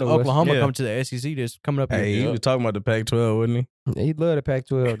what I Texas, thought it was. Oklahoma Yeah. coming to the SEC this coming up. Hey, he here. was talking about the Pac-12, wasn't he? He love the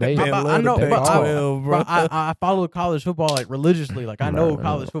Pac-12. They Man, I love know, the but Pac-12, bro. But I follow college football like religiously. Like I know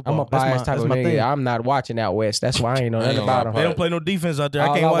college football. I'm a biased type that's of my nigga. thing. I'm not watching out west. That's why I ain't know nothing ain't about gonna them. They don't play no defense out there. I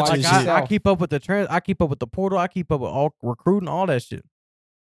All can't I watch watch this is shit. I keep up with the trends. I keep up with the portal. I keep up with all recruiting, all that shit.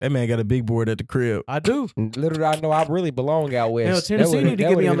 That man got a big board at the crib. I do. Little I know I really belong out west. Hell, Tennessee That need to that get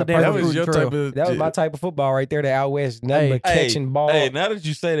me would've on the been a damn That was perfect- your trail. type of. That was my type of football right there. The out west, nothing Hey, but catching ball. Hey, now that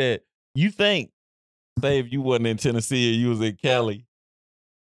you say that, you think, say if you wasn't in Tennessee or you was in Cali,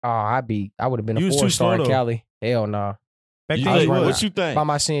 Oh, I would have been You a was too 4-star in slow, though. Cali. Hell no. Back you then think, you was. what you think? By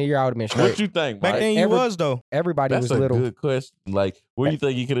my senior year, I would have been straight. What you think, Back Mike? then you Every- was though. Everybody That's was a little. good question. Like, what you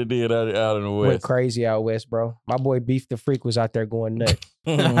think you could have did out in the Went West? crazy out west, bro. My boy Beef the Freak was out there going nuts.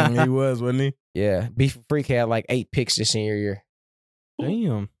 He was, wasn't he? Yeah, Beef the Freak had like 8 picks this senior year.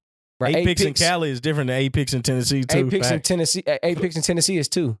 Damn. Bro, 8 picks in Cali is different than 8 picks in Tennessee too. 8 picks in Fact. Tennessee. 8 picks in Tennessee is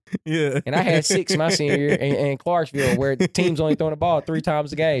 2, Yeah. and I had 6 my senior year in Clarksville, where the teams only throwing the ball 3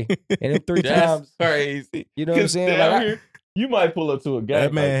 times a game, and them 3 That's times. crazy. You know what I'm 'Cause saying? down Like, here, you might pull up to a game.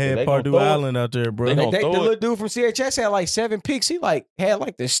 That man had Purdue Island out there, bro. They the gonna throw little it. dude from CHS had like 7 picks. He like had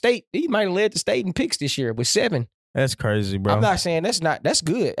like the state. He might have led the state in picks this year with 7. That's crazy, bro. I'm not saying that's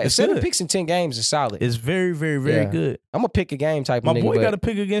good. It's 7 good. picks in 10 games is solid. It's very, very, very Yeah. good. I'm gonna pick a game type My of nigga. boy but- got a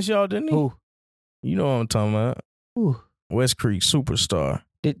pick against y'all, didn't he? who? You know what I'm talking about. Who? West Creek superstar.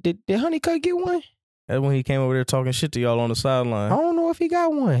 Did HoneyKomb get one? That's when he came over there talking shit to y'all on the I sideline. don't know if he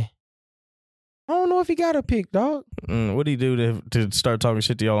got one. I don't know if he got a pick, dog. What'd he do to start talking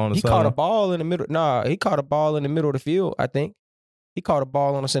shit to y'all on the He caught a sideline? ball in the middle. Nah, he caught a ball in the middle of the field, I think. He caught a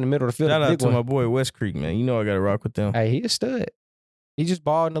ball on us in the middle of the field. Shout a out big to one. my boy West Creek, man. You know I got to rock with them. Hey, he a stud. He just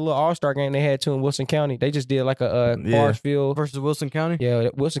balled in the little All-Star game they had too in Wilson County. They just did like a Yeah. Clarksville. Versus Wilson County. Yeah,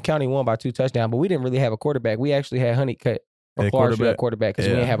 Wilson County won by 2 touchdowns, but we didn't really have a quarterback. We actually had Honeycut or Hey, Clarksville quarterback. quarterback because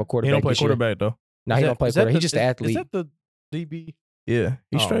we Yeah. didn't have a He quarterback. don't play this year. quarterback though. No, he don't play quarterback. He's just an athlete. Is that the DB? Yeah,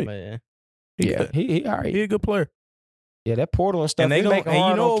 he's Oh, straight. man. Yeah, he all right. He a good player. Yeah, that portal and stuff. And they we gonna, make it and you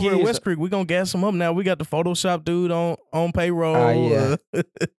hard know on over at kids. West Creek, we gonna gas him up now. We got the Photoshop dude on payroll. Yeah.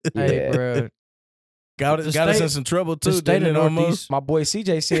 Hey, Yeah. bro. got The us state- in some trouble the too. state didn't of it, Northeast. My boy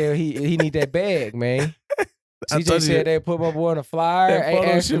CJ said he need that bag, man. I CJ told you said they put my boy on a flyer. that Ain't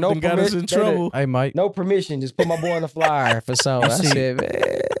photo asked for shoot no done got us permission. in trouble. Hey, Mike. No permission. Just put my boy on the flyer for something. I You see- said,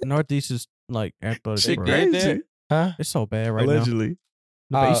 man. Northeast is like athletic. Shit bro. great there. Huh? It's so bad right now. Allegedly.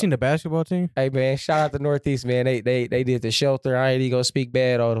 But you seen the basketball team? Hey man, shout out to Northeast, man. They did the shelter. I ain't even gonna speak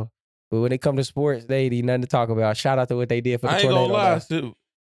bad on them. But when it come to sports, they ain't even nothing to talk about. Shout out to what they did for the I ain't tornado. gonna lie, though. too.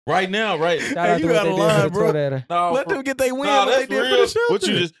 Right now, right? Shout out you to what got they a did line, for the bro. tornado. No, Let for- them get they win. Nah, what they that's did for real. the shelter. What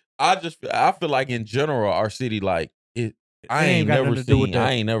you just, I feel like in general, our city, like it. I It ain't ain't got never nothing to do with seen. that.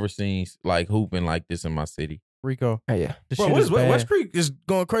 I ain't never seen like hooping like this in my city. Rico. Oh, yeah. This Bro, shit what is is bad. West Creek is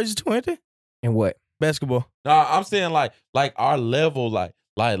going crazy too, ain't they? And what? Basketball. Nah, I'm saying like our level, like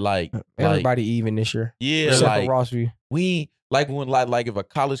Everybody even this year. yeah, Except like for Rossview. we like when like if a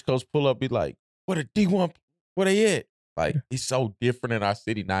college coach pull up, be like, what a D1, where they at? Like it's so different in our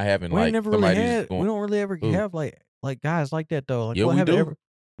city not having We like ain't never really somebody just had. going. We don't really ever Who? have like guys like that though. Like, Yeah, we'll we have it do.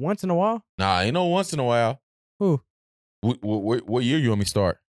 once in a while. Nah, ain't no once in a while. Who? What year you want me to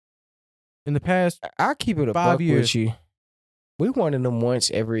start? In the past, I'll keep it a 5 buck years. with you. We wanted them once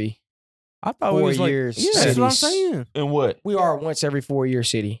every I thought we 4 was like years. yeah, that's what I'm cities. saying. And what? We are once every 4 year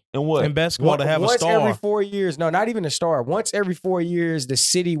city. And what? in basketball to have a Once star. every 4 years. No, not even a star. Once every 4 years, the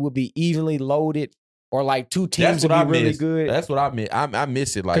city will be evenly loaded, or like 2 teams That's what will I be really miss. good. That's what I miss. I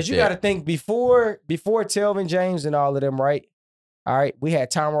miss it like Because you got to think before Telvin James and all of them, right? All right, we had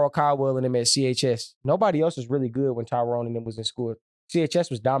Tyrone Caldwell and them at CHS. Nobody else was really good when Tyrone and them was in school. CHS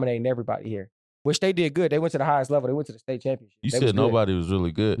was dominating everybody here, which they did good. They went to the highest level. They went to the state championship. You They was said good. nobody was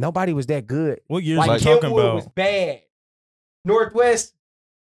really good. Nobody was that good. What years Like are you talking Kentwood about? was bad. Northwest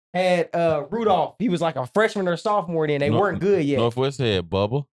had Rudolph. He was like a freshman or sophomore then. They Nor- weren't good yet. Northwest had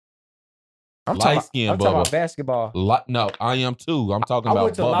Bubba. I'm talking light-skinned about Bubba. basketball. No, I am too. I'm talking I about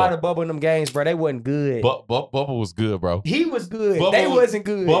went to a lot Bubba. of Bubba in them games, bro. They wasn't good. Bubba was good, bro. He was good. Bubba they was- wasn't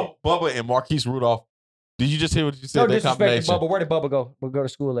good. Bubba and Marquise Rudolph. Did you just hear what you said? No that disrespect to combination. Bubba. Where did Bubba go? We'll go to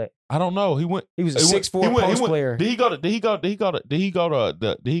school at. I don't know. He went. He was a he went- 6'4" he went- post player. Did he go to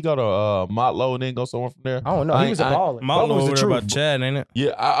Motlow and then go somewhere from there? I don't know. He was a baller. Mount Bubba was over the there truth. about Chad, ain't it?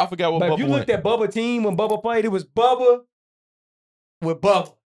 Yeah, I forgot what But Bubba if you went. looked at Bubba team when Bubba played, it was Bubba with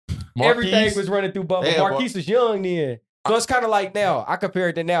Bubba. Everything Marquise? was running through Bubba. Yeah, Marquise was young then. So it's kind of like now. I compare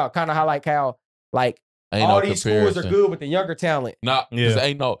it to now. Kind of how Ain't all no these schools are comparison. good with the younger talent. Nah, Yeah.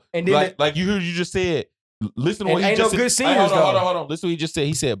 ain't no. And then Like you heard, you just said. Listen to And what he ain't just no said. good seniors, Hold though. on. Listen to what he just said.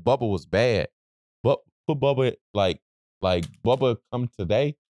 He said Bubba was bad. But put Bubba like Bubba come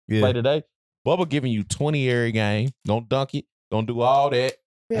today, play today. Bubba giving you 20 every game. Don't dunk it. Don't do all that.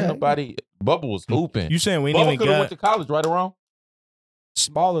 Ain't nobody. Bubba was hooping. You saying we Bubba didn't could even have went to college, right or wrong?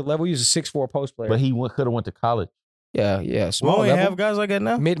 Smaller level, he was a 6'4" post player. But he could have went to college. Yeah. we Small only level. have guys like that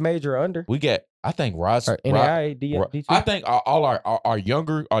now. Mid-major or under. We got. I think Ross. Or NAIA, D2. I think all our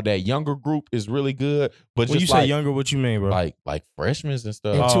younger that younger group is really good. But When just you say like, younger, what you mean, bro? like freshmen and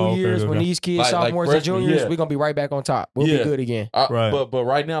stuff. In 2 okay, years, when okay. these kids, Like sophomores and freshmen, juniors, yeah. we're gonna be right back on top. We'll Yeah. be good again. Right. But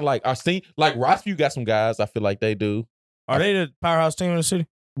right now, like I seen like Rossview got some guys. I feel like they do. Are they the powerhouse team in the city?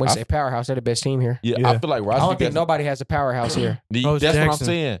 When you say powerhouse, they're the best team here. Yeah, Yeah. I feel like Rossview. I don't think got nobody has a powerhouse here. some- Coach That's what I'm Jackson.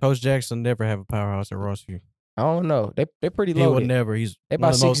 saying. Coach Jackson never have a powerhouse at Rossview. I don't know. They're pretty He will loaded. never. He's They one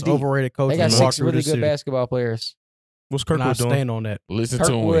about of the most 6 deep. overrated coaches They got in the 6 really good city. basketball players. What's And I Kirkwood doing? stand on that. Listen to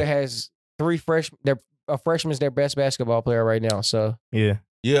Kirkwood him. has 3 freshmen. A freshman's their best basketball player right now. So Yeah.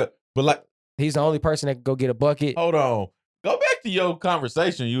 Yeah, but like, he's the only person that can go get a bucket. hold on. Go back to your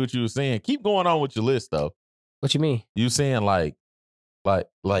conversation. What you were saying. Keep going on with your list though. What you mean? You saying like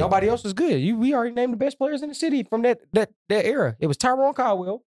Nobody else was good. We already named the best players in the city from that era. It was Tyrone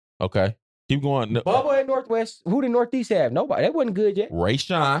Caldwell, Okay, keep going. No, Bubba at Northwest. Who did Northeast have? Nobody. That wasn't good yet. Ray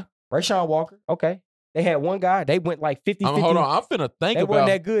Shine. Rayshawn Walker. Okay. They had one guy. They went like 50-50. Hold on. I'm finna think They about. wasn't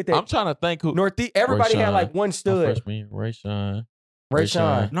that good. I'm trying to think who. Northeast. Everybody had Rayshawn. like one stud. Freshman Ray Shine.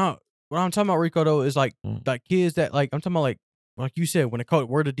 Rayshawn. No, what I'm talking about, Rico, though, is like kids that like I'm talking about like you said when the coach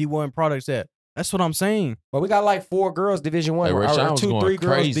where the D1 products at. That's what I'm saying. But we got like 4 girls Division 1 Hey, or Rayshawn was 2, going 3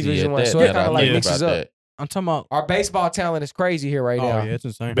 girls crazy Division at 1. that. So it Yeah, kind of like knew mixes about up. that. I'm talking about. Our baseball talent is crazy here right Oh now. yeah, it's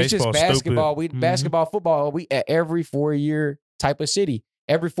insane. It's just Baseball's basketball. stupid. Basketball, football. We at every 4-year type of city.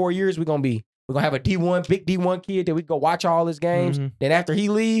 Every 4 years we're gonna have a D1, big D1 kid that we go watch all his games. Mhm. Then after he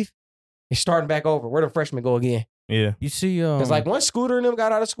leave, it's starting back over. Where the freshmen go again? Yeah. You see, Because like once Scooter and them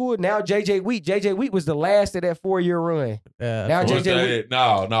got out of school, now JJ Wheat was the last of that 4-year run. Now JJ Wheat.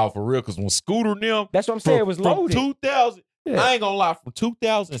 No, for real. Because when Scooter and them, That's what I'm saying. It was from loaded. 2000, Yeah. I ain't gonna lie, from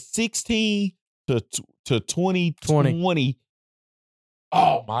 2016 to 2020.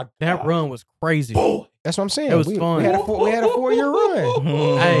 Oh my god, that run was crazy. Boy. That's what I'm saying. It was we fun. had a 4-year run.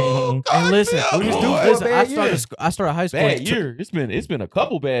 Hey, and listen, We was due boy. for a listen, bad year. I started high school. Bad year. It's been a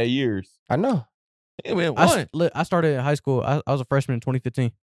couple bad years. I know. It been I one. started in high school. I was a freshman in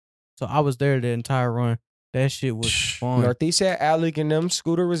 2015, so I was there the entire run. That shit was fun. Northeast had Alec and them.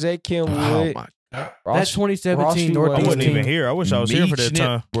 Scooter was at Oh Kenwood. my god, That 2017 Rossview I Northeast wasn't even team. here. I wish I was here for that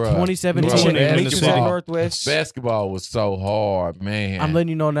time. Bruh. 2017. I wasn't even in the Meeks was city. at Northwest. Basketball was so hard, man. I'm letting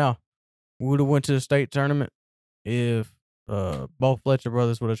you know now. We would have went to the state tournament if both Fletcher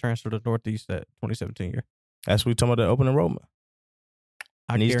brothers would have transferred to Northeast that 2017 year. That's what we talking about, the open enrollment.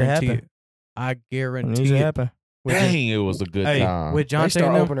 I Needs to guarantee happen. it. I It needs guarantee to it. happen. Dang, it was a good Hey, time. With They John start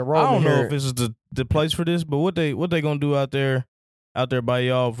Tatum, open I enrollment don't know here. if this is the place for this, but what they gonna do out there by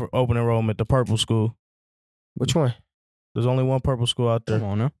y'all for open enrollment, the purple school. Which one? There's only one purple school out come there.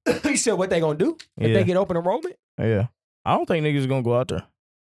 on now. You said what they gonna do if Yeah. they get open enrollment? Yeah. I don't think niggas gonna go out there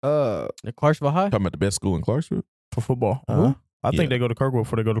The Clarksville High. Talking about the best school in Clarksville. for football. Uh-huh. I Yeah. think they go to Kirkwood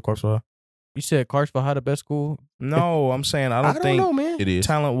before they go to Clarksville High. You said Clarksville High the best school. No, I'm saying I I don't don't think know, man. It is.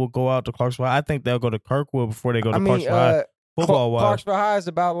 talent will go out to Clarksville High. I think they'll go to Kirkwood before they go to I mean, Clarksville High. Football wise. Clarksville High is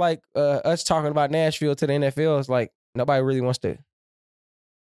about like us talking about Nashville to the NFL. It's like nobody really wants to.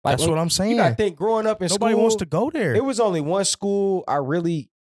 Like, That's what I'm you saying. gotta think growing up in Nobody school, wants to go there. It was only one school I really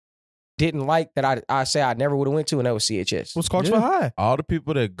didn't like that I say I never would have went to, and that was CHS. What's Clarksville High? All the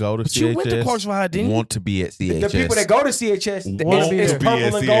people that go to But CHS you went to Clarksville High, didn't you? want to be at CHS. The people that go to CHS, Want it's to be purple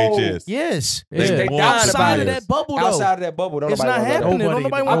at and gold. CHS. Yes. They Yeah. dying want about Outside it. of that bubble, though. Outside of that bubble, don't It's nobody not wanna go there. happening. Don't Nobody-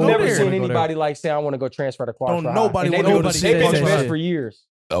 nobody I've want to go never there. seen Go there. anybody like say I want to go transfer to Clarksville. Don't High. nobody And they wanna go to been- CHS. They've been Nobody best said for years.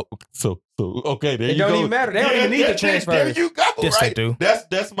 Oh, so okay, there It you don't go. even matter. They don't even need the There transfers. you go. Yes, they right? do.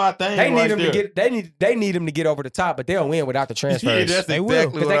 That's my thing. They need right them there. to get. They need them to get over the top, but they'll win without the transfers. Yeah, that's They exactly will,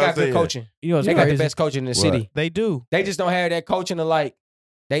 because what they I'm got good saying. coaching. You know, it's They got the crazy. best coaching in the Right. city. They do. They just don't have that coaching of like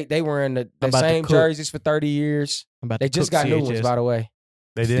they were in the about to same cook. jerseys for 30 years. I'm about They to just cook got new CHS. ones, by the way.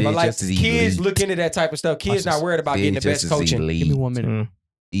 They did. But like just as kids elite. look into that type of stuff. Kids not worried about getting the best coaching. Give me 1 minute. Mm.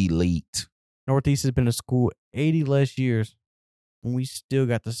 Elite. Northeast has been a school 80 less years, and we still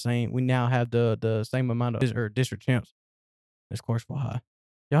got the same. We now have the same amount of district champs as Clarksville High.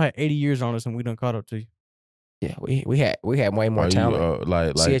 Y'all had 80 years on us, and we done caught up to you. Yeah, we had way more Are you, talent.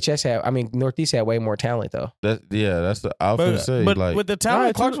 like CHS Northeast had way more talent though. that's the I was gonna say But like with the talent,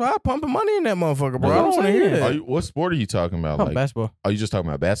 Alright, Clarksville High pumping money in that motherfucker, bro. That's I what don't I'm want to hear saying. that. are you, what sport are you talking about? Oh, Like basketball. are you just talking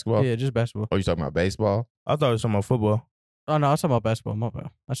about basketball? Yeah, just basketball. Are you talking about baseball? I thought it was talking about football. Oh no, I was talking about basketball. My bad. I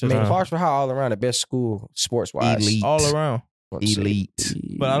I should mean, have. Clarksville High all around the best school sports wise. Elite. All around. Elite.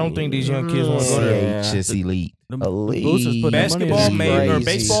 But I don't think these young kids want to go there. CH is elite. Elite. Boosters putting that money in. Basketball, Crazy. maybe, or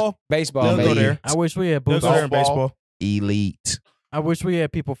baseball. Baseball, They'll go maybe. there. I wish we had They'll boosters. go there in Softball. baseball. Elite. I wish we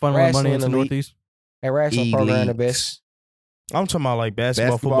had people funneling money into Wrestling elite. Northeast. Hey, wrestling program the Elite. best. I'm talking about like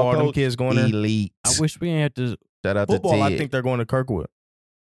basketball, Basketball football. Them coach, kids going there. Elite. I wish we ain't had to. Shout out Football, to I Ted. think they're going to Kirkwood.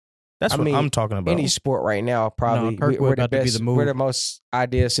 That's I what mean, I'm talking about. Any sport right now, probably Kirkwood we're the about to be best. the move. We're the most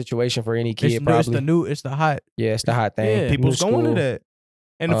ideal situation for any kid. It's Probably. It's the hot. Yeah, it's the hot thing. Yeah. People's New going to school. that.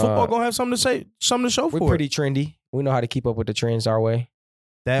 And the football going to have something to say, something to show We're for pretty it. trendy. We know how to keep up with the trends our way.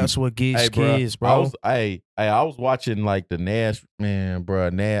 That's what gets Hey, bro, kids, bro. I was watching like the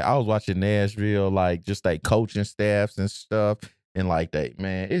I was watching Nashville, like just like coaching staffs and stuff, and like that,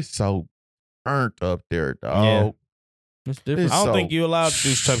 man, it's so burnt up there, dog. Yeah. It's different. I don't so- think you're allowed to do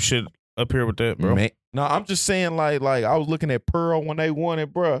this type of shit up here with that, bro. Man, no, I'm just saying, like I was looking at Pearl when they won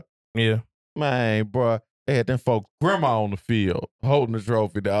it, bro. Yeah. Man, bro, they had them folks grandma on the field holding the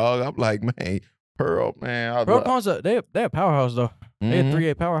trophy, dog. I'm like, man, Pearl, man, I Bro, love- Concept, they a powerhouse though. They a Mhm.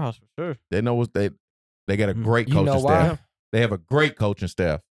 3A powerhouse for sure. They know what they got a great You coaching know why? staff. They have a great coaching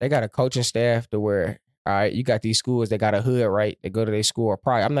staff. They got a coaching staff to where, all right, you got these schools that got a hood, right? They go to their school, or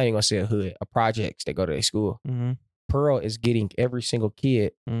I'm not even gonna say a hood, a projects. They go to their school. Mm-hmm. Pearl is getting every single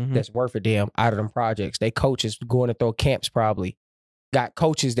kid that's worth a damn out of them projects. They coaches going to throw camps probably. Got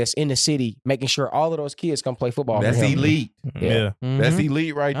coaches that's in the city making sure all of those kids come play football. That's for him. elite. Yeah. That's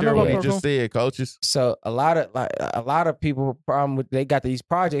elite right I there. know What about you just said, coaches. So a lot of people problem with they got these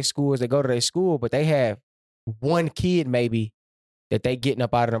project schools. They go to their school, but they have one kid maybe that they getting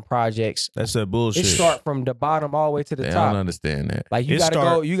up out of them projects. That's that bullshit. It start from the bottom all the way to the They top. don't understand that. Like you It gotta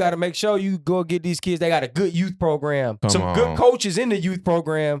start- go, you gotta make sure you go get these kids. They got a good youth program, Come some good on. coaches in the youth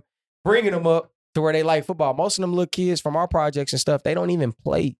program, bringing them up to where they like football. Most of them little kids from our projects and stuff, they don't even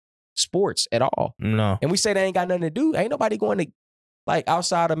play sports at all. No. And we say they ain't got nothing to do. Ain't nobody going to like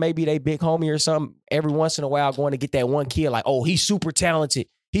outside of maybe they big homie or something. Every once in a while, going to get that one kid like, oh, he's super talented.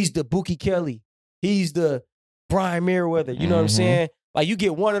 He's the Buki Kelly. He's the Brian Merriweather. You know what I'm Mhm. saying? Like you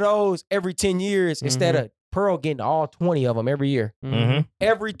get one of those every 10 years instead of Pearl getting all 20 of them every year. Mm-hmm.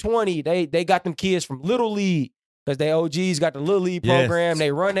 Every 20, they got them kids from Little League because they OGs got the Little League Yes. program.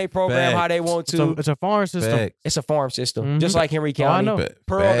 They run their program how they want to. It's a farm system. Facts. It's a farm system, Mhm. just like Henry Oh, I County. know.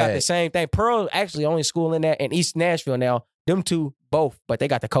 Pearl got the Facts. same thing. Pearl actually only school in that in East Nashville now. Them two both, but they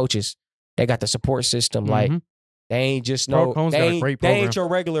got the coaches. They got the support system. Like Mhm. they ain't just Pearl no. Cone's They got a ain't, great they ain't program. your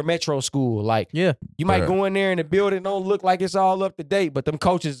regular metro school. Like Yeah. you might Bruh. go in there and the building don't look like it's all up to date, but them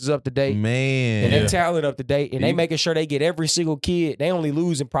coaches is up to date Man. and their talent up to date, and they You- making sure they get every single kid. They only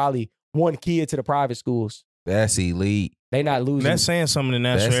losing probably one kid to the private schools. That's elite. They not losing. That's saying something in the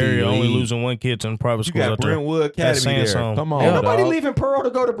Nashville That's area, only elite. losing one kid to the private You schools got out there. Brentwood That's Academy saying there. something. Come on, Ain't nobody dog. leaving Pearl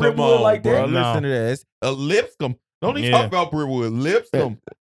to go to Come Brentwood on, like bro. that. No. Listen to that. Lipscomb. Don't even Yeah. talk about Brentwood. Lipscomb.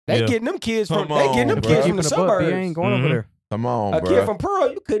 They Yeah. getting them kids from. Come They getting them on, kids bro. from the Keeping a buck, suburbs. he ain't going Mhm. over there. Come on, A bro. kid from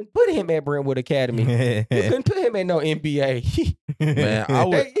Pearl, you couldn't put him at Brentwood Academy. You couldn't put him at no NBA. Man, I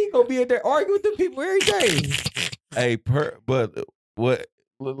would. He gonna be in there arguing with them people every day. But what?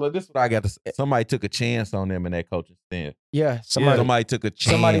 Look, this is what I got to say. Somebody took a chance on them in that coaching stand. Yeah, somebody took a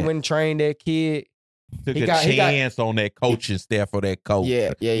chance. went and trained that kid. took he a got- chance on that coaching staff for that coach.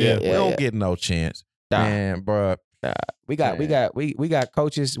 Yeah. we don't get no chance, Nah. man, bro. We got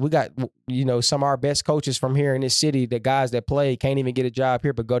coaches. We got some of our best coaches from here in this city. The guys that play can't even get a job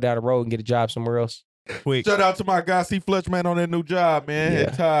here, but go down the road and get a job somewhere else. Quick. Shout out to my guy C. Fletch, man, on that new job, man. Yeah.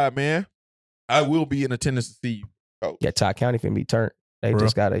 Head tied, man. I will be in attendance to see you, coach. Yeah, Todd County finna be turned. They Bro.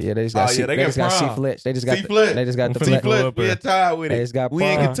 just got Oh, yeah, they got C Prime. Fletch. They just got C. Fletch. They just got the I'm C. finna Fletch. go Fletch, up we there. tied with They it. just got We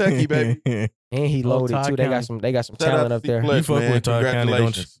in Prime. Kentucky, baby. And he loaded Todd too. They got County. some Shout out talent to up C. there. Fletch, You fuck man. with Todd County, don't you?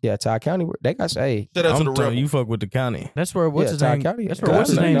 Congratulations. Yeah, Todd County. They got hey. Shout out to I'm the telling Rebel. you, fuck with the county. That's where what's Yeah, his Todd name? County. That's where what's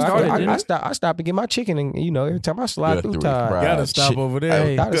his I- name I- started. I, didn't I, it? stop. I stop and get my chicken, and every time I slide Guthrie through Todd, Fried Gotta stop chicken. over Hey,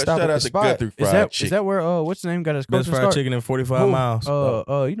 there. gotta stop shout at out the to spot. Guthrie Is Fried that chicken. is that where what's his name got his Best coaching fried start? chicken in 45 Who? miles. You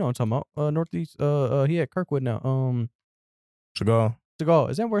know what I'm talking about. Northeast. He at Kirkwood now. Cigar.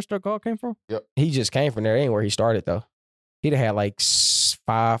 Stegall. Is that where Stegall came from? he just came from there. Ain't where he started though. He'd have had like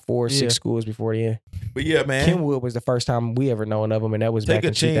 5, 4, 6 Yeah. schools before the end. But yeah, man. Kenwood was the first time we ever known of him, and that was Take back a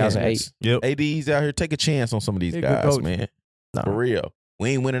in 2008. chance. Yep. ADs out here, take a chance on some of these He a good guys, coach. man. Nah. For real. We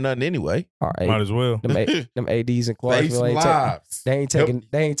ain't winning nothing anyway. All right, Might as well. them ADs in Save Clarksville some ain't lives. they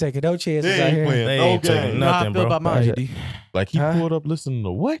ain't taking no chances They out ain't here. winning. They No ain't taking game. Nah, I nothing, feel bro. about my Right. AD. Like he Huh? pulled up listening to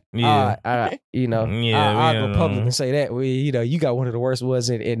what? Yeah. I Yeah, we I'll go don't public know. and say that you got one of the worst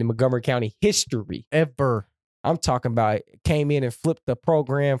ones in Montgomery County history. Ever. I'm talking about came in and flipped the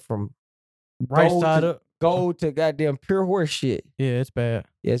program from Right gold side to, up. gold to goddamn pure horse shit. Yeah, it's bad.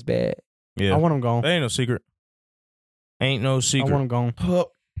 Yeah, it's bad. Yeah. I want him gone. That ain't no secret. Ain't no I secret. want him gone.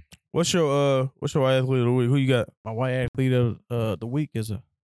 What's your athlete of the week? Who you got? My white athlete of the week is a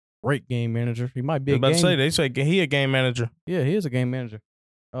great game manager. He might be I a was about game. to say, they say he a game manager. Yeah, he is a game manager.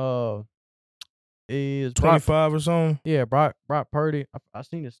 Is 25 or something. Yeah, Brock Purdy. I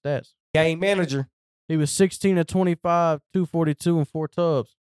seen his stats. Game manager. He was 16 of 25, 242, and 4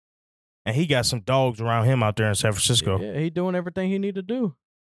 tubs. And he got some dogs around him out there in San Francisco. Yeah, he doing everything he need to do.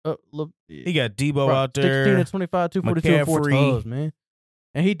 He got Debo out 16 there. of 25, 242, and 4 McCaffrey. tubs, man.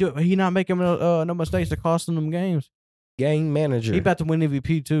 And he not making no mistakes that costing them games. Game manager. He about to win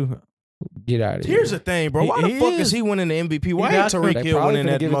MVP too. Get out of here. Here's the thing, bro. Why the fuck is he winning the MVP? Why ain't Tyreek Hill winning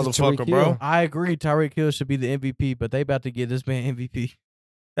that motherfucker, bro? I agree. Tyreek Hill should be the MVP, but they about to get this man MVP.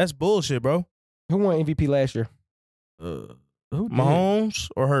 That's bullshit, bro. Who won MVP last year? Who did? Mahomes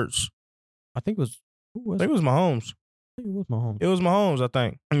or Hurts? I think it was. Who was I think it was Mahomes. I think it was Mahomes. It was Mahomes, I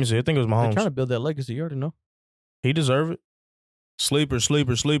think. Let me see. I think it was They're Mahomes. trying to build that legacy. You already know. He deserve it. Sleepers.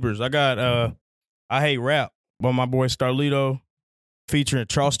 I got I Hate Rap by my boy Starlito featuring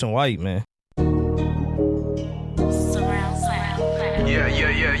Charleston White, man. Yeah.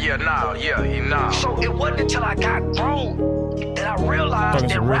 So it wasn't until I got grown that I realized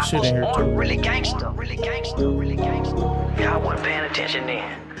that rappers aren't really gangster. Y'all wasn't paying attention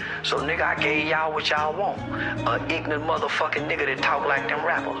then. So nigga, I gave y'all what y'all want. A ignorant motherfucking nigga that talk like them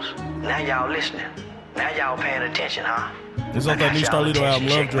rappers. Now y'all listening. Now y'all paying attention, huh? It's like that new Starlito album,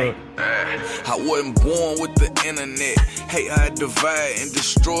 Love Drug. I wasn't born with the internet. Hate how it divide and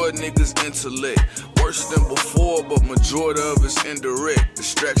destroy niggas' intellect. Worse than before, but majority of it's indirect.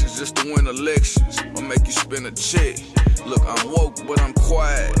 Distractions just to win elections or make you spend a check. Look, I'm woke, but I'm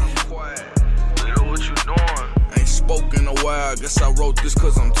quiet. Yo, what you doing? Ain't spoken a while, guess I wrote this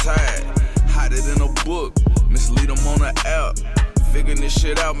cause I'm tired. Hide it in a book, mislead them on the app. Figuring this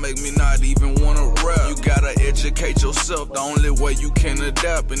shit out make me not even wanna rap. You gotta educate yourself, the only way you can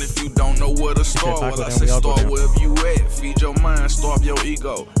adapt. And if you don't know where to start, well I say start wherever you at. Feed your mind, starve your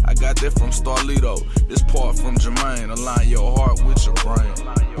ego. I got that from Starlito. This part from Jermaine. Align your heart with your brain.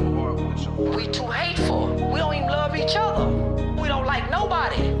 We too hateful. We don't even love each other. We don't like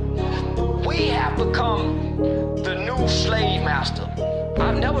nobody. We have become the new slave master.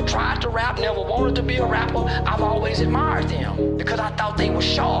 I've never tried to rap, never wanted to be a rapper. I've always admired them because I thought they were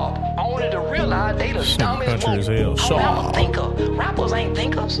sharp. I wanted to realize they the dumbest most. I'm a thinker. Rappers ain't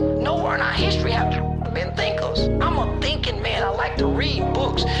thinkers. Nowhere in our history have been thinkers. I'm a thinking man. I like to read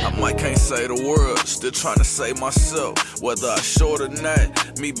books. I might can't say the word, still trying to save myself. Whether I short or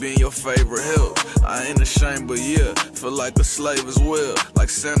not, me being your favorite help. I ain't ashamed, but yeah, feel like a slave as well. Like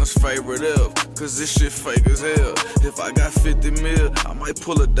Santa's favorite elf, cause this shit fake as hell. If I got 50 mil, I might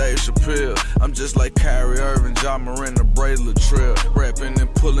pull a Dave Chappelle. I'm just like Kyrie Irving, John Moran, the Braidler Trail. Rapping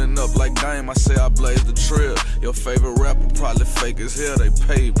and pulling up like Dame, I say I blaze the trail. Your favorite rapper probably fake as hell. They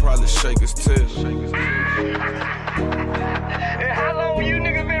paid, probably shake his tail. And how long you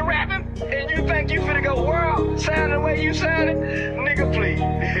niggas been rapping? And you think you finna go world? Sound the way you sounding? Nigga, please.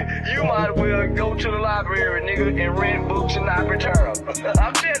 You might as well go to the library, nigga, and rent books and not return them.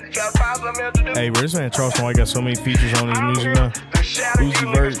 I'm telling you, try to find something else to do. Hey, bro, this man Charleston White got so many features on his music now.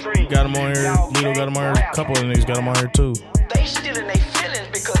 Uzi Vert got him on here. Lito got him on here. A couple of niggas got him on here too. They still in their feelings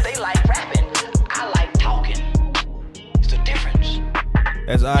because they like rapping. I like talking. It's the difference.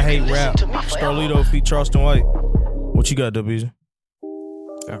 As I Hate Rap, Starlito feat Charleston White. What you got, Beezy?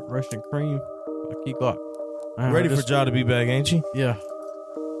 Got Russian Cream. Key Glock. Ready for Ja to be back, ain't you? Yeah.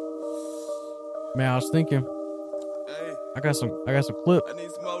 Man, I was thinking. I got some clip. I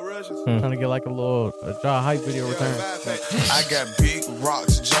need some more Russians. Trying to get like a Ja hype video return. I got big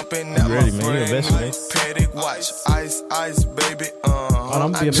rocks jumping out ready, my man. You invested, man. Paddock watch, ice, baby.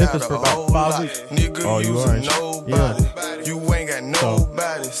 I'm gonna be in Memphis for about 5 weeks. Nigga, oh, you are? Nobody. Yeah. You ain't got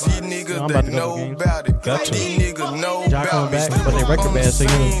nobody. See niggas that know about it. Gotcha. These niggas know Ja coming back, but they record bad, so you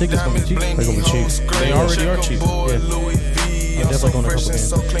know the tickets gonna be cheap. They gonna be cheap. They already are cheap. Yeah. I'm definitely gonna couple games.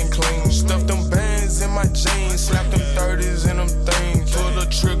 So clean. Stuff them bands in my jeans. Slap them 30s in them things. Pull the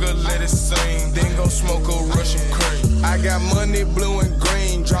trigger, let it sing. Then go smoke a Russian cream. I got money blue and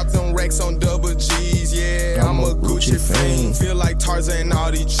green. Drop them racks on double G's. Yeah, I'm a Gucci fiend. Feel like Tarzan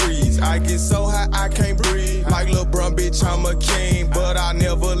all these trees. I get so high I can't breathe. Like LeBron, bitch, I'm a king. But I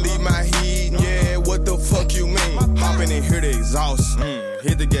never leave my heat. Yeah, what the fuck you mean? Hopping in here to exhaust.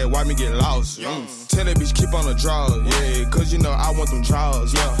 Hit the gate, why me get lost? Tell that bitch keep on the draw, yeah. Cause you know I want them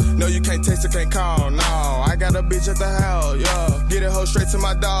draws, yeah. No, you can't text or can't call, no. I got a bitch at the house, yeah. Get a hoe straight to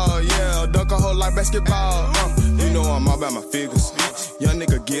my dog, yeah. Dunk a hoe like basketball, You know I'm all about my figures. Young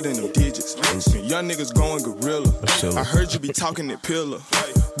nigga get in them digits. Young niggas going gorilla. I heard you be talking that pillar.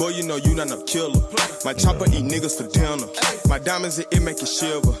 Boy, you know you not no killer. My chopper eat niggas for dinner. My diamonds, it make you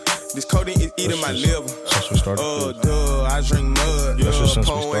shiver. This codeine is eating my liver. I drink mud. Yeah,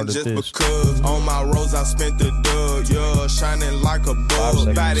 pouring just because. On my rose, I spent the dub. Yeah, shining like a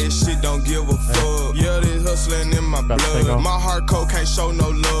bug. Buy this shit, don't give a fuck. Yeah, this hustling in my blood. My heart cold can't show no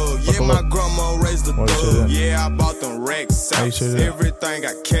love. Yeah, my grandma raised the thug. Yeah, I bought them racks out. Everything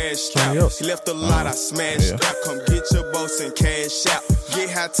got cashed out. She left a lot, I smashed out. Come get your boss and cash out. Get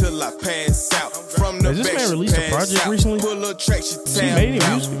high till I pass out. From the this man released a project recently? Pull a track, she he made any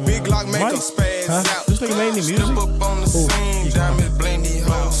music? Big Glock make him spaz out. This nigga made any music? Step up on the scene, diamond blindy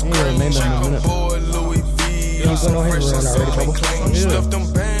hoes. Boy, Louis V. I'm so fresh and so clean. Stuff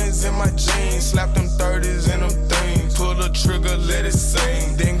them bands in my jeans, slap them 30s in them things. Pull the trigger, let it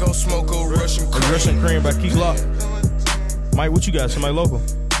sing. Then go smoke a Russian cream. Russian cream by Glock. Mike, what you got? Somebody local?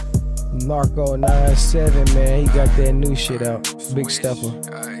 Narco 97, man. He got that new shit out. Big stepper.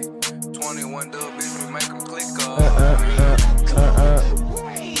 21 dub, bitch, we make them click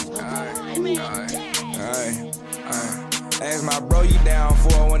Ask my bro, you down for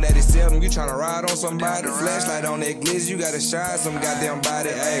 187. You tryna ride on somebody? Flashlight on that glitz, you gotta shine some goddamn body.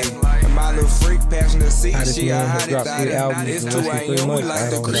 Ayy, my little freak, passionate seat, she a hottie thotty. It's 2 a.m. We like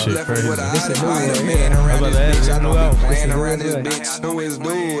to creep left with a hottie. Man around this bitch, I know we playing around this bitch. Who is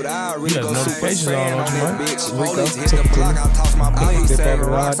dude? I really go super fan on that bitch. Police hit the block, I toss my blade. 7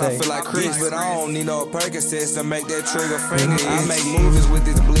 rocks, I feel like Chris, but I don't need no Percocets to make that trigger finger. I make movies with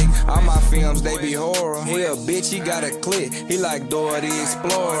this blick. All my films, they be horror. He a bitch, he got a click. He like Dora the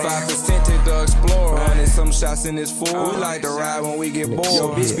Explorer. 5% to the Explorer. 100 some shots in this fool. We like to ride when we get bored.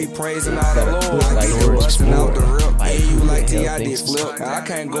 Yo, bitch be praising all the Lord. I keep it busting out the rip. Yeah, you like T.I. did flip. I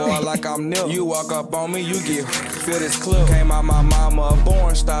can't go out like I'm nil. You walk up on me, you get feel this clip. Came out my mama a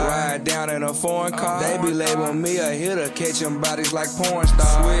born star. Ride down in a foreign car. They be labeling me a hitter. Catching bodies like porn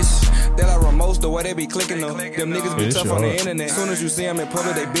stars. Swish. They like remotes the way they be clicking them. Them niggas be tough on the internet. Soon as you see them in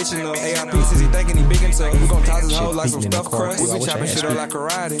public, they bitching them. AIP says he thinking he big and tough. We gon' toss his hoes like some stuffed crust. We be chopping shit up like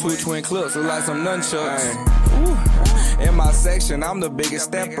karate. 2 twin clips, look like some nunchucks. In my section, I'm the biggest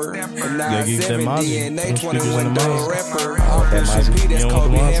stepper. 970 and they 21 dollar rapper. All pushing P, that's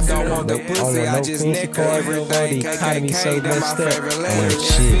Kobe F. Don't want the pussy, I just neck her everything. KKK, that's my favorite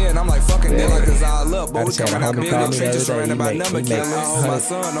letter. And I'm like, fucking that like this all up. But we coming out big, the trenches surrounded by number killers. My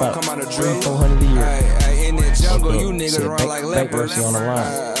son don't come out of drill. 400 a year. In the jungle, you niggas run like leopards.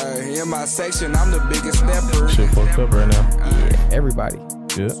 In my section, I'm the biggest stepper. Shit fucked up right now. Yeah, everybody.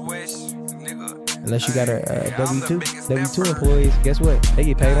 Yeah. Unless you got a W2 employees, guess what? They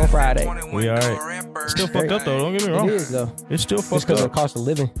get paid on Friday. We all right. Still fucked up though. Don't get me wrong. It is though. It's still fucked Just because up. of the cost of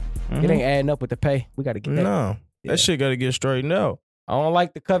living. It ain't adding up with the pay. We got to get that. No, that shit got to get straightened out. I don't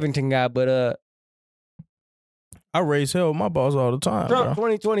like the Covington guy, but I raise hell with my boss all the time. Trump bro.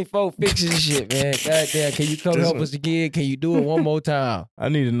 2024 fixes shit, man. Goddamn, can you come help us again? Can you do it one more time? I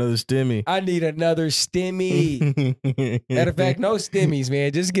need another stimmy. I need another stimmy. Matter of fact, no stimmies,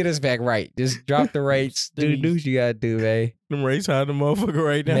 man. Just get us back right. Just drop the rates. Do what you gotta do, man. Them rates high the motherfucker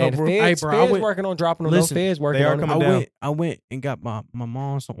right now, Man, bro. Feds working on dropping them. Listen, no Feds working they are on them. coming down. I went and got my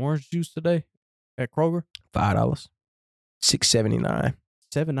mom some orange juice today at Kroger. $5. $6.79.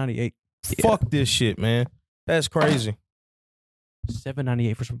 $7.98. Fuck this shit, man. That's crazy.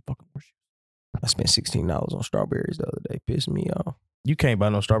 $7.98 for some fucking orange juice. I spent $16 on strawberries the other day. Pissed me off. You can't buy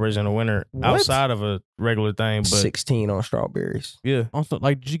no strawberries in the winter outside of a regular thing, but 16 on strawberries. yeah. Also,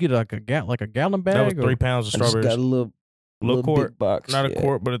 like, did you get like a gallon bag? That was 3 pounds of I just strawberries. got a little quart, big box. not a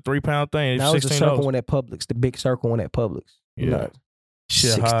quart, but a 3 pound thing. That was the $16. circle one at Publix. The big circle one at Publix. Yeah.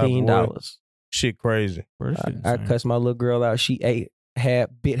 Shit high, boy. $16. Shit crazy. I cussed my little girl out. She ate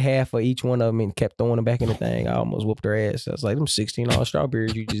half of each one of them and kept throwing them back in the thing. I almost whooped her ass. I was like, them $16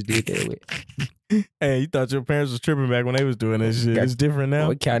 strawberries you just did that with. Hey, you thought your parents was tripping back when they was doing that shit. It's different now.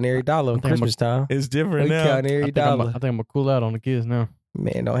 We count every dollar on Christmas time. It's different We now. count every dollar. I think I'm gonna cool out on the kids now.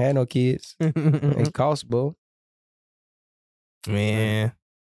 Man, don't have no kids. It costs, bro. Man.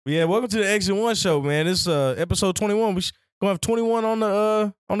 But yeah, welcome to the Exit One show, man. This episode 21. We gonna have 21 on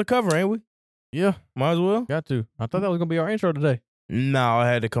the cover, ain't we? Yeah, might as well. Got to. I thought that was gonna be our intro today. No, I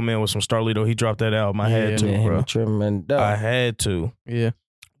had to come in with some Starlito. He dropped that album. I had to, bro. Tremendous. I had to. Yeah.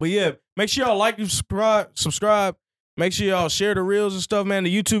 But yeah, make sure y'all like and subscribe. Make sure y'all share the reels and stuff, man.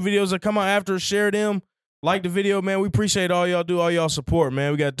 The YouTube videos that come out after, share them. Like the video, man. We appreciate all y'all do, all y'all support,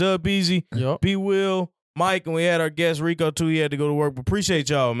 man. We got Dub Beezy, BWill, Mike, and we had our guest Rico too. He had to go to work, but appreciate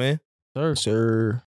y'all, man. Sir.